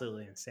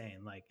absolutely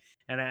insane. Like,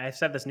 and I've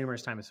said this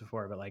numerous times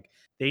before, but like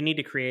they need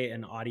to create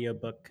an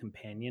audiobook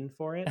companion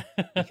for it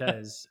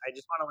because I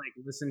just want to like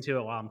listen to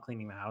it while I'm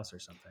cleaning the house or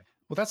something.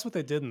 Well, that's what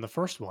they did in the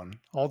first one.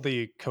 All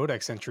the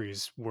codex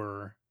entries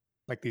were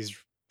like these,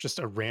 just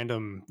a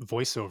random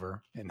voiceover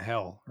in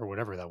hell or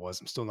whatever that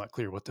was. I'm still not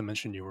clear what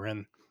dimension you were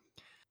in,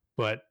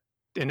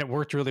 and it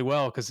worked really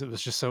well because it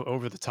was just so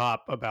over the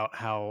top about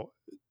how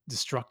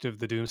destructive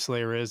the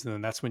Doomslayer is. And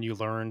then that's when you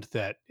learned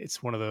that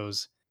it's one of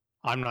those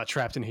I'm not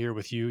trapped in here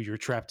with you, you're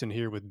trapped in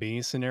here with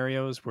me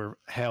scenarios where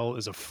hell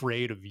is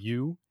afraid of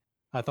you.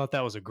 I thought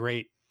that was a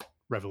great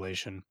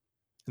revelation.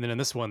 And then in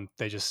this one,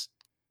 they just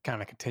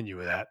kind of continue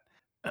with that.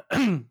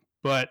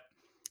 But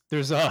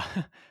there's a,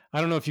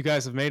 I don't know if you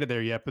guys have made it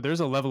there yet, but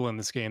there's a level in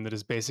this game that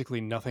is basically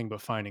nothing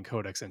but finding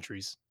codex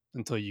entries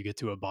until you get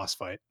to a boss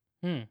fight.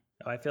 Oh,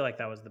 I feel like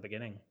that was the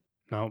beginning.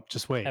 No,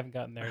 just wait. Haven't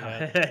gotten there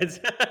yet.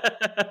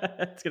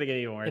 It's gonna get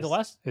even worse.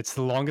 Hey, It's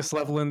the longest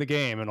level in the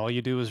game, and all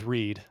you do is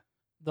read.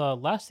 the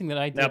last thing that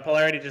I did. Now,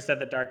 Polarity just said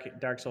that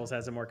Dark Souls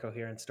has a more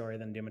coherent story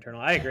than Doom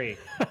Eternal. I agree.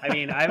 I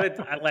mean, I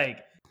like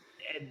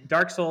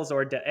Dark Souls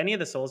or any of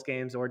the Souls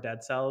games or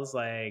Dead Cells.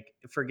 Like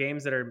for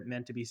games that are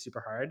meant to be super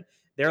hard,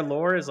 their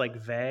lore is like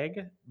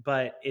vague,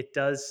 but it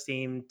does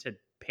seem to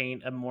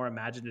paint a more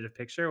imaginative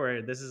picture.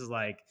 Where this is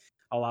like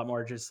a lot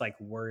more just like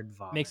word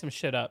vomit. Make some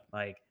shit up.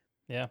 Like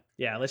Yeah.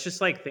 let's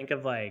just like think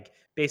of like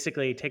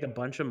basically take a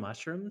bunch of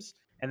mushrooms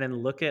and then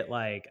look at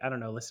like I don't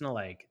know, listen to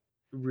like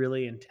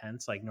really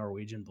intense like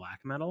Norwegian black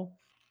metal,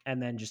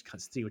 and then just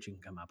see what you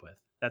can come up with.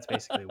 That's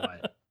basically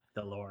what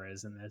the lore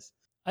is in this.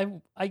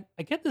 I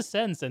get the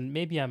sense, and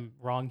maybe I'm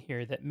wrong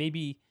here, that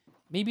maybe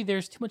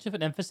there's too much of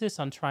an emphasis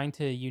on trying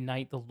to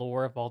unite the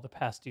lore of all the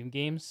past Doom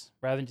games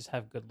rather than just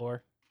have good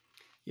lore.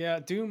 Yeah,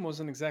 Doom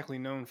wasn't exactly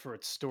known for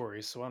its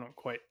story, so I don't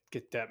quite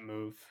get that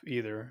move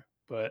either.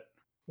 But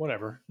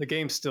whatever. The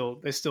game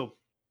still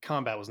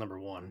combat was number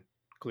one,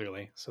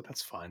 clearly, so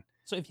that's fine.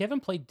 So if you haven't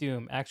played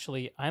Doom,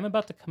 actually, I'm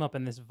about to come up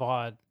in this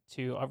VOD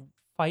to a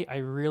fight I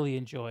really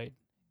enjoyed.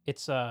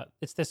 It's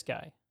this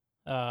guy.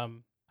 I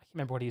can't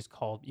remember what he's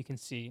called. You can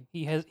see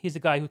he's a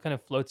guy who kind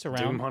of floats Doom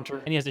around Hunter.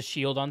 and he has a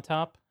shield on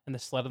top and the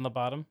sled on the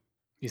bottom.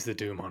 He's the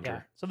Doom Yeah.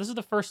 Hunter. So this is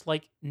the first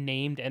like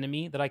named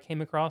enemy that I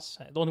came across.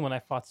 The only one I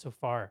fought so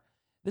far.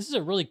 This is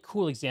a really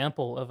cool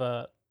example of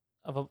a.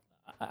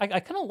 I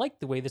kind of like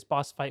the way this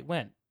boss fight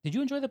went. Did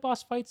you enjoy the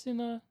boss fights in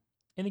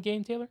the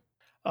game, Taylor?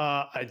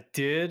 I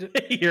did.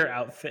 Your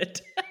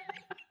outfit.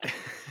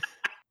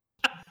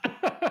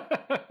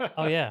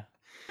 Oh yeah,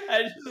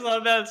 I just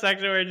love that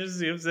section where it just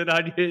zooms in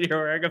on you.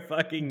 You're wearing a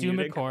fucking Doomicorn.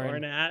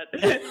 unicorn hat.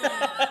 it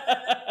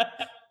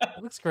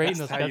looks great in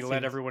That's those how you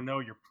let cutscenes. everyone know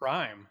you're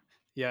prime.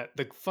 Yeah,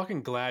 the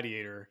fucking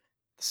gladiator.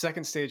 The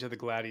second stage of the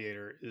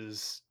gladiator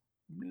is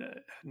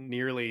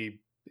nearly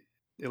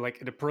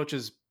like it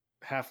approaches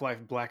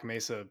Half-Life Black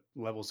Mesa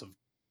levels of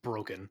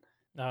broken.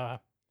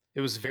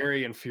 It was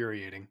very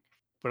infuriating.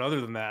 But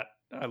other than that,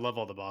 I love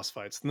all the boss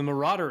fights. The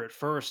Marauder at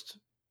first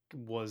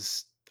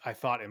was, I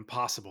thought,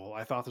 impossible.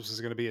 I thought this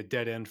was going to be a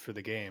dead end for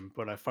the game,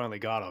 but I finally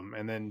got him.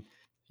 And then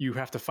you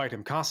have to fight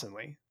him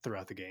constantly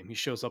throughout the game. He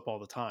shows up all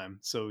the time.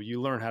 So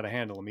you learn how to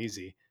handle him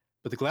easy.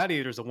 But the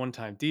Gladiator is a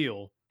one-time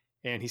deal,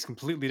 and he's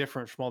completely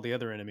different from all the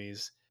other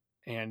enemies.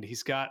 And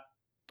he's got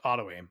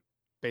auto aim,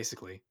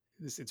 basically.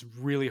 It's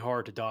really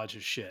hard to dodge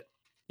his shit.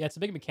 Yeah, it's a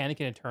big mechanic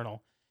in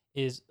Eternal.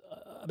 Is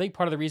a big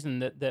part of the reason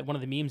that one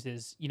of the memes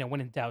is,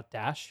 when in doubt,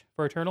 dash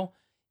for Eternal,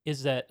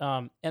 is that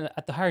and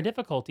at the higher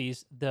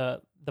difficulties,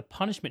 the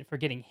punishment for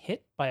getting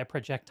hit by a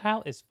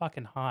projectile is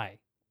fucking high.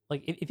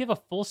 Like if you have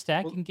a full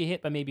stack, you can get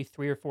hit by maybe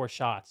 3 or 4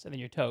 shots, and then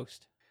you're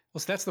toast. Well,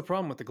 so that's the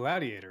problem with the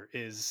Gladiator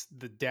is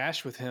the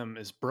dash with him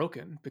is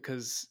broken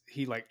because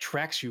he like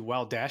tracks you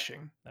while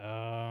dashing.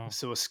 Oh.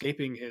 So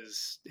escaping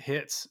his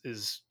hits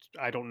is,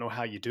 I don't know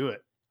how you do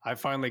it. I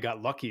finally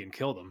got lucky and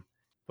killed him,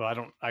 but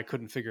I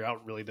couldn't figure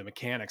out really the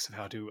mechanics of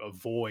how to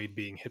avoid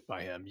being hit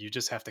by him. You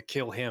just have to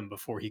kill him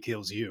before he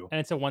kills you. And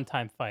it's a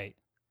one-time fight.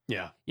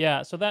 Yeah.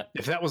 Yeah, so that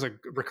if that was a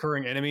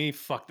recurring enemy,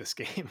 fuck this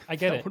game. I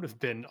get that it. would have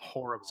been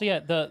horrible. So yeah,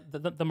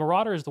 the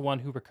Marauder is the one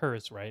who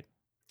recurs, right?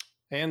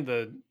 And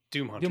the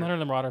Doom Hunter. Doom Hunter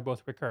and the Marauder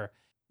both recur.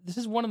 This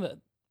is one of the.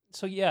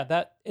 So yeah,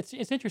 that it's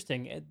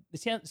interesting.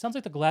 It sounds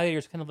like the Gladiator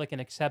is kind of like an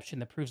exception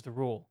that proves the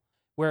rule.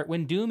 Where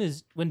when Doom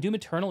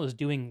Eternal is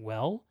doing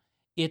well,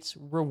 it's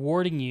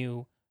rewarding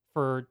you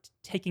for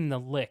taking the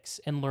licks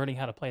and learning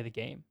how to play the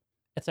game.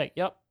 It's like,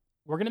 yep,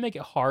 we're gonna make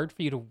it hard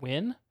for you to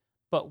win,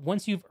 but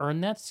once you've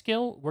earned that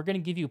skill, we're gonna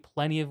give you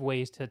plenty of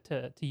ways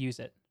to use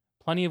it.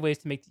 Plenty of ways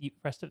to make the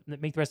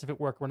rest of it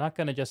work. We're not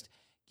gonna just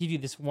give you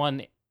this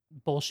one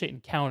bullshit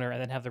encounter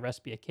and then have the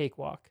rest be a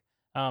cakewalk.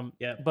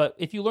 Yeah. But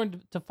if you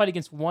learn to fight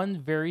against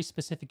one very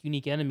specific,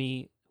 unique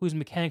enemy whose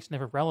mechanics are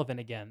never relevant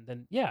again,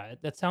 then yeah,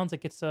 that sounds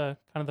like it's kind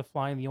of the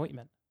fly in the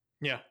ointment.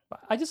 Yeah. But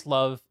I just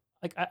love,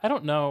 like, I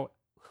don't know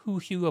who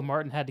Hugo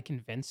Martin had to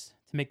convince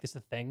to make this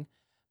a thing,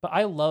 but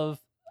I love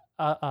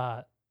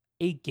a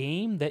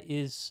game that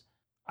is.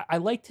 I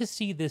like to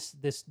see this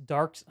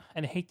dark,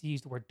 and I hate to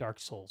use the word Dark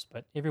Souls,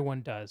 but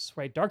everyone does,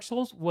 right? Dark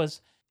Souls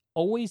was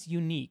always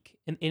unique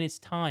in its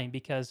time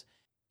because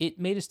it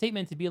made a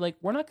statement to be like,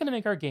 we're not going to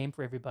make our game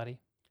for everybody.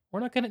 We're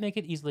not going to make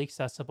it easily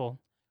accessible.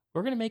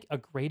 We're going to make a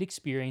great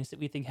experience that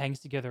we think hangs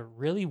together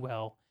really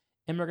well,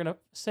 and we're going to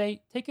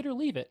say, take it or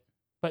leave it,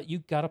 but you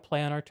got to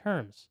play on our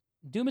terms.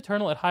 Doom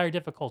Eternal at higher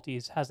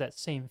difficulties has that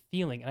same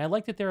feeling, and I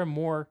like that there are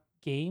more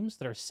games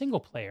that are single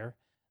player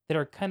that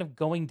are kind of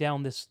going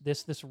down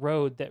this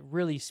road that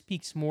really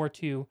speaks more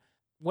to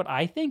what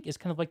I think is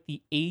kind of like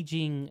the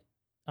aging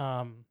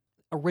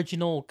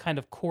original kind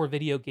of core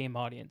video game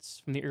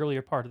audience from the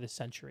earlier part of this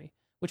century,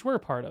 which we're a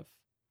part of.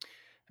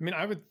 I mean,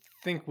 I would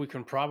think we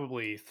can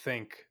probably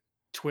thank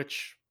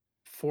Twitch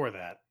for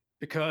that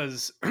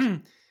because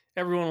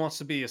everyone wants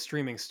to be a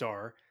streaming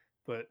star,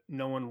 but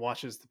no one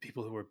watches the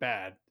people who are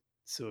bad.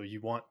 So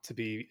you want to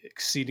be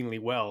exceedingly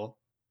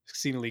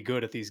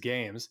good at these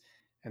games,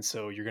 and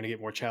so you're going to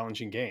get more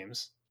challenging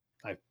games.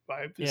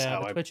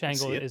 The Twitch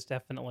angle is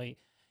definitely.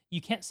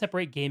 You can't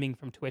separate gaming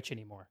from Twitch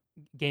anymore.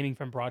 Gaming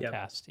from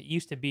broadcast. Yep. It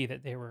used to be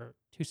that they were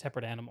two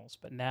separate animals,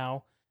 but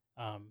now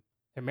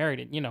they're married,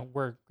 and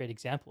we're a great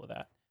example of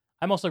that.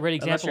 I'm also a great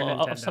example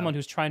of someone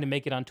who's trying to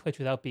make it on Twitch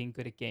without being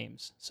good at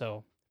games.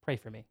 So pray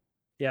for me.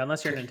 Yeah,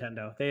 unless you're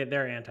Nintendo,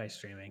 they're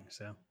anti-streaming.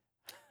 So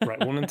right.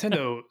 Well,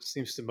 Nintendo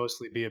seems to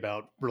mostly be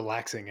about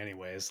relaxing,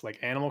 anyways. Like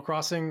Animal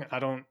Crossing, I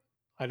don't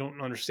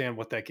understand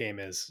what that game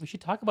is. We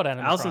should talk about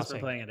Animal Crossing. Allison's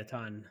been playing it a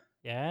ton.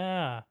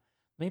 Yeah.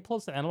 Let me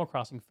pull some Animal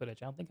Crossing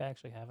footage. I don't think I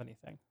actually have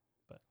anything,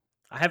 but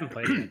I haven't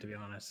played it yet, to be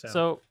honest. So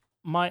So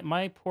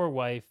my poor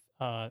wife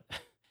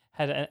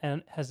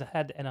has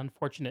had an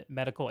unfortunate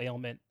medical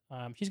ailment.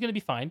 She's going to be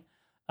fine,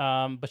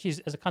 but she's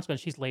as a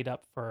consequence she's laid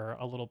up for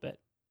a little bit,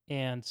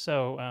 and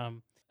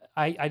so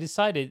I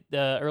decided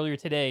earlier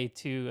today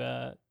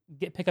to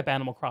pick up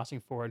Animal Crossing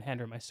for her and hand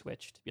her my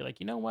Switch to be like,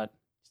 you know what,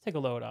 just take a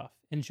load off,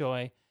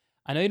 enjoy.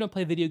 I know you don't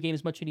play video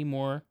games much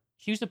anymore.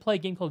 She used to play a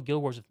game called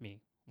Guild Wars with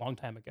me a long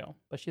time ago,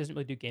 but she doesn't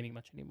really do gaming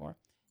much anymore,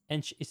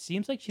 and it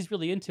seems like she's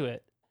really into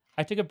it.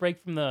 I took a break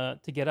from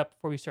to get up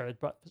before we started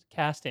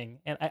casting,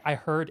 and I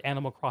heard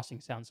Animal Crossing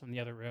sounds from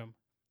the other room.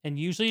 And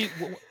usually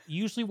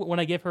when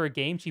I give her a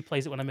game, she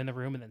plays it when I'm in the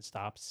room and then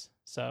stops.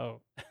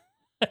 So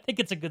I think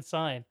it's a good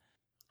sign.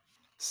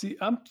 See,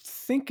 I'm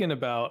thinking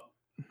about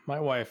my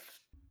wife.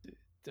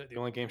 The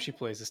only game she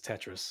plays is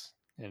Tetris,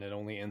 and it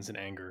only ends in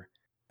anger.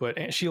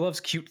 But she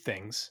loves cute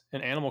things,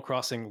 and Animal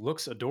Crossing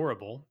looks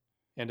adorable,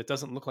 and it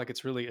doesn't look like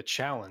it's really a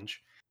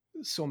challenge.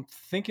 So I'm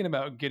thinking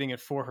about getting it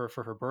for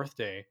her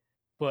birthday,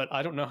 but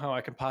I don't know how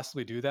I can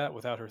possibly do that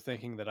without her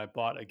thinking that I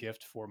bought a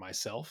gift for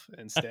myself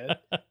instead.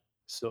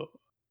 So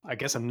I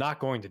guess I'm not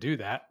going to do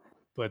that,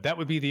 but that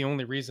would be the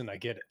only reason I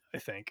get it, I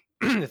think.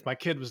 If my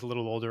kid was a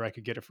little older, I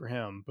could get it for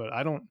him, but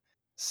I don't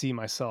see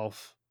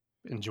myself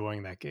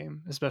enjoying that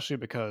game, especially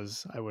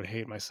because I would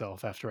hate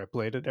myself after I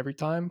played it every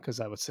time because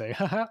I would say,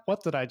 haha,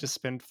 what did I just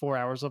spend 4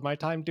 hours of my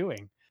time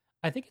doing?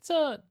 I think it's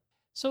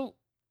so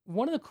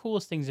one of the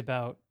coolest things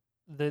about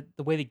the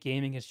way that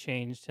gaming has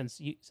changed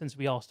since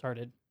we all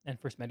started and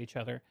first met each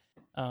other,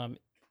 um,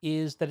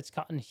 is that it's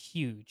gotten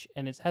huge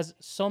and it has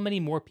so many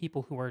more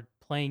people who are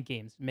playing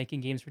games,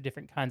 making games for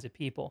different kinds of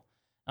people.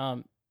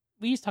 Um,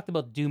 we just talked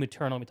about Doom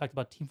Eternal. We talked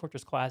about Team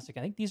Fortress Classic.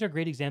 I think these are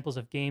great examples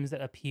of games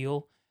that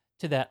appeal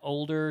to that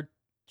older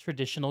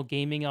traditional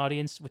gaming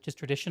audience, which is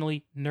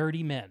traditionally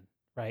nerdy men,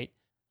 right?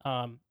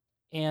 Um,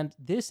 and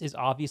this is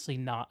obviously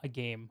not a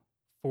game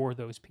for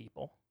those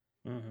people.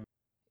 Mhm.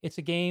 It's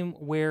a game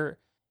where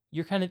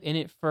you're kind of in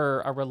it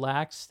for a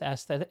relaxed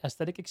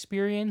aesthetic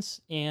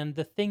experience, and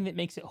the thing that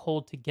makes it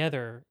hold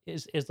together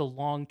is the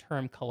long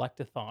term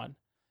collectathon.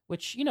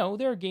 Which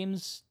there are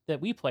games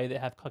that we play that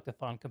have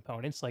collectathon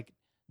components, like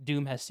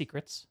Doom has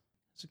secrets.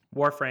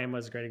 Warframe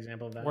was a great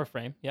example of that.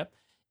 Warframe, yep.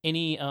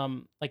 Any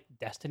like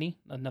Destiny,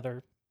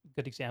 another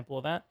good example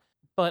of that.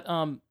 But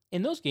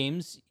in those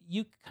games,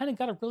 you kind of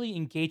got to really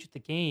engage with the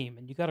game,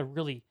 and you got to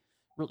really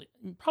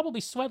probably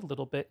sweat a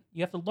little bit.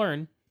 You have to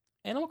learn.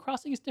 Animal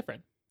Crossing is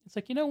different. It's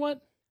like, you know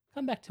what?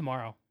 Come back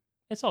tomorrow.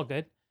 It's all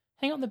good.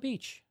 Hang out on the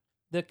beach.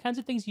 The kinds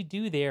of things you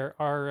do there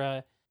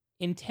are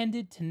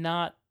intended to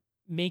not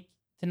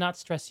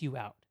stress you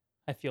out.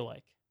 I feel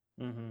like,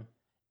 Mm-hmm.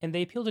 and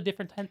they appeal to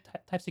different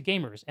types of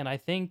gamers. And I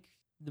think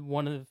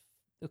one of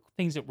the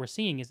things that we're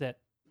seeing is that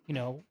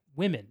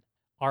women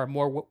are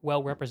more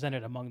well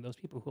represented among those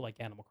people who like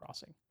Animal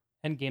Crossing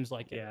and games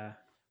like it. Yeah.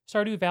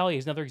 Stardew Valley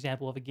is another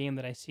example of a game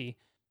that I see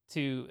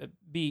to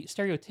be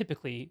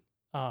stereotypically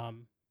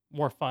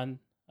more fun.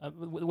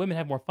 Women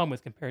have more fun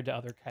with compared to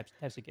other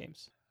types of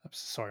games. I'm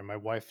sorry, my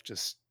wife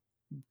just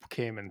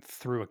came and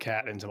threw a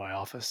cat into my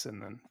office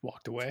and then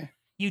walked away.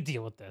 You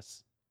deal with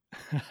this.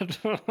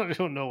 I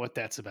don't know what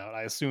that's about.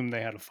 I assume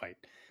they had a fight.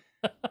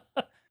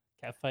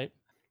 Cat fight.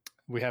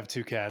 We have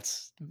two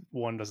cats.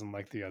 One doesn't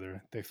like the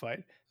other. They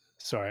fight.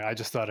 Sorry, I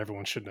just thought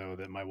everyone should know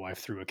that my wife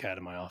threw a cat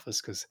in my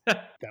office because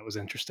that was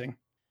interesting.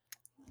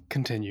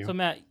 Continue. So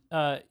Matt,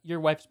 your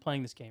wife's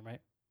playing this game,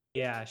 right?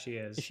 Yeah, she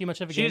is. Is she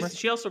much of a gamer?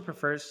 She also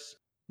prefers,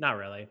 not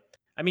really.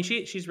 I mean,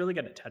 she's really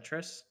good at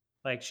Tetris.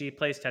 Like she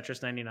plays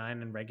Tetris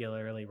 99 and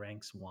regularly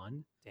ranks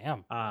 1.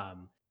 Damn.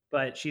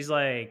 But she's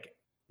like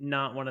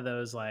not one of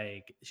those,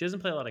 like she doesn't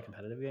play a lot of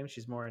competitive games.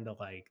 She's more into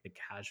like the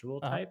casual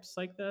types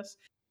like this.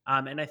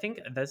 And I think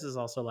this is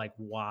also like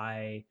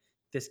why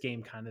this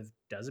game kind of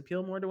does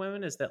appeal more to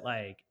women, is that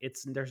like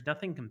there's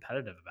nothing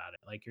competitive about it.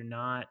 Like you're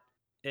not,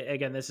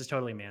 again, this is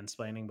totally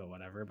mansplaining, but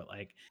whatever. But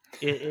like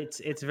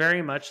it's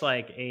very much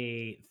like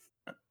a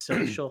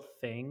social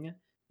thing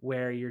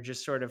where you're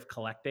just sort of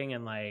collecting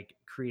and like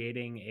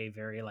creating a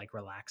very like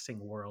relaxing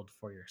world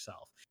for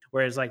yourself.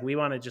 Whereas like we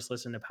want to just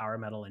listen to power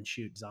metal and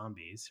shoot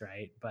zombies,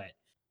 right? But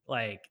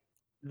like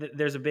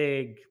there's a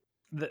big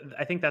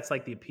I think that's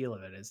like the appeal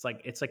of it. It's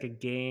like a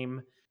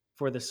game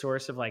for the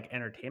source of like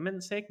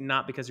entertainment's sake,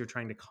 not because you're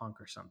trying to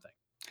conquer something.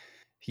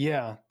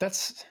 Yeah,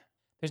 there's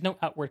no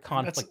outward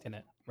conflict in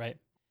it, right?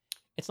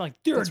 It's like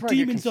there are That's where I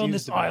get demons on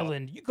this confused about-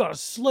 island. You gotta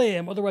slay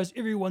them, otherwise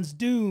everyone's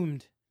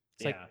doomed.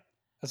 It's like, Yeah.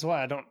 That's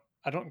why I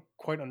don't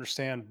quite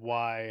understand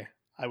why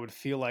I would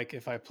feel like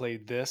if I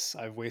played this,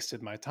 I've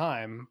wasted my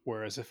time,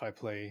 whereas if I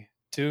play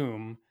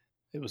Doom,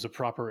 it was a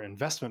proper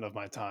investment of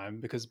my time,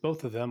 because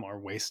both of them are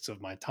wastes of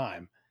my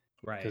time.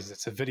 Right. Because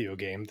it's a video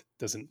game that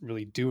doesn't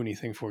really do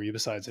anything for you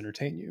besides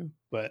entertain you.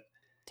 But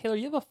Taylor,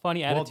 you have a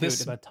funny attitude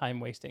this- about time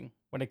wasting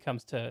when it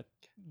comes to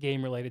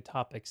game related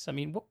topics. I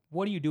mean,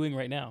 what are you doing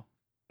right now?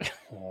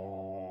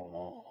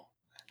 oh.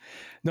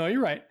 No,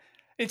 you're right.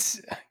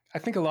 I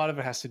think a lot of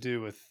it has to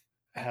do with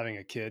having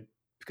a kid,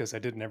 because I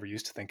never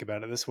used to think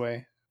about it this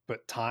way.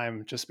 But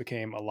time just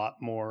became a lot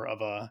more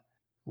of a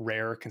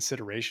rare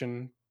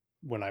consideration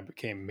when I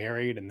became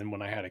married and then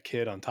when I had a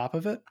kid on top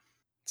of it.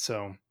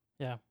 So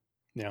Yeah.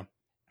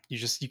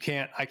 you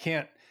can't I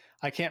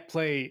can't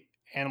play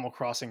Animal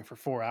Crossing for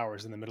 4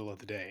 hours in the middle of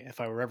the day.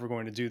 If I were ever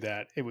going to do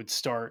that, it would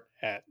start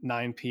at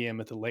 9 p.m.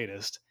 at the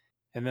latest,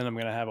 and then I'm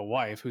going to have a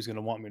wife who's going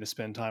to want me to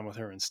spend time with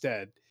her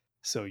instead.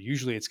 So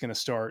usually it's going to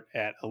start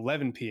at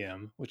 11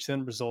 p.m., which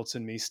then results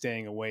in me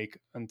staying awake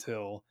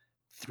until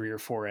 3 or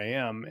 4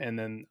 a.m. And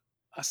then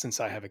since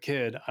I have a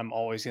kid, I'm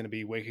always going to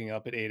be waking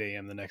up at 8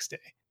 a.m. the next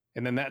day.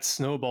 And then that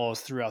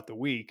snowballs throughout the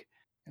week.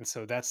 And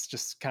so that's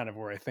just kind of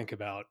where I think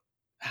about,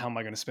 how am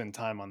I going to spend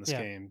time on this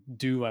Yeah. game?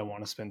 Do I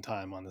want to spend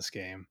time on this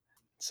game?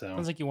 So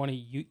Sounds like you want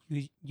to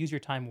use your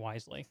time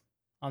wisely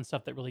on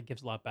stuff that really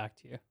gives a lot back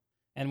to you.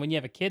 And when you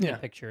have a kid in Yeah. the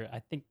picture,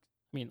 I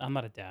mean, I'm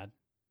not a dad,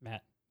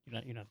 Matt.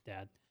 You're not a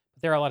dad,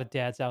 but there are a lot of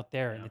dads out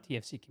there in Yeah. the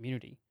TFC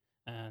community,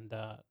 and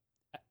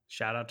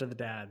Shout out to the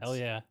dads. hell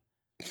yeah,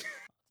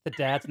 the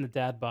dads and the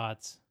dad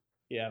bots.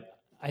 Yeah.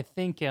 I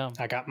think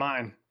I got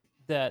mine.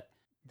 that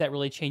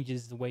really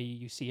changes the way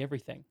you see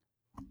everything.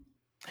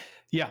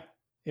 Yeah,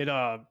 it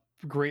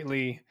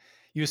greatly.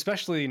 You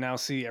especially now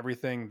see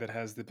everything that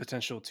has the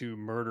potential to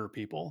murder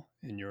people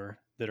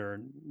that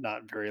are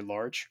not very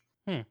large.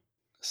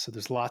 So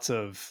there's lots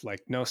of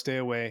like, no, stay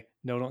away.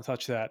 No, don't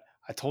touch that.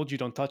 I told you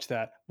don't touch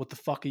that. What the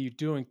fuck are you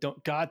doing?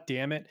 Don't, God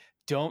damn it.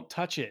 Don't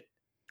touch it.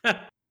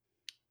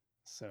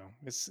 So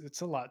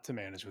it's a lot to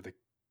manage with a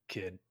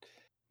kid.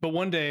 But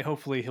one day,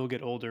 hopefully he'll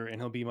get older and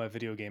he'll be my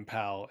video game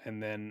pal.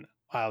 And then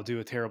I'll do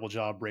a terrible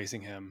job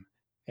raising him.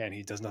 And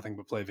he does nothing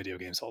but play video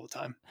games all the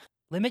time.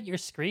 Limit your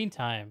screen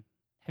time.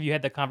 Have you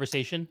had that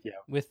conversation Yeah.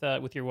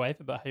 with your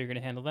wife about how you're going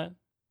to handle that?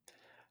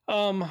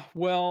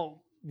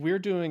 Well, we're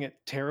doing it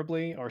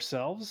terribly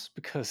ourselves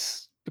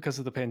because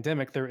of the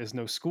pandemic. There is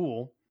no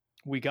school.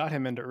 We got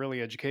him into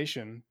early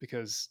education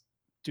because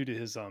due to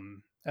his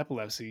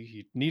epilepsy,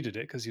 he needed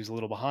it because he was a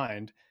little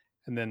behind.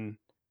 And then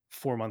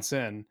 4 months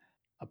in,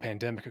 a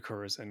pandemic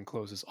occurs and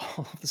closes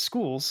all of the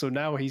schools. So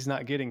now he's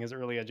not getting his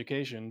early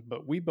education,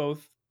 but we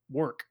both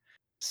work.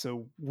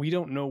 So we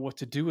don't know what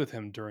to do with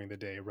him during the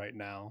day right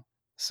now.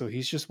 So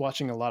he's just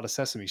watching a lot of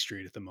Sesame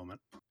Street at the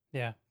moment.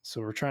 Yeah. So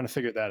we're trying to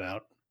figure that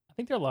out. I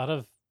think there are a lot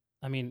of,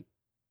 I mean,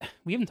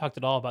 we haven't talked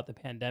at all about the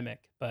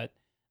pandemic, but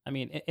I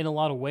mean, in a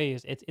lot of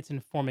ways, it's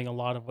informing a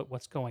lot of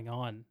what's going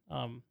on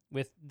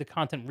with the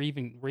content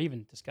we're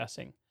even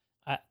discussing.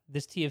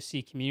 This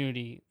TFC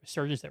community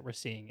resurgence that we're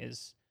seeing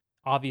is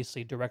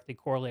obviously directly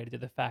correlated to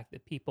the fact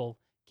that people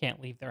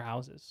can't leave their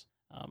houses.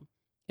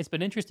 It's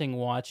been interesting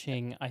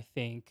watching, I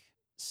think,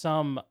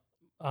 some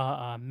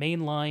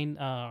mainline,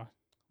 I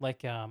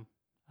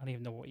don't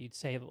even know what you'd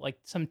say, but like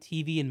some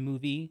TV and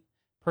movie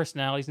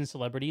personalities and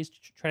celebrities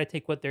try to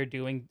take what they're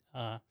doing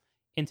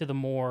into the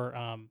more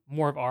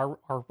of our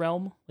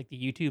realm, like the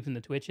YouTubes and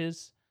the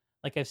Twitches.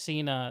 Like I've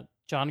seen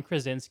John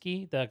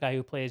Krasinski, the guy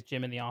who plays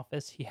Jim in The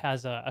Office. He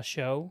has a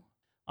show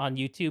on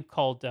YouTube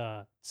called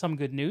Some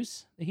Good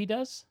News that he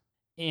does,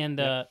 and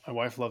my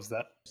wife loves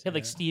that. he had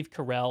like Steve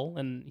Carell,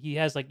 and he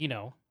has like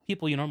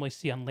people you normally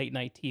see on late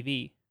night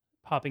TV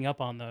popping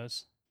up on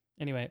those.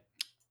 Anyway,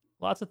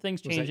 lots of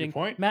things Was that your changing.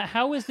 point? Matt,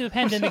 how has the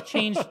pandemic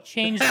changed?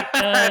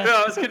 I know,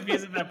 I was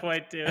confused at that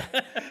point too.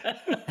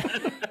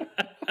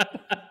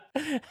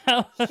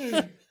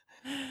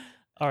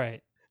 All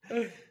right.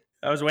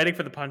 I was waiting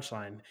for the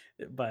punchline,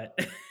 but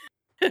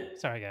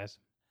Sorry, guys.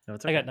 no,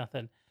 it's I got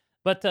nothing.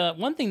 But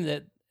one thing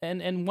that,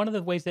 and one of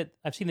the ways that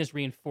I've seen this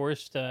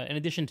reinforced, in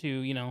addition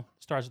to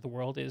Stars of the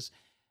World, is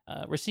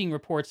we're seeing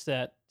reports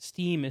that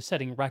Steam is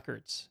setting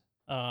records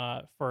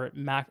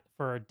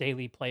for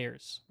daily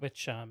players,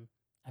 which I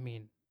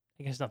mean,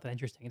 I guess not that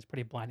interesting. It's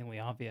pretty blindingly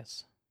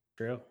obvious.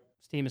 True.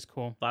 Steam is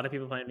cool. A lot of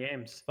people playing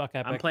games. Fuck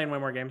Epic. I'm playing way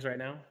more games right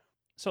now.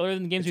 So other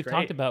than the games It's we've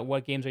talked great. about,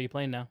 what games are you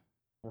playing now?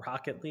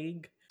 Rocket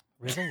League.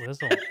 Rizzle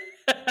Rizzle.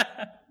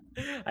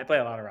 I play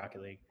a lot of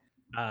Rocket League.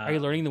 Are you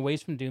learning the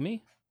ways from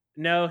Doomy?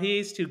 No,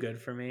 he's too good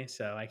for me,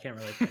 so I can't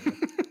really play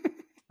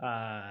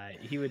him.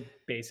 He would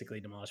basically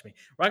demolish me.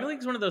 Rocket League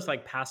is one of those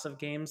like passive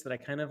games that I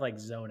kind of like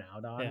zone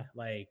out on. Yeah.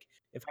 Like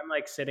if I'm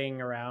like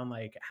sitting around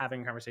like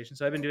having a conversation.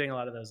 So I've been doing a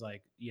lot of those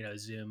like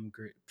Zoom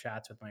group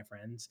chats with my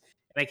friends,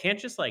 and I can't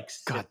just like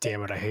God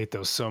damn it, I hate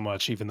those so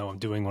much, even though I'm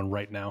doing one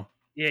right now.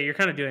 Yeah, you're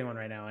kind of doing one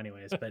right now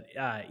anyways, but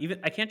even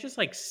I can't just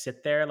like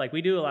sit there. Like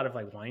we do a lot of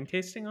like wine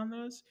tasting on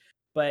those,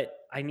 but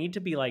I need to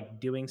be like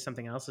doing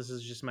something else. This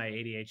is just my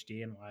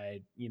ADHD and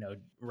why I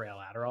rail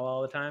Adderall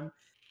all the time.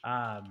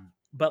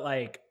 But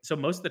like, so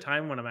most of the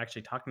time when I'm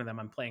actually talking to them,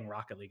 I'm playing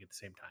Rocket League at the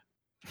same time.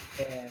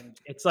 And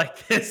it's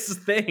like this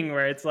thing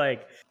where it's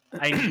like,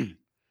 I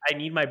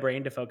need my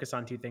brain to focus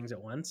on two things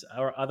at once,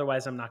 or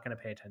otherwise I'm not going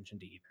to pay attention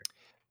to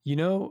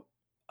either.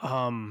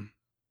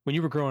 When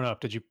you were growing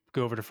up, did you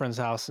go over to a friend's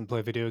house and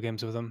play video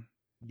games with them?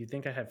 You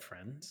think I have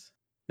friends?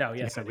 No, yes,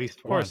 Yeah, I at did. least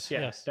Of course,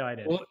 Yeah, yes. no, I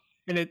did. Well,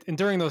 and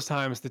during those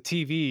times, the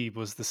TV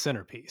was the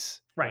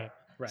centerpiece. Right.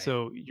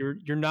 So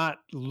you're not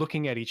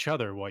looking at each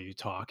other while you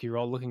talk. You're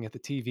all looking at the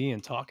TV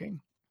and talking.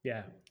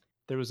 Yeah.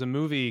 There was a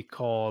movie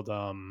called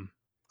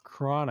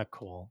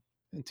Chronicle.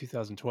 in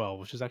 2012,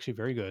 which is actually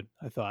very good,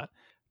 I thought.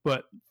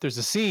 But there's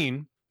a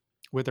scene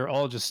where they're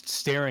all just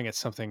staring at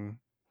something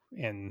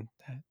and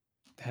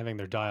having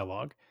their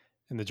dialogue.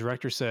 And the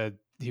director said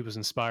he was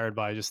inspired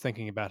by just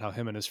thinking about how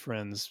him and his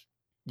friends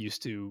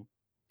used to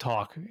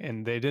talk,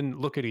 and they didn't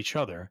look at each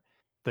other.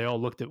 They all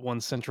looked at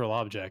one central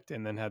object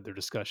and then had their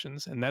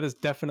discussions. And that is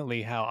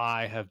definitely how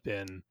I have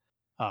been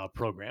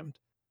programmed.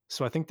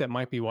 So I think that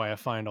might be why I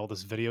find all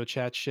this video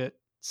chat shit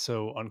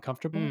so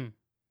uncomfortable. Mm.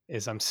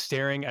 Is I'm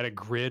staring at a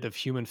grid of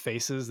human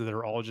faces that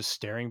are all just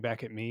staring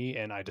back at me,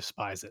 and I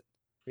despise it.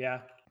 Yeah.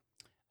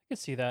 I could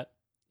see that.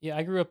 Yeah,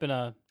 I grew up in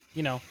a,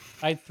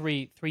 I had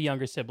three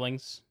younger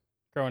siblings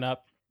growing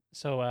up,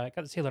 so I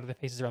got to see a lot of the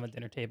faces around the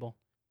dinner table.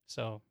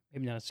 So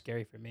maybe not as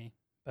scary for me.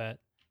 But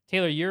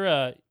Taylor, you're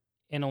an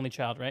only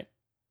child, right?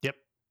 Yep.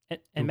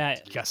 And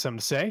Matt, You got something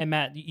to say? and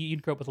Matt, you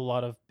grew up with a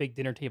lot of big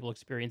dinner table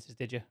experiences,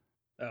 did you?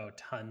 Oh,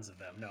 tons of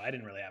them. No, I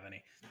didn't really have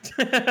any.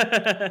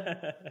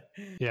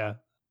 Yeah.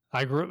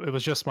 I grew it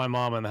was just my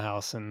mom in the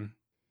house, and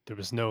there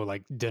was no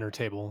like dinner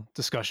table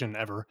discussion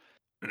ever.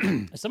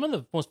 Some of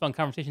the most fun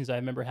conversations I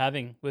remember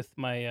having with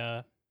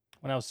my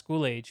when I was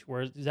school age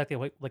were exactly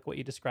like what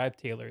you described,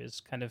 Taylor,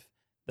 is kind of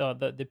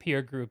the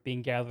peer group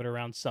being gathered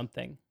around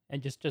something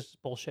and just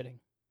bullshitting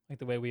like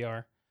the way we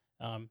are,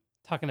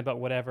 talking about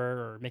whatever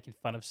or making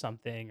fun of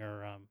something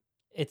or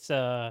it's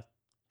I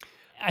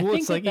Well, think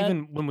it's like that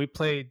even when we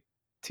played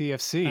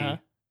TFC, uh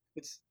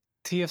it's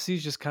TFC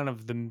is just kind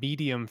of the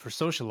medium for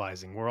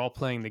socializing. We're all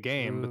playing the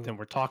game, but true then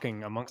we're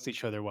talking amongst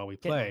each other while we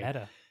getting play.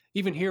 meta.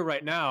 Even here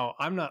right now,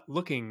 I'm not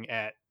looking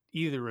at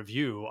either of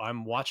you.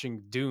 I'm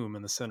watching Doom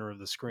in the center of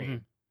the screen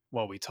Mhm.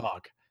 while we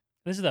talk.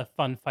 This is the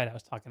fun fight I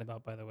was talking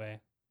about, by the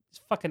way.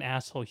 This fucking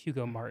asshole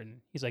Hugo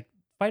Martin. He's like,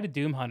 fight a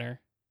Doom Hunter.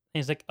 And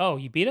he's like, oh,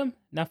 you beat him?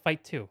 Now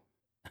fight two.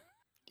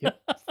 Yep.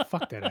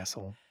 Fuck that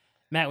asshole.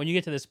 Matt, when you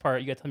get to this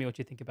part, you got to tell me what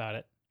you think about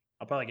it.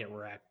 I'll probably get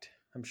wrecked,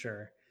 I'm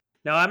sure.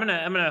 No, I'm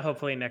gonna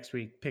hopefully next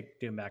week pick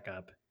Doom back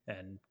up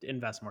and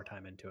invest more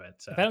time into it.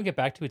 So If I don't get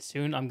back to it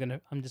soon, I'm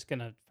just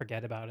gonna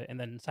forget about it, and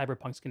then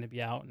Cyberpunk's gonna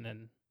be out, and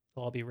then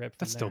it'll all be ripped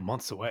from That's still there.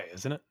 months away,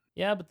 isn't it?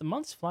 Yeah, but the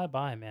months fly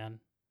by, man.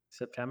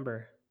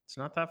 September. It's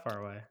not that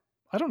far away.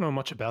 I don't know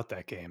much about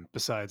that game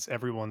besides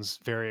everyone's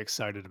very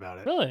excited about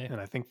it. Really?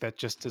 And I think that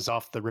just is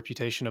off the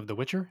reputation of The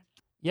Witcher.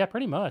 Yeah,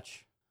 pretty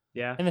much.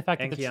 Yeah. And the fact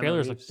that And the Keanu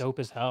trailers look Reeves. dope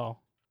as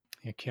hell.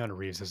 Yeah, Keanu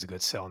Reeves is a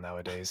good sell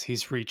nowadays.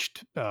 He's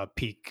reached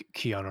peak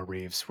Keanu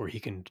Reeves where he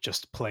can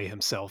just play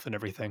himself and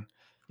everything.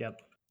 Yep.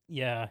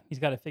 Yeah, he's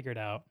got it figured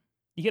out.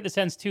 You get the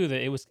sense too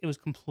that it was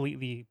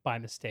completely by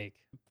mistake.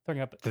 Throwing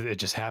up It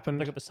just happened.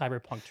 look up a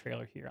Cyberpunk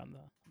trailer here on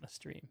the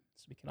stream,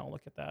 so we can all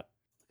look at that.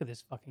 Look at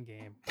this fucking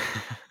game.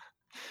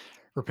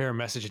 Repair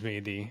messaged me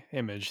the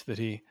image that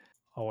he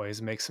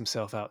always makes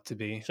himself out to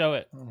be. Show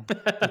it. Oh.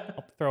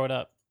 I'll throw it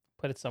up.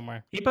 Put it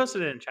somewhere. He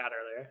posted it in chat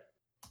earlier.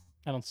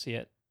 I don't see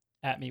it.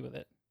 At me with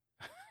it.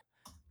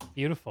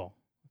 Beautiful.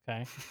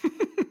 Okay.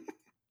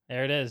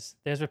 There it is.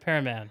 There's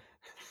Repairman.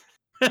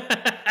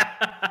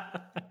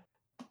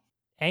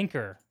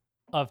 Anchor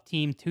of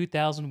Team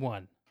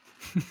 2001.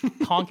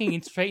 Honking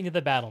it straight into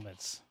the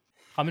battlements.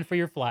 Coming for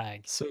your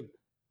flag.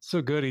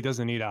 So good he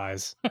doesn't need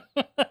eyes.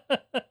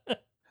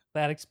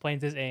 That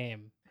explains his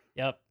aim.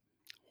 Yep.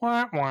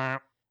 Wah, wah.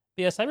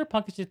 But yeah,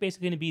 Cyberpunk is just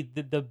basically going to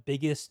be the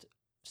biggest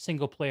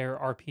single player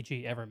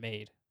RPG ever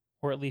made.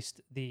 Or at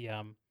least the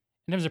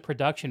in terms of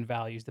production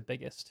value is the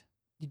biggest.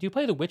 Did you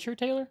play The Witcher,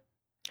 Taylor?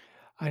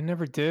 I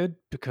never did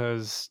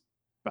because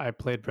I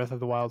played Breath of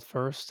the Wild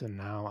first, and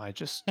now I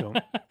just don't.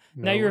 Now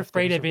know you're if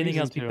there's afraid a everything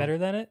reason else be to. better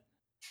than it?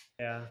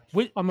 Yeah.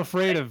 I'm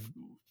afraid of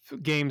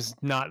games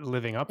not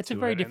living up It's to a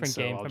very it, different and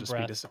so game I'll from just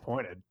Breath. be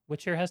disappointed.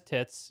 Witcher has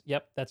tits.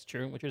 Yep, that's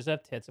true. Witchers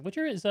have tits.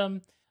 Witcher is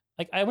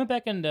like I went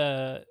back and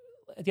at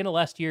the end of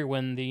last year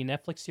when the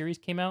Netflix series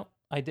came out,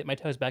 I dipped my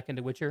toes back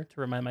into Witcher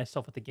to remind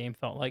myself what the game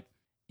felt like,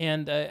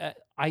 and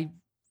I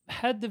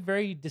had the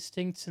very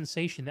distinct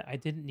sensation that I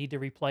didn't need to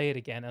replay it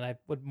again, and I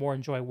would more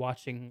enjoy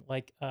watching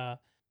like a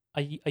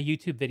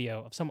YouTube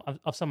video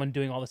of someone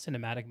doing all the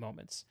cinematic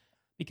moments,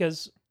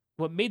 because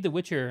what made The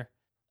Witcher,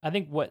 I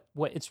think what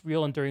its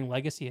real enduring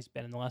legacy has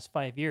been in the last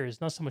 5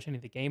 years, not so much any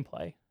of the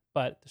gameplay,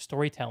 but the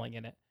storytelling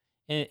in it.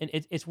 And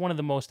it's one of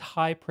the most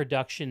high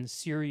production,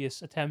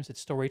 serious attempts at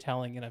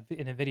storytelling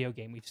in a video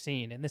game we've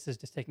seen, and this is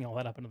just taking all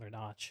that up another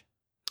notch.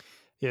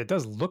 Yeah, it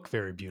does look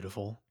very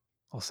beautiful.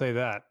 I'll say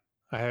that.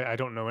 I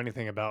don't know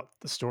anything about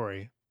the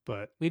story,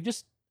 but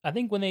I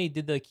think when they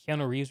did the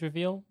Keanu Reeves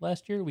reveal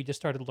last year, we just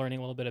started learning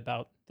a little bit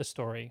about the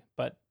story.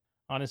 But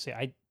honestly,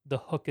 the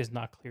hook is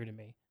not clear to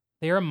me.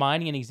 They are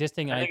mining an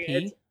existing I think IP,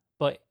 it's-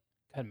 but go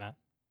ahead, Matt.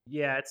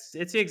 Yeah, it's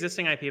the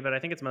existing IP, but I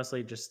think it's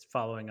mostly just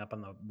following up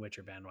on the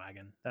Witcher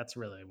bandwagon. That's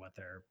really what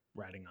they're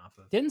riding off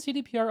of. Didn't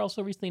CDPR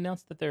also recently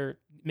announce that they're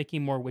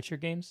making more Witcher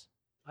games?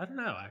 I don't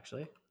know,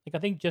 actually. Like I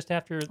think just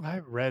after I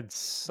read the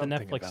something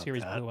Netflix about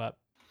series that. blew up.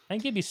 I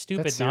think it'd be That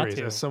stupid not series,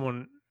 to. as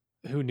someone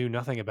who knew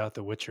nothing about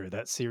The Witcher,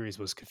 that series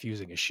was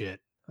confusing as shit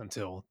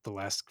until the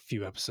last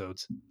few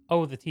episodes.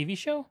 Oh, the TV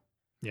show?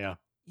 Yeah.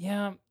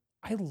 Yeah,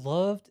 I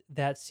loved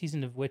that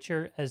season of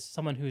Witcher as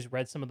someone who's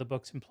read some of the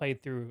books and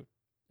played through.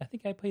 I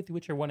think I played through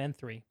Witcher 1 and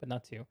 3, but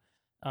not 2.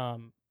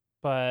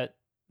 But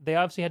they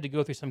obviously had to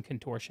go through some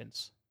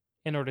contortions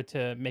in order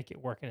to make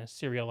it work in a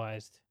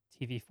serialized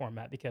TV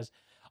format because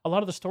a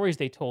lot of the stories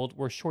they told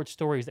were short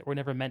stories that were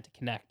never meant to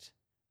connect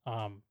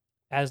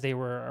as they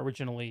were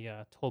originally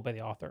told by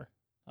the author,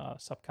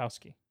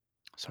 Sapkowski.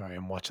 Sorry,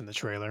 I'm watching the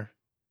trailer.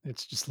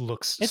 It just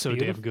looks It's so damn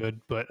beautiful.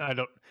 good, but I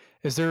don't.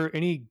 Is there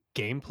any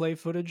gameplay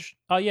footage?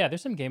 Oh yeah,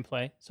 there's some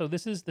gameplay. So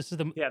this is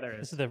the Yeah, there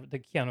this is. is the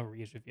Keanu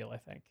Reeves reveal, I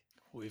think.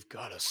 We've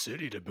got a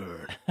city to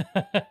burn.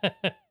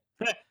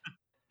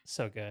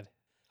 So good.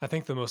 I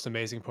think the most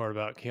amazing part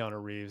about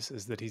Keanu Reeves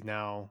is that he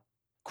now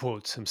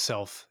quotes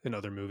himself in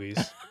other movies.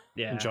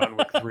 Yeah. In John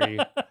Wick 3,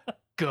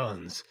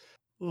 guns,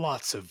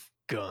 lots of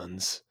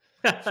guns.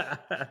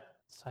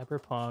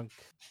 Cyberpunk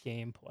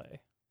gameplay.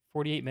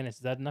 48 minutes.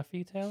 Is that enough for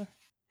you, Taylor?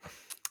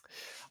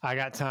 I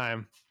got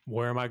time.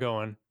 Where am I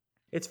going?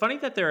 It's funny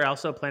that they're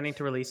also planning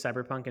to release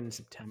Cyberpunk in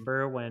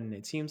September when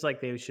it seems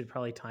like they should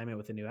probably time it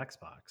with the new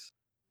Xbox,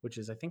 which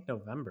is I think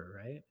November,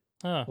 right?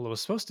 Huh. Well, it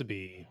was supposed to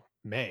be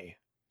May.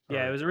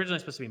 Yeah, or it was originally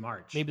supposed to be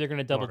March. Maybe they're going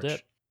to double March.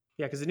 dip.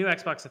 Yeah, because the new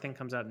Xbox I think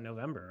comes out in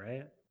November,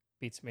 right?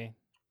 Beats me.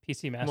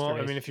 PC Master Well, I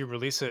Race. mean, if you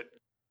release it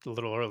a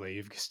little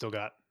early,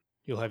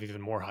 you'll have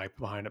even more hype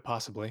behind it,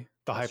 possibly.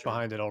 The That's hype true.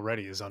 behind it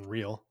already is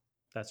unreal.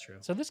 That's true.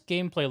 So this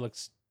gameplay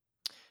looks...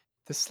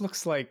 This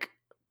looks like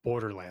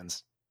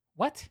Borderlands.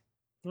 What?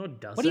 No, it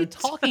doesn't. What are you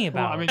talking Well,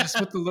 about? I mean, just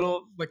with the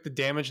little, like the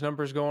damage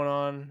numbers going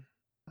on.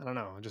 I don't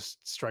know. It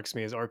just strikes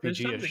me as There's tons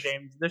of RPG-ish.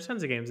 games. There's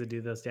tons of games that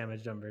do those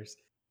damage numbers.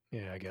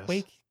 Yeah, I guess.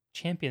 Quake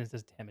Champions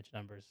does damage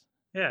numbers.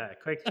 Yeah,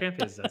 Quake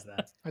Champions does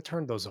that. I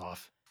turned those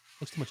off.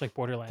 Looks too much like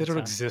Borderlands. They don't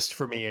huh? exist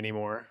for me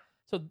anymore.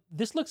 So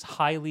this looks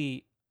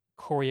highly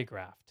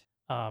choreographed.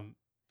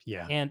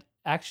 Yeah. And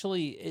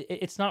actually,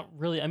 it's not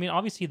really. I mean,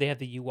 obviously they have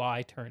the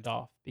UI turned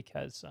off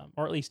because,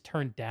 or at least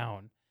turned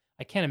down.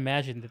 I can't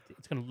imagine that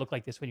it's going to look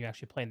like this when you're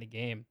actually playing the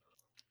game.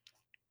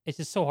 It's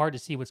just so hard to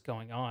see what's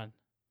going on.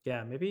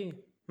 Yeah, maybe.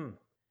 A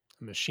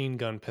machine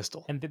gun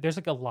pistol. And there's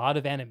like a lot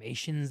of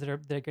animations that are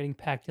getting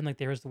packed in. Like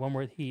there was the one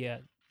where he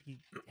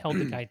held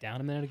the guy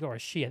down a minute ago, or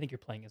she. I think you're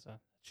playing as a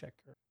chick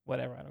or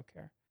whatever. I don't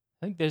care.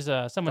 I think there's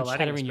someone lighting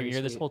chattering is in your pretty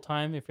ear this sweet. whole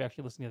time. If you're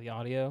actually listening to the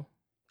audio,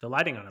 The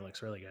lighting on it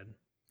looks really good.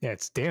 Yeah,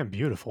 it's damn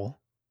beautiful.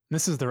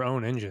 This is their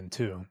own engine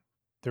too.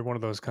 They're one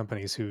of those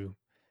companies who,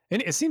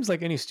 and it seems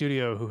like any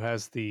studio who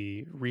has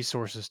the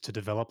resources to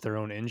develop their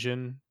own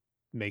engine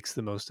makes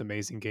the most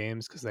amazing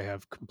games because they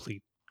have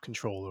complete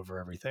control over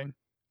everything.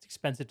 it's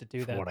expensive to do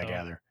From that. what I though.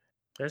 gather.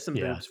 There's some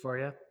Yeah. boobs for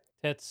you.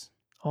 Tits.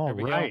 All There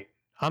we go. right,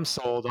 I'm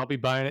sold. I'll be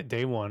buying it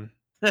day one.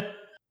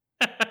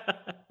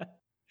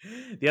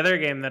 The other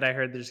game that I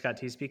heard that just got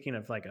teased, speaking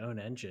of like own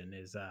engine,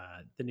 is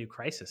the new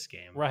Crisis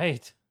game.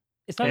 Right.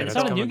 It's not. Yeah, It's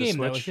that's not a new coming to game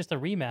though. It's Switch. just a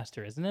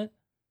remaster, isn't it?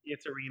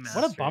 It's a remaster.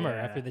 What a bummer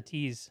yeah. after the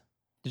tease.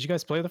 Did you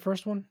guys play the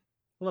first one?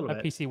 A little My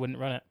bit. PC wouldn't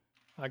run it.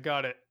 I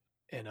got it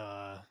in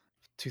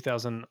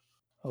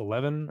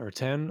 2011 or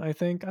 10, I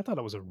think. I thought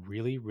it was a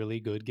really, really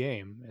good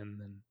game. And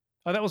then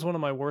that was one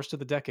of my worst of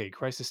the decade,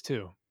 Crisis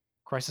 2.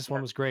 Crisis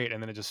 1 was great,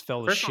 and then it just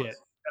fell to First one shit.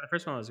 was- yeah, the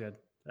first one was good.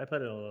 I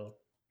played it a little.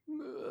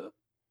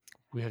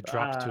 We have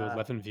dropped to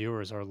 11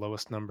 viewers, our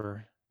lowest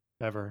number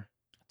ever.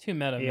 Too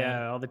meta, man.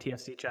 Yeah, all the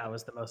TFC chat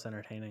was the most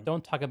entertaining.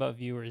 Don't talk about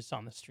viewers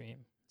on the stream.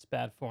 It's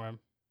bad for them.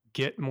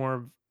 Get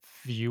more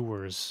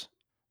viewers.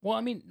 Well,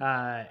 I mean,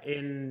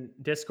 In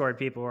Discord,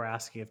 people were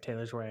asking if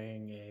Taylor's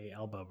wearing a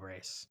elbow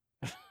brace.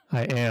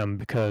 I am,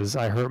 because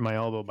I hurt my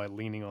elbow by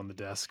leaning on the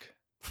desk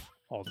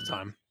all the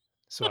time.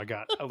 So I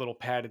got a little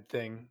padded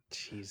thing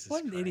Jesus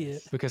What an Christ.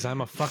 idiot. because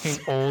I'm a fucking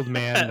old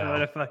man What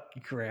now. a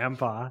fucking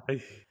grandpa.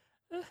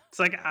 It's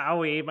like,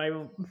 owie,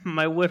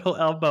 my little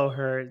elbow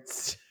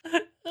hurts.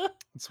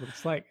 That's what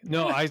it's like.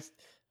 No, I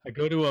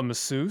go to a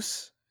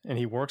masseuse and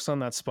he works on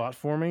that spot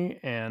for me,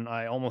 and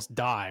I almost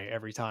die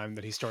every time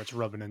that he starts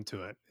rubbing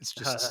into it. It's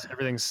just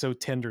everything's so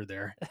tender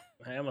there.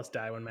 I almost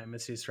die when my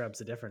masseuse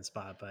rubs a different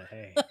spot, but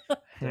hey.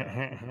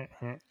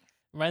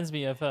 reminds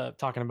me of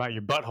Talking about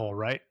your butthole,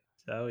 right?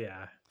 So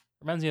yeah.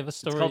 reminds me of a It's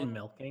story called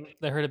milking.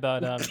 that I heard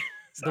about the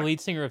Sorry.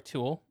 lead singer of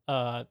Tool,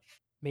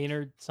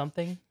 Maynard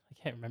something.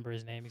 I can't remember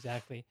his name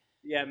exactly.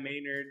 Yeah,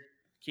 Maynard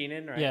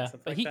Keenan, right? Yeah,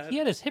 Something but like that. he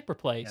had his hip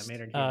replaced.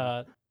 Maynard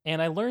Keenan.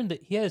 And I learned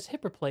that he had his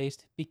hip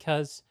replaced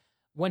because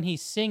when he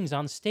sings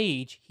on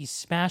stage, he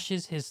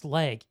smashes his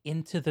leg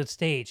into the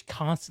stage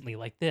constantly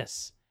like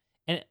this.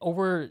 And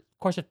over the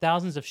course of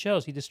thousands of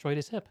shows, he destroyed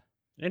his hip.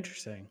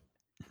 Interesting.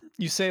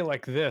 You say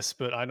like this,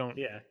 but I don't.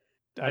 Yeah.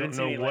 I don't didn't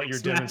see know any what leg you're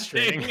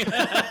smashing. demonstrating.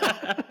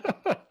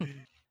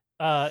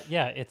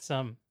 Yeah, it's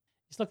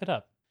just look it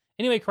up.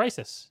 Anyway,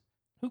 Crisis.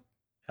 Hell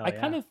I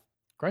kind yeah. of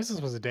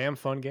Crisis was a damn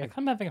fun I'm game.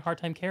 kind of having a hard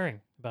time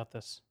caring about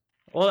this.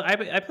 Well,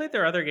 I played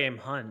their other game,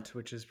 Hunt,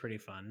 which is pretty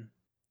fun.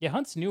 Yeah,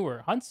 Hunt's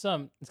newer. Hunt's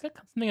it's got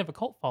something of a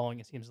cult following,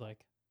 it seems like.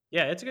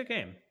 Yeah, it's a good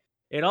game.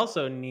 It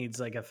also needs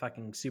like a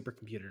fucking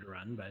supercomputer to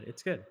run, but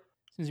it's good.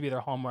 Seems to be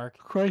their hallmark.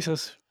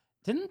 Crisis.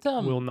 Didn't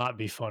will not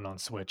be fun on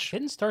Switch.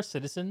 didn't Star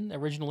Citizen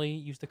originally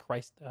use the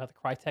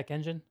Crytek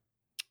engine?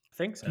 I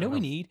think so. You know what we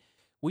need?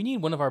 We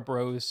need one of our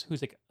bros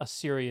who's like a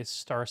serious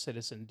Star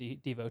Citizen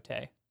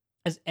devotee.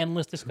 There's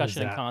endless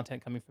discussion and that?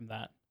 content coming from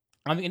that.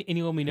 I don't think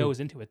anyone we know Who? is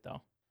into it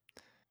though.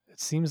 It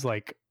seems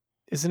like,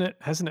 isn't it?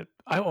 Hasn't it?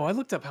 I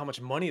looked up how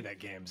much money that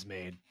game's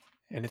made,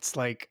 and it's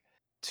like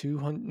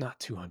 200, not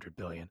 200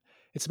 billion.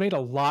 It's made a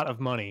lot of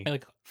money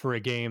Like, for a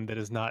game that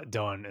is not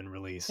done and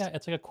released. yeah,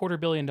 it's like $250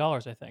 million, I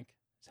think.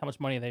 That's how much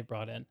money they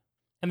brought in,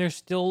 and they're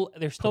still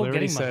Polarity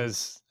getting money.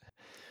 says,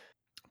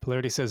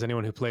 Polarity says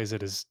anyone who plays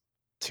it is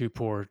too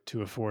poor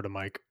to afford a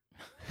mic.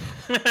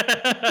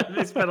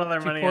 They spent all their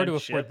Too money poor on to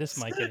afford chips.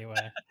 this mic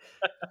anyway.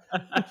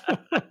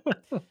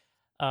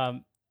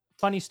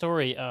 Funny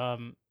story.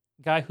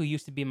 Guy who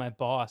used to be my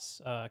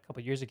boss a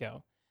couple years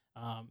ago,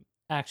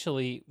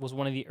 actually was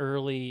one of the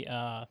early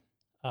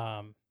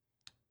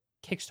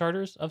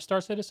Kickstarters of Star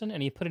Citizen,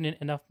 and he put in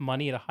enough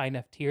money at a high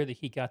enough tier that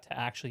he got to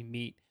actually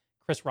meet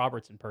Chris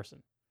Roberts in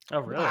person. Oh,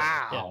 really?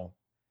 Wow.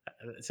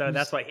 So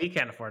that's why he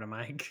can't afford a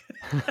mic.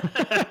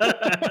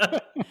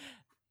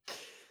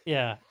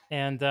 Yeah,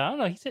 and I don't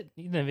know. He said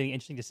he didn't have anything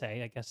interesting to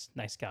say. I guess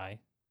nice guy,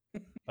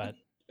 but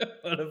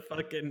What a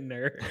fucking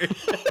nerd.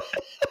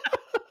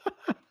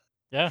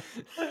 yeah,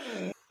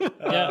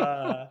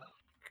 Uh,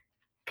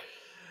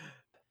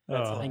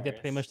 Oh. I think that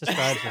pretty much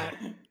describes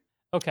it.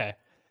 Okay,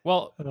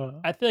 well,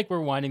 I feel like we're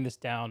winding this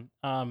down.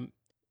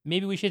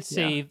 Maybe we should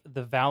save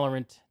the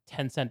Valorant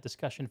Tencent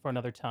discussion for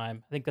another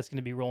time. I think that's going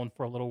to be rolling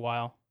for a little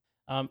while.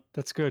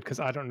 That's good because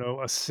I don't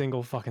know a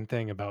single fucking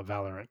thing about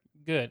Valorant.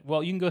 Good.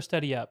 Well, you can go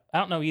study up. I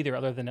don't know either,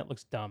 other than it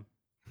looks dumb.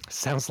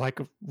 Sounds like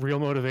a real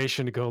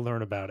motivation to go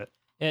learn about it.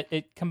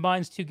 It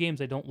combines two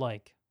games I don't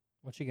like.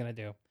 What you gonna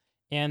do?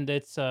 And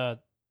it's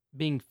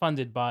being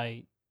funded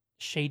by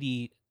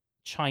shady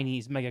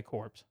Chinese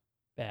megacorps.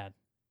 Bad.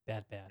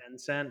 10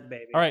 cent,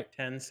 baby. All right.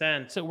 10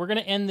 cents. So we're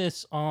gonna end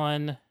this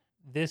on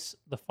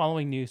the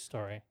following news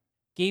story.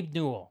 Gabe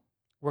Newell.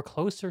 We're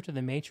closer to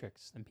the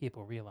Matrix than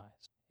people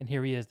realize. And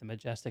here he is, the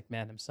majestic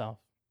man himself.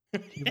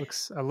 He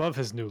looks. I love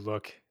his new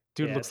look.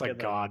 Dude Yeah, looks it's like good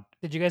look. God.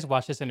 Did you guys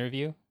watch this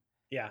interview?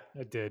 Yeah.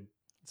 I did.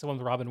 It's the one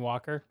with Robin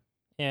Walker.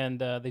 And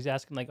they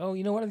ask him, like, oh,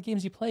 you know, what are the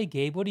games you play,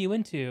 Gabe? What are you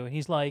into? And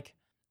he's like,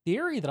 the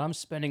area that I'm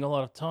spending a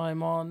lot of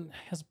time on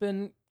has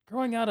been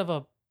growing out of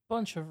a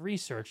bunch of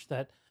research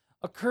that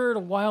occurred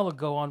a while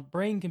ago on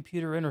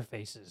brain-computer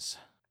interfaces.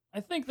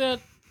 I think that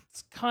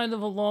it's kind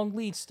of a long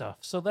lead stuff,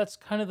 so that's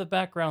kind of the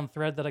background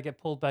thread that I get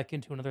pulled back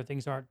into when other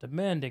things aren't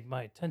demanding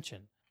my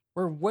attention.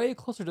 We're way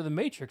closer to the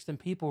Matrix than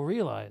people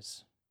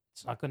realize.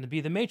 It's not going to be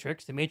the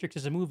Matrix. The Matrix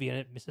is a movie, and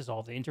it misses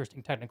all the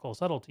interesting technical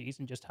subtleties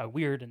and just how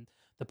weird and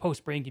the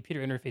post-brain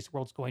computer interface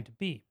world's going to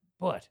be.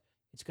 But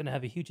it's going to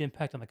have a huge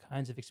impact on the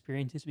kinds of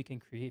experiences we can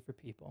create for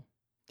people.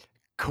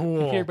 Cool.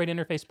 Computer brain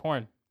interface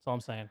porn. That's all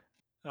I'm saying.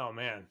 Oh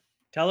man.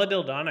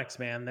 Teledildonics,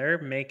 man. They're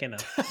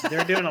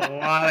doing a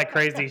lot of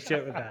crazy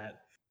shit with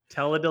that.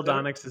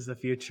 Teledildonics is the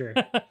future.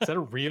 Is that a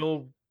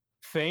real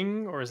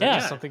thing or is that Yeah.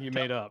 just something you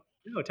made up?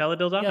 No,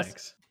 teledildonics.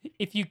 Yes.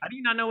 If you How do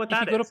you not know what if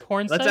that you go is? to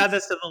porn Let's sites, add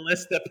this to the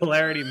list that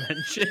Polarity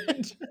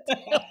mentioned.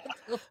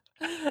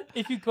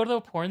 if you go to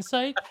a porn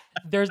site,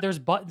 there's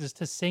buttons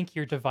to sync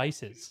your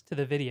devices to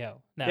the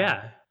video. Now.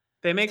 Yeah.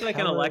 They make like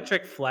an Tele-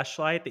 electric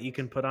fleshlight that you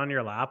can put on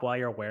your lap while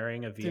you're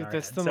wearing a VR Dude,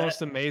 that's the headset.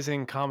 most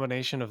amazing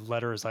combination of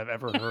letters I've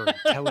ever heard.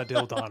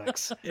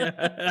 Teledildonics.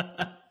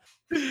 Yeah.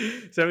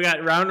 So we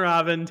got round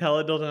robin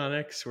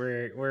teledildonics.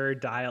 We're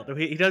dialed.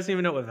 He doesn't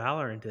even know what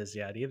Valorant is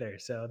yet either.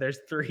 So there's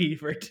 3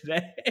 for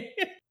today.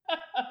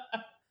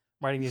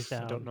 Writing these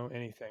down. I don't know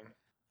anything.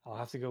 I'll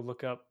have to go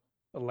look up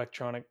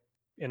electronic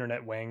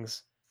internet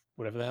wangs,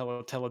 whatever the hell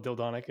a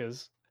teledildonic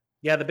is.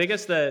 Yeah,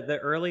 the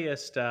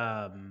earliest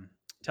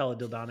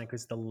teledildonic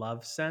is the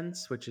Love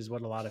Sense, which is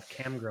what a lot of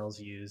cam girls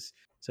use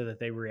so that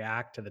they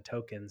react to the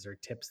tokens or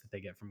tips that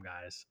they get from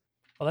guys.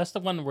 Well, that's the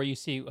one where you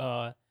see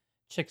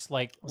chicks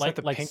like Was that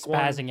the pink one?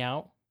 spazzing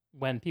out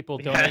when people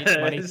donate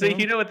money to So them.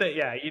 you know what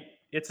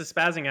it's a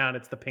spazzing out.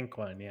 It's the pink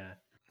one. Yeah.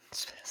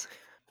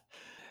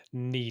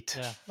 Neat.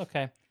 Yeah.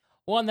 Okay.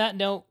 Well, on that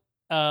note,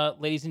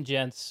 ladies and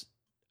gents,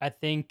 I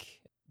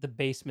think the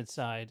Basement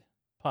Side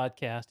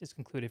podcast is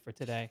concluded for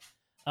today.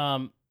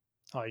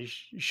 Oh, you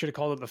should have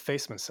called it the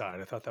Facement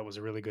Side. I thought that was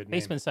a really good name.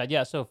 Basement Side,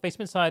 yeah. So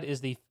Basement Side is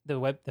the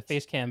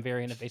face cam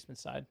variant of Basement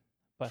Side.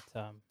 But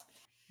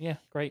yeah,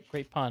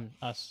 great pun.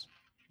 Us,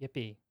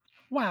 yippee!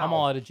 Wow. I'm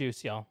all out of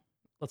juice, y'all.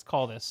 Let's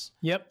call this.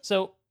 Yep.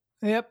 So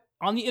Yep.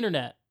 on the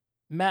internet,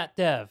 Matt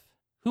Dev,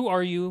 who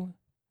are you?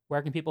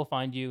 Where can people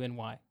find you, and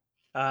why?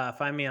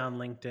 Find me on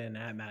LinkedIn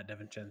at Matt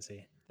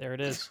DeVincenzi. There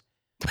it is.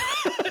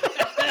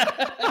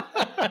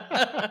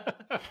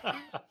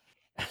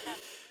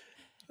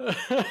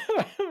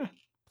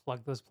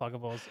 Plug those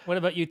pluggables. What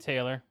about you,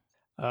 Taylor?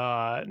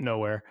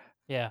 Nowhere.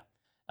 Yeah.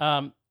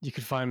 You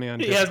can find me on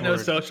He Discord. has no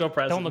social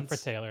presence. Don't look for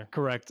Taylor.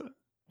 Correct.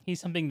 He's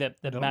something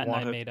that Don't Matt and I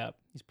want it. made up.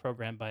 He's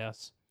programmed by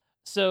us.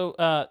 So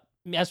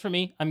as for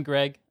me, I'm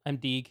Greg. I'm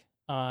Deeg.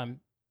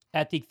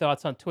 At Deeg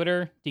Thoughts on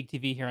Twitter, Deeg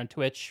TV here on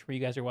Twitch, where you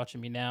guys are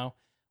watching me now.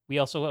 We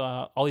also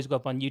always go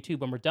up on YouTube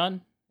when we're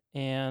done.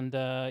 And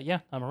yeah,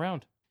 I'm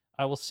around.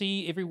 I will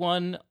see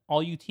everyone,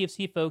 all you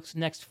TFC folks,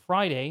 next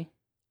Friday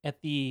at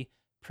the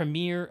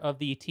premiere of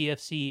the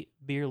TFC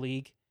Beer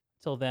League.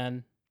 Till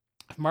then,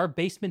 from our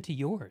basement to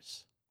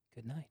yours,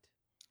 good night.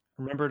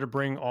 Remember to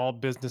bring all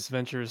business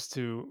ventures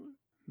to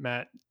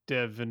Matt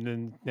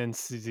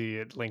Devinency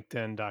at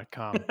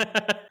LinkedIn.com.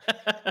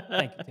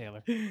 Thank you,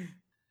 Taylor.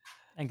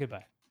 And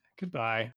goodbye. Goodbye.